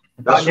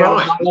 That's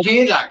right. Did you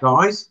hear that,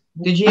 guys?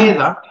 Did you hear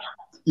that?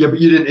 Yeah, but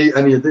you didn't eat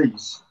any of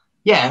these.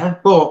 Yeah,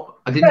 but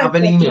I didn't have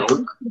any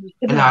milk,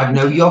 and I had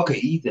no yogurt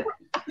either.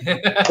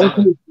 Your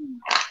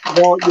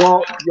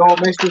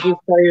missus is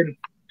saying,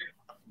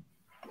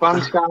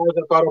 "Thanks, guys.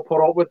 I've got to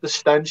put up with the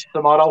stench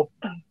tomorrow."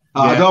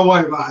 Don't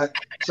worry about it.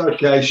 It's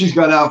okay. She's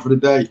going out for the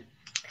day.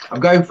 I'm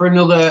going for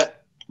another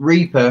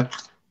Reaper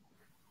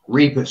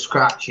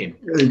scratching.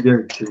 There you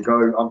go. Can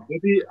go.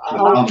 Be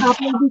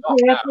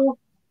careful.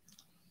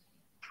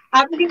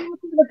 I'm going to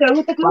go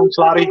with the Thanks,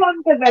 Larry.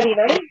 ones are very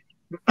nice.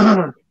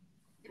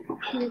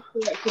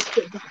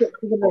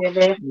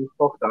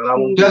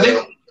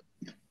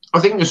 I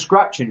think the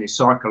scratching is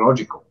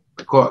psychological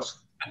because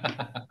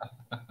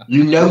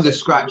you know the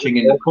scratching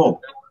in the pub.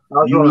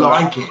 You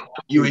like it.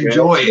 You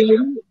enjoy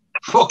it.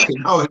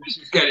 Fucking hell, this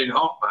is getting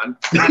hot, man.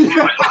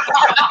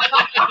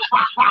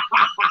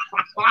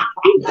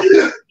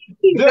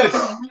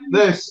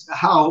 this,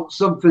 how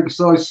something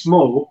so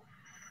small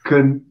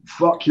can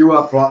fuck you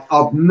up. Like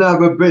I've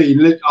never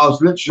been. I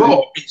was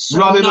literally so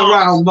running nice.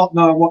 around, not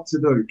knowing what to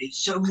do. It's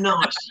so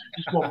nice.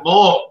 You just want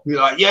more. You're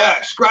like,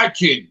 yeah,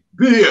 scratching,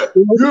 beer,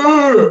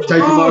 yeah.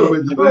 Take a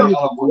moment.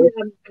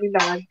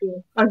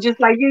 I'm just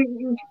like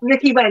you.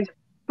 Ricky went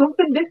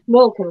something this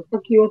small can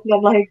fuck you up, and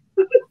I'm like,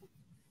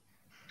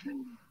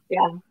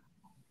 yeah.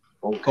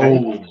 Okay.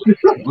 Oh,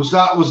 was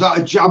that a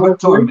jab at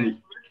Tony?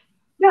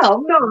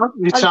 No.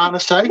 You trying to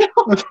say?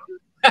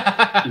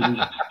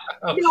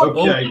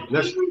 Okay,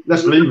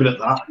 let's leave it at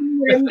that.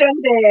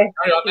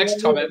 Carry on,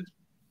 next comment.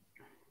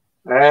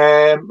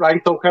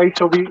 Right, okay,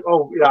 so we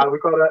got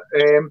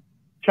a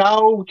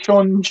Chow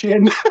Chun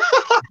Chin.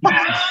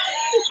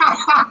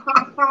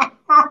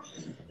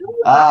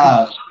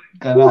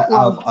 Can I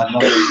have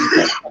another?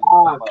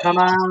 Can I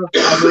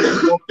have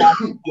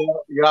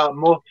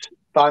your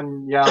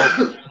Danielle? I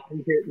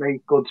think it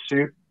makes good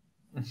soup.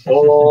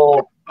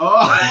 Oh,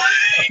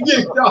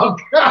 you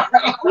dog.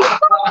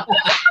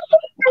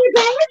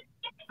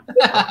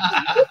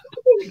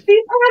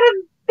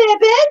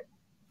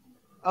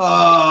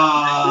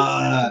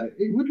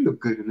 It would look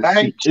good in a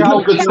soup. It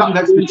look good sat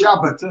next to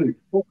Jabba too.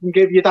 Fucking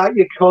give you that,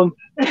 you cunt.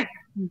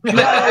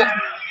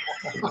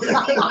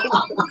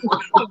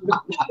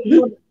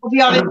 I'll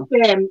be honest,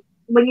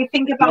 when you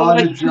think about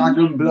like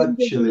dragon blood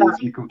chili,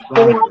 if you can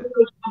there find are it.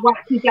 like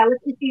wacky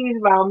delicacies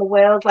around the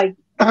world, like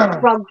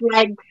frog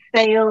legs,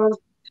 snails,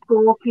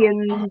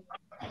 scorpions.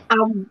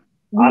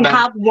 We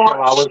have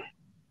watched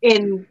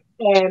in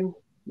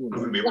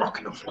Going to be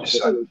rocking off this.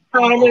 China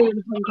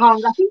and Hong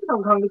Kong. I think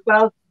Hong Kong as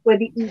well, where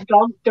they eat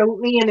dogs, don't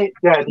we? And it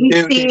we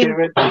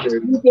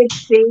did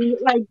see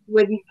like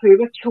where they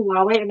threw a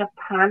chihuahua in a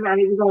pan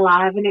and it was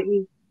alive and it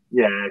was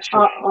it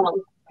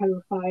was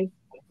terrifying.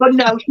 But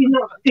no, she's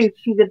not soup,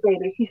 she's a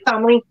baby. She's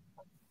family.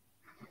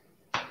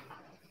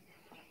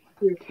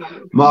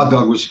 My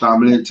dog was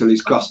family until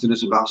he's costing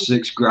us about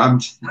 $6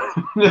 grand.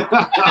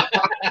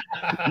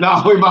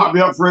 Now we might be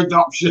up for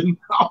adoption.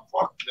 Oh,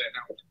 fuck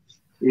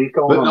it.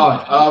 But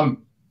no,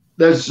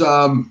 there's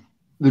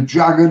the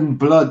dragon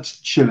blood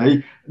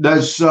chili.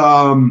 There's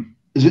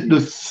is it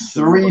the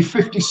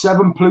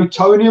 357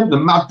 plutonium, the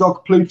Mad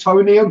Dog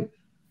plutonium?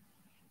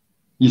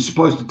 You're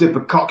supposed to dip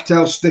a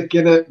cocktail stick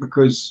in it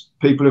because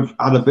people have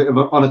had a bit of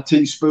on a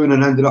teaspoon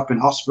and ended up in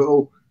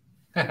hospital.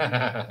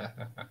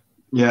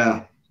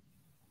 Yeah.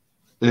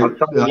 I'm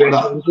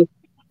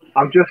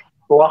just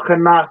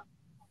blocking that.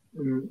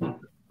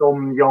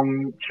 Some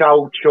young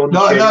Chow Chun.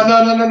 No.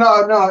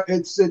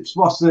 It's it's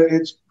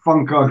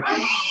Funko. I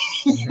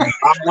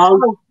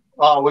know.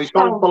 Oh, he's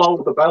gone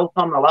below the belt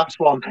on the last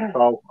one,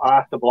 so I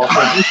have to block him.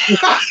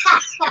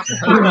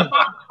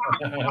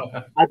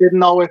 I didn't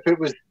know if it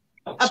was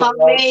about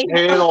me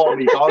here or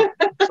me dog.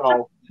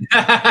 So. No.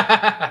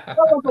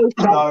 Talking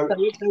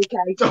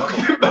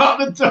about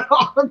the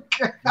dog.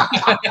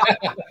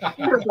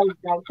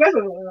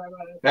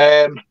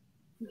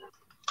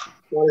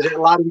 What is it,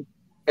 Larry?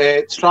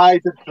 Try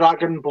the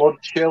dragon blood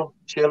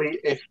chili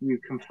if you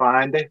can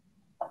find it.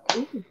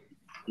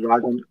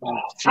 Dragon.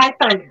 I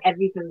found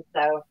everything,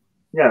 so.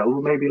 Yeah,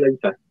 well, maybe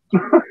later.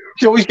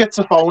 She always gets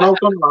the phone out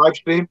on live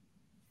stream.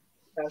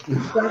 You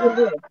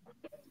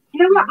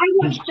know what? I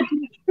watched the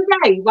beach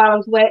today while I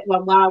was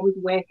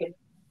working.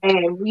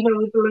 You know,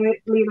 with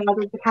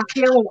Leonardo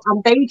DiCaprio,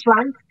 and he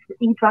drank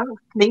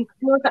snake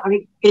blood, and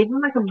it gave him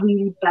like a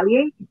really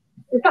bellyache.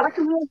 Is that like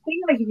a real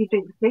thing? Like if you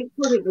drink snake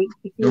blood, it makes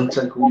you feel. Don't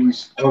take all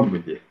these home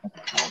with you.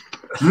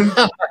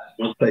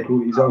 Don't take all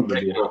these home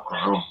with you.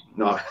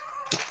 No.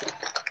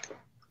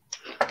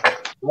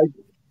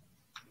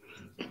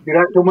 You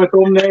reckon we're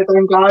done there,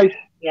 then, guys?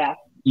 Yeah.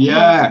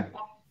 Yeah.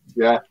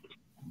 Yeah.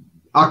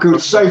 I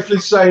could safely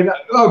say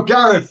that. Oh,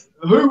 Gareth,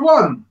 who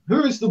won?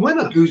 Who is the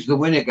winner? Who's the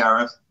winner,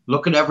 Gareth?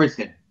 Look at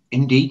everything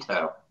in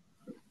detail.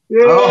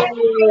 Yeah.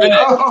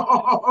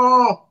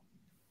 Oh.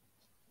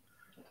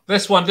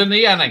 This one, didn't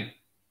he, Annie?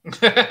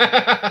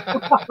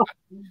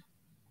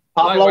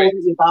 Pablo,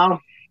 you down?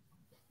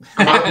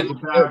 I'm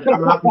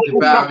happy to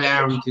bow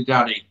down to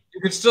Danny. You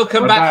can still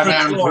come back for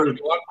a floor if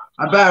you want.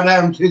 I bow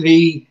down to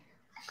the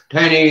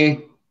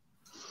penny.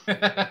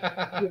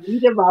 You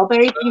did well,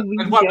 babe.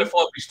 There's one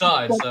before we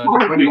started, so.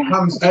 When it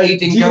comes to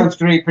eating ghost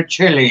for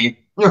chili.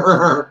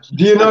 Do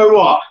you know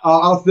what?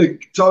 I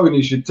think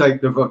Tony should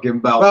take the fucking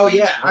belt. Well,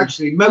 yeah,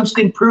 actually, most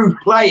improved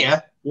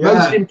player. Yeah.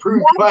 Most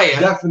improved player.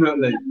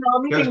 Definitely.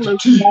 Goes to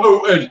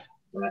T-O-N.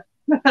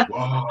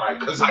 Why?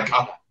 Because I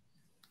can't.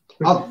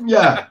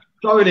 Yeah.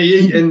 Tony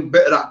eating a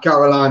bit of that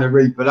Carolina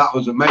Reaper, that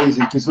was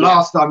amazing. Because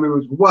last time he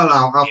was well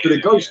out after the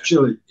ghost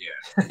chili.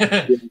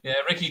 Yeah.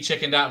 Yeah, Ricky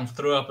chickened out and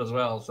threw up as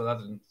well, so that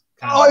didn't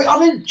count. I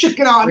didn't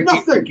chicken out Ricky,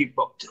 nothing. Ricky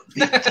fucked up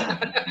big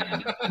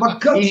time. My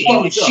guts He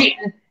was fucked up.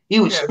 shitting. He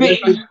was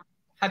spitting.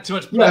 Had too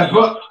much Yeah,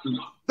 blood. but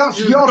that's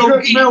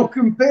yogurt, milk,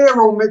 and beer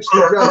all mixed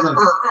together.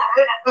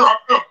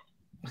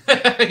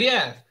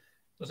 Yeah.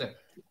 What's it?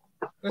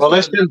 Well,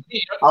 listen,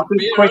 I'll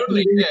just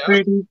quickly read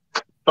through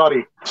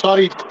the...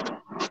 Sorry,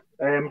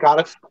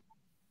 Gareth.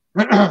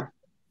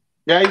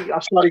 Yeah,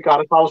 sorry,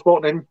 Gareth, I was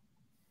voting in.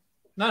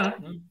 No.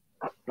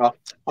 I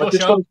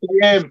just want to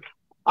say,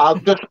 I'll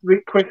just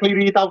quickly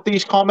read out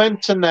these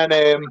comments and then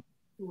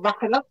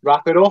Wrap it up.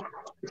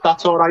 if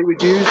that's all right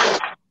with you.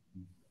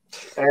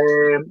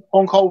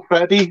 Uncle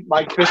Freddy,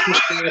 my Christmas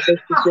present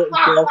to certain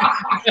girl.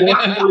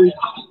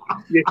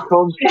 You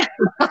cunt.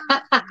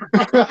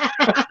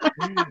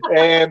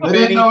 They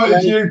didn't know it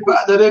was you.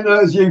 They didn't know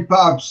it was you,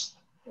 Pabs.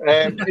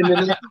 In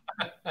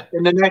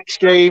the next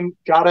game,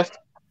 Gareth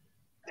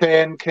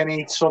can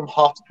eat some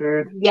hot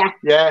food. Yeah.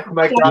 Yeah, come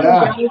on,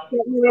 Gareth.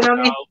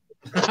 Yeah.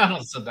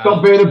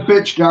 Stop being a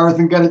bitch, Gareth,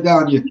 and get it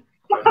down you.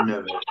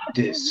 No,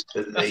 this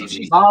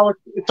lady. No,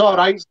 it's all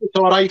right. It's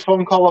all right,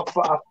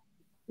 Funko.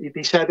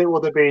 He said it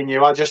would have been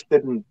you. I just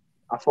didn't.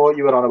 I thought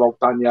you were on about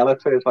Danielle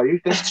at first. Like,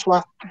 who's this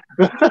swat?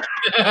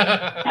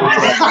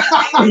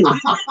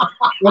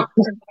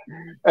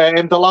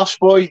 The Lost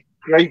Boy,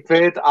 great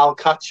vid. I'll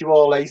catch you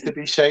all later.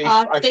 Be safe.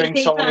 I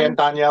think Tony and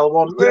Danielle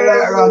won.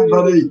 Yeah,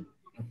 buddy.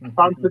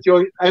 Thanks for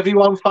joining.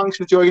 Everyone, thanks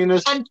for joining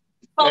us. And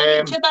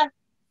follow each other.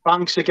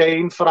 Thanks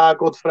again for our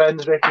good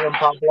friends, Ricky and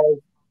Pablo.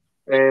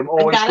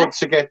 Always good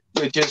to get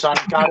Ridges and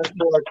Gareth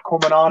for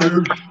coming on.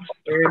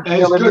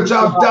 It's good to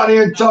have Danny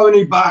and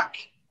Tony back.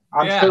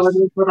 I'm filling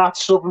in for that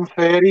Southern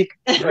Fairy.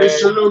 We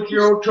salute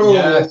you too.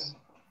 Yes.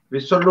 We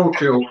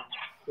salute you.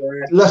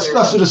 Less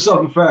of the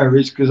Southern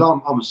Fairies because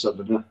I'm a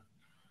Southerner.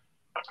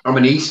 I'm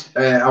an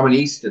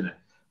Easterner.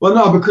 Well,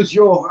 no, because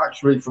you're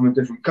actually from a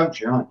different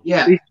country, aren't you?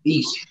 Yeah,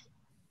 East.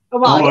 Oh,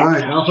 well,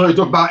 right. I thought you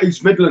talked about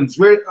East Midlands.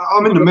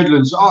 I'm in the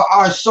Midlands.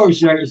 I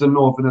associate as a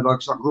Northerner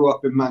because I grew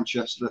up in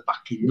Manchester.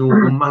 Fucking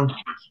Northern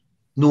Monkey.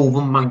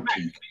 Northern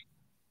Monkey.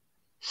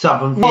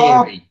 Southern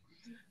Fairy.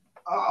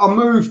 I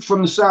moved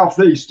from the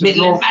southeast to the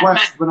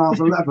northwest when I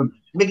was 11.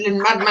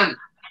 Midland Madman.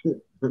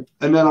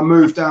 And then I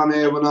moved down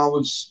here when I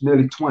was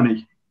nearly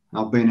 20.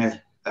 I've been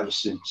here ever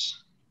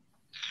since.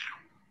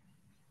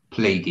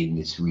 Played in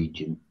this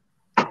region.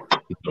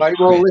 Right,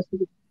 well,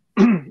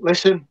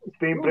 listen, it's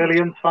been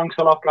brilliant. Thanks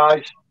a lot,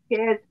 guys.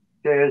 Cheers.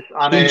 Cheers.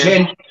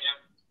 And,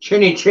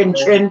 Chinny chin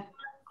chin.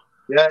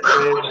 Yeah,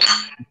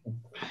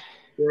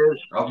 cheers.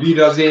 Auf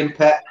Wiedersehen,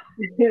 Pet.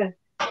 Yeah.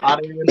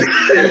 And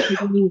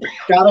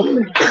Gareth.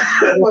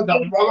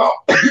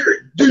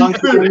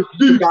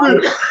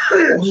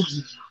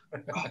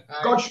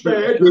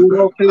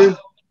 Godspeed.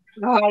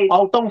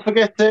 Oh, don't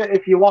forget to,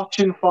 if you're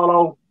watching,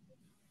 follow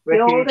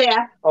Ricky,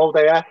 All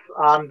Day F,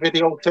 and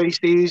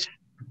VideoTasties.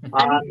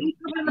 And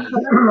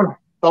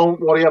don't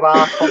worry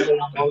about it.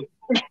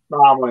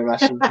 No, I'm only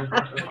messing.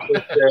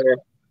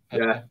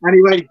 Yeah.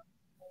 Anyway,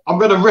 I'm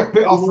going to rip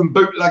it off and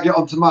bootleg it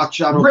onto my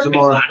channel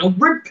tomorrow.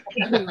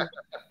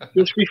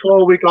 Just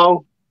before we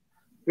go,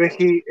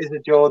 Ricky is a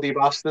Geordie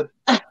bastard.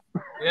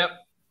 Yep.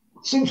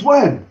 Since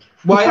when?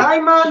 Why I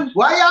man?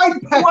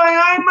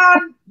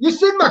 You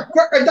see my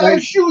crocodile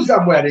shoes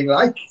I'm wearing,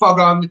 like? Fog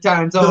on the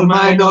town's all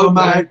mine, all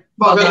mine.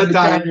 Fog on the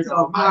town is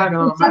all mine,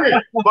 all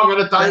mine. Fog on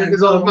the town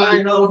is all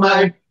mine, all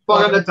mine.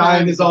 Fuck at the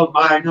time is all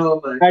mine.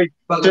 Oh, man. Hey,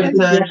 Fuck at the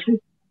time.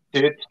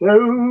 it's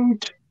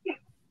out.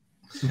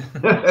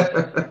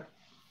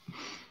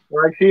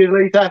 Right, see you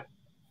later.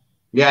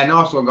 Yeah,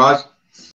 nice one, guys.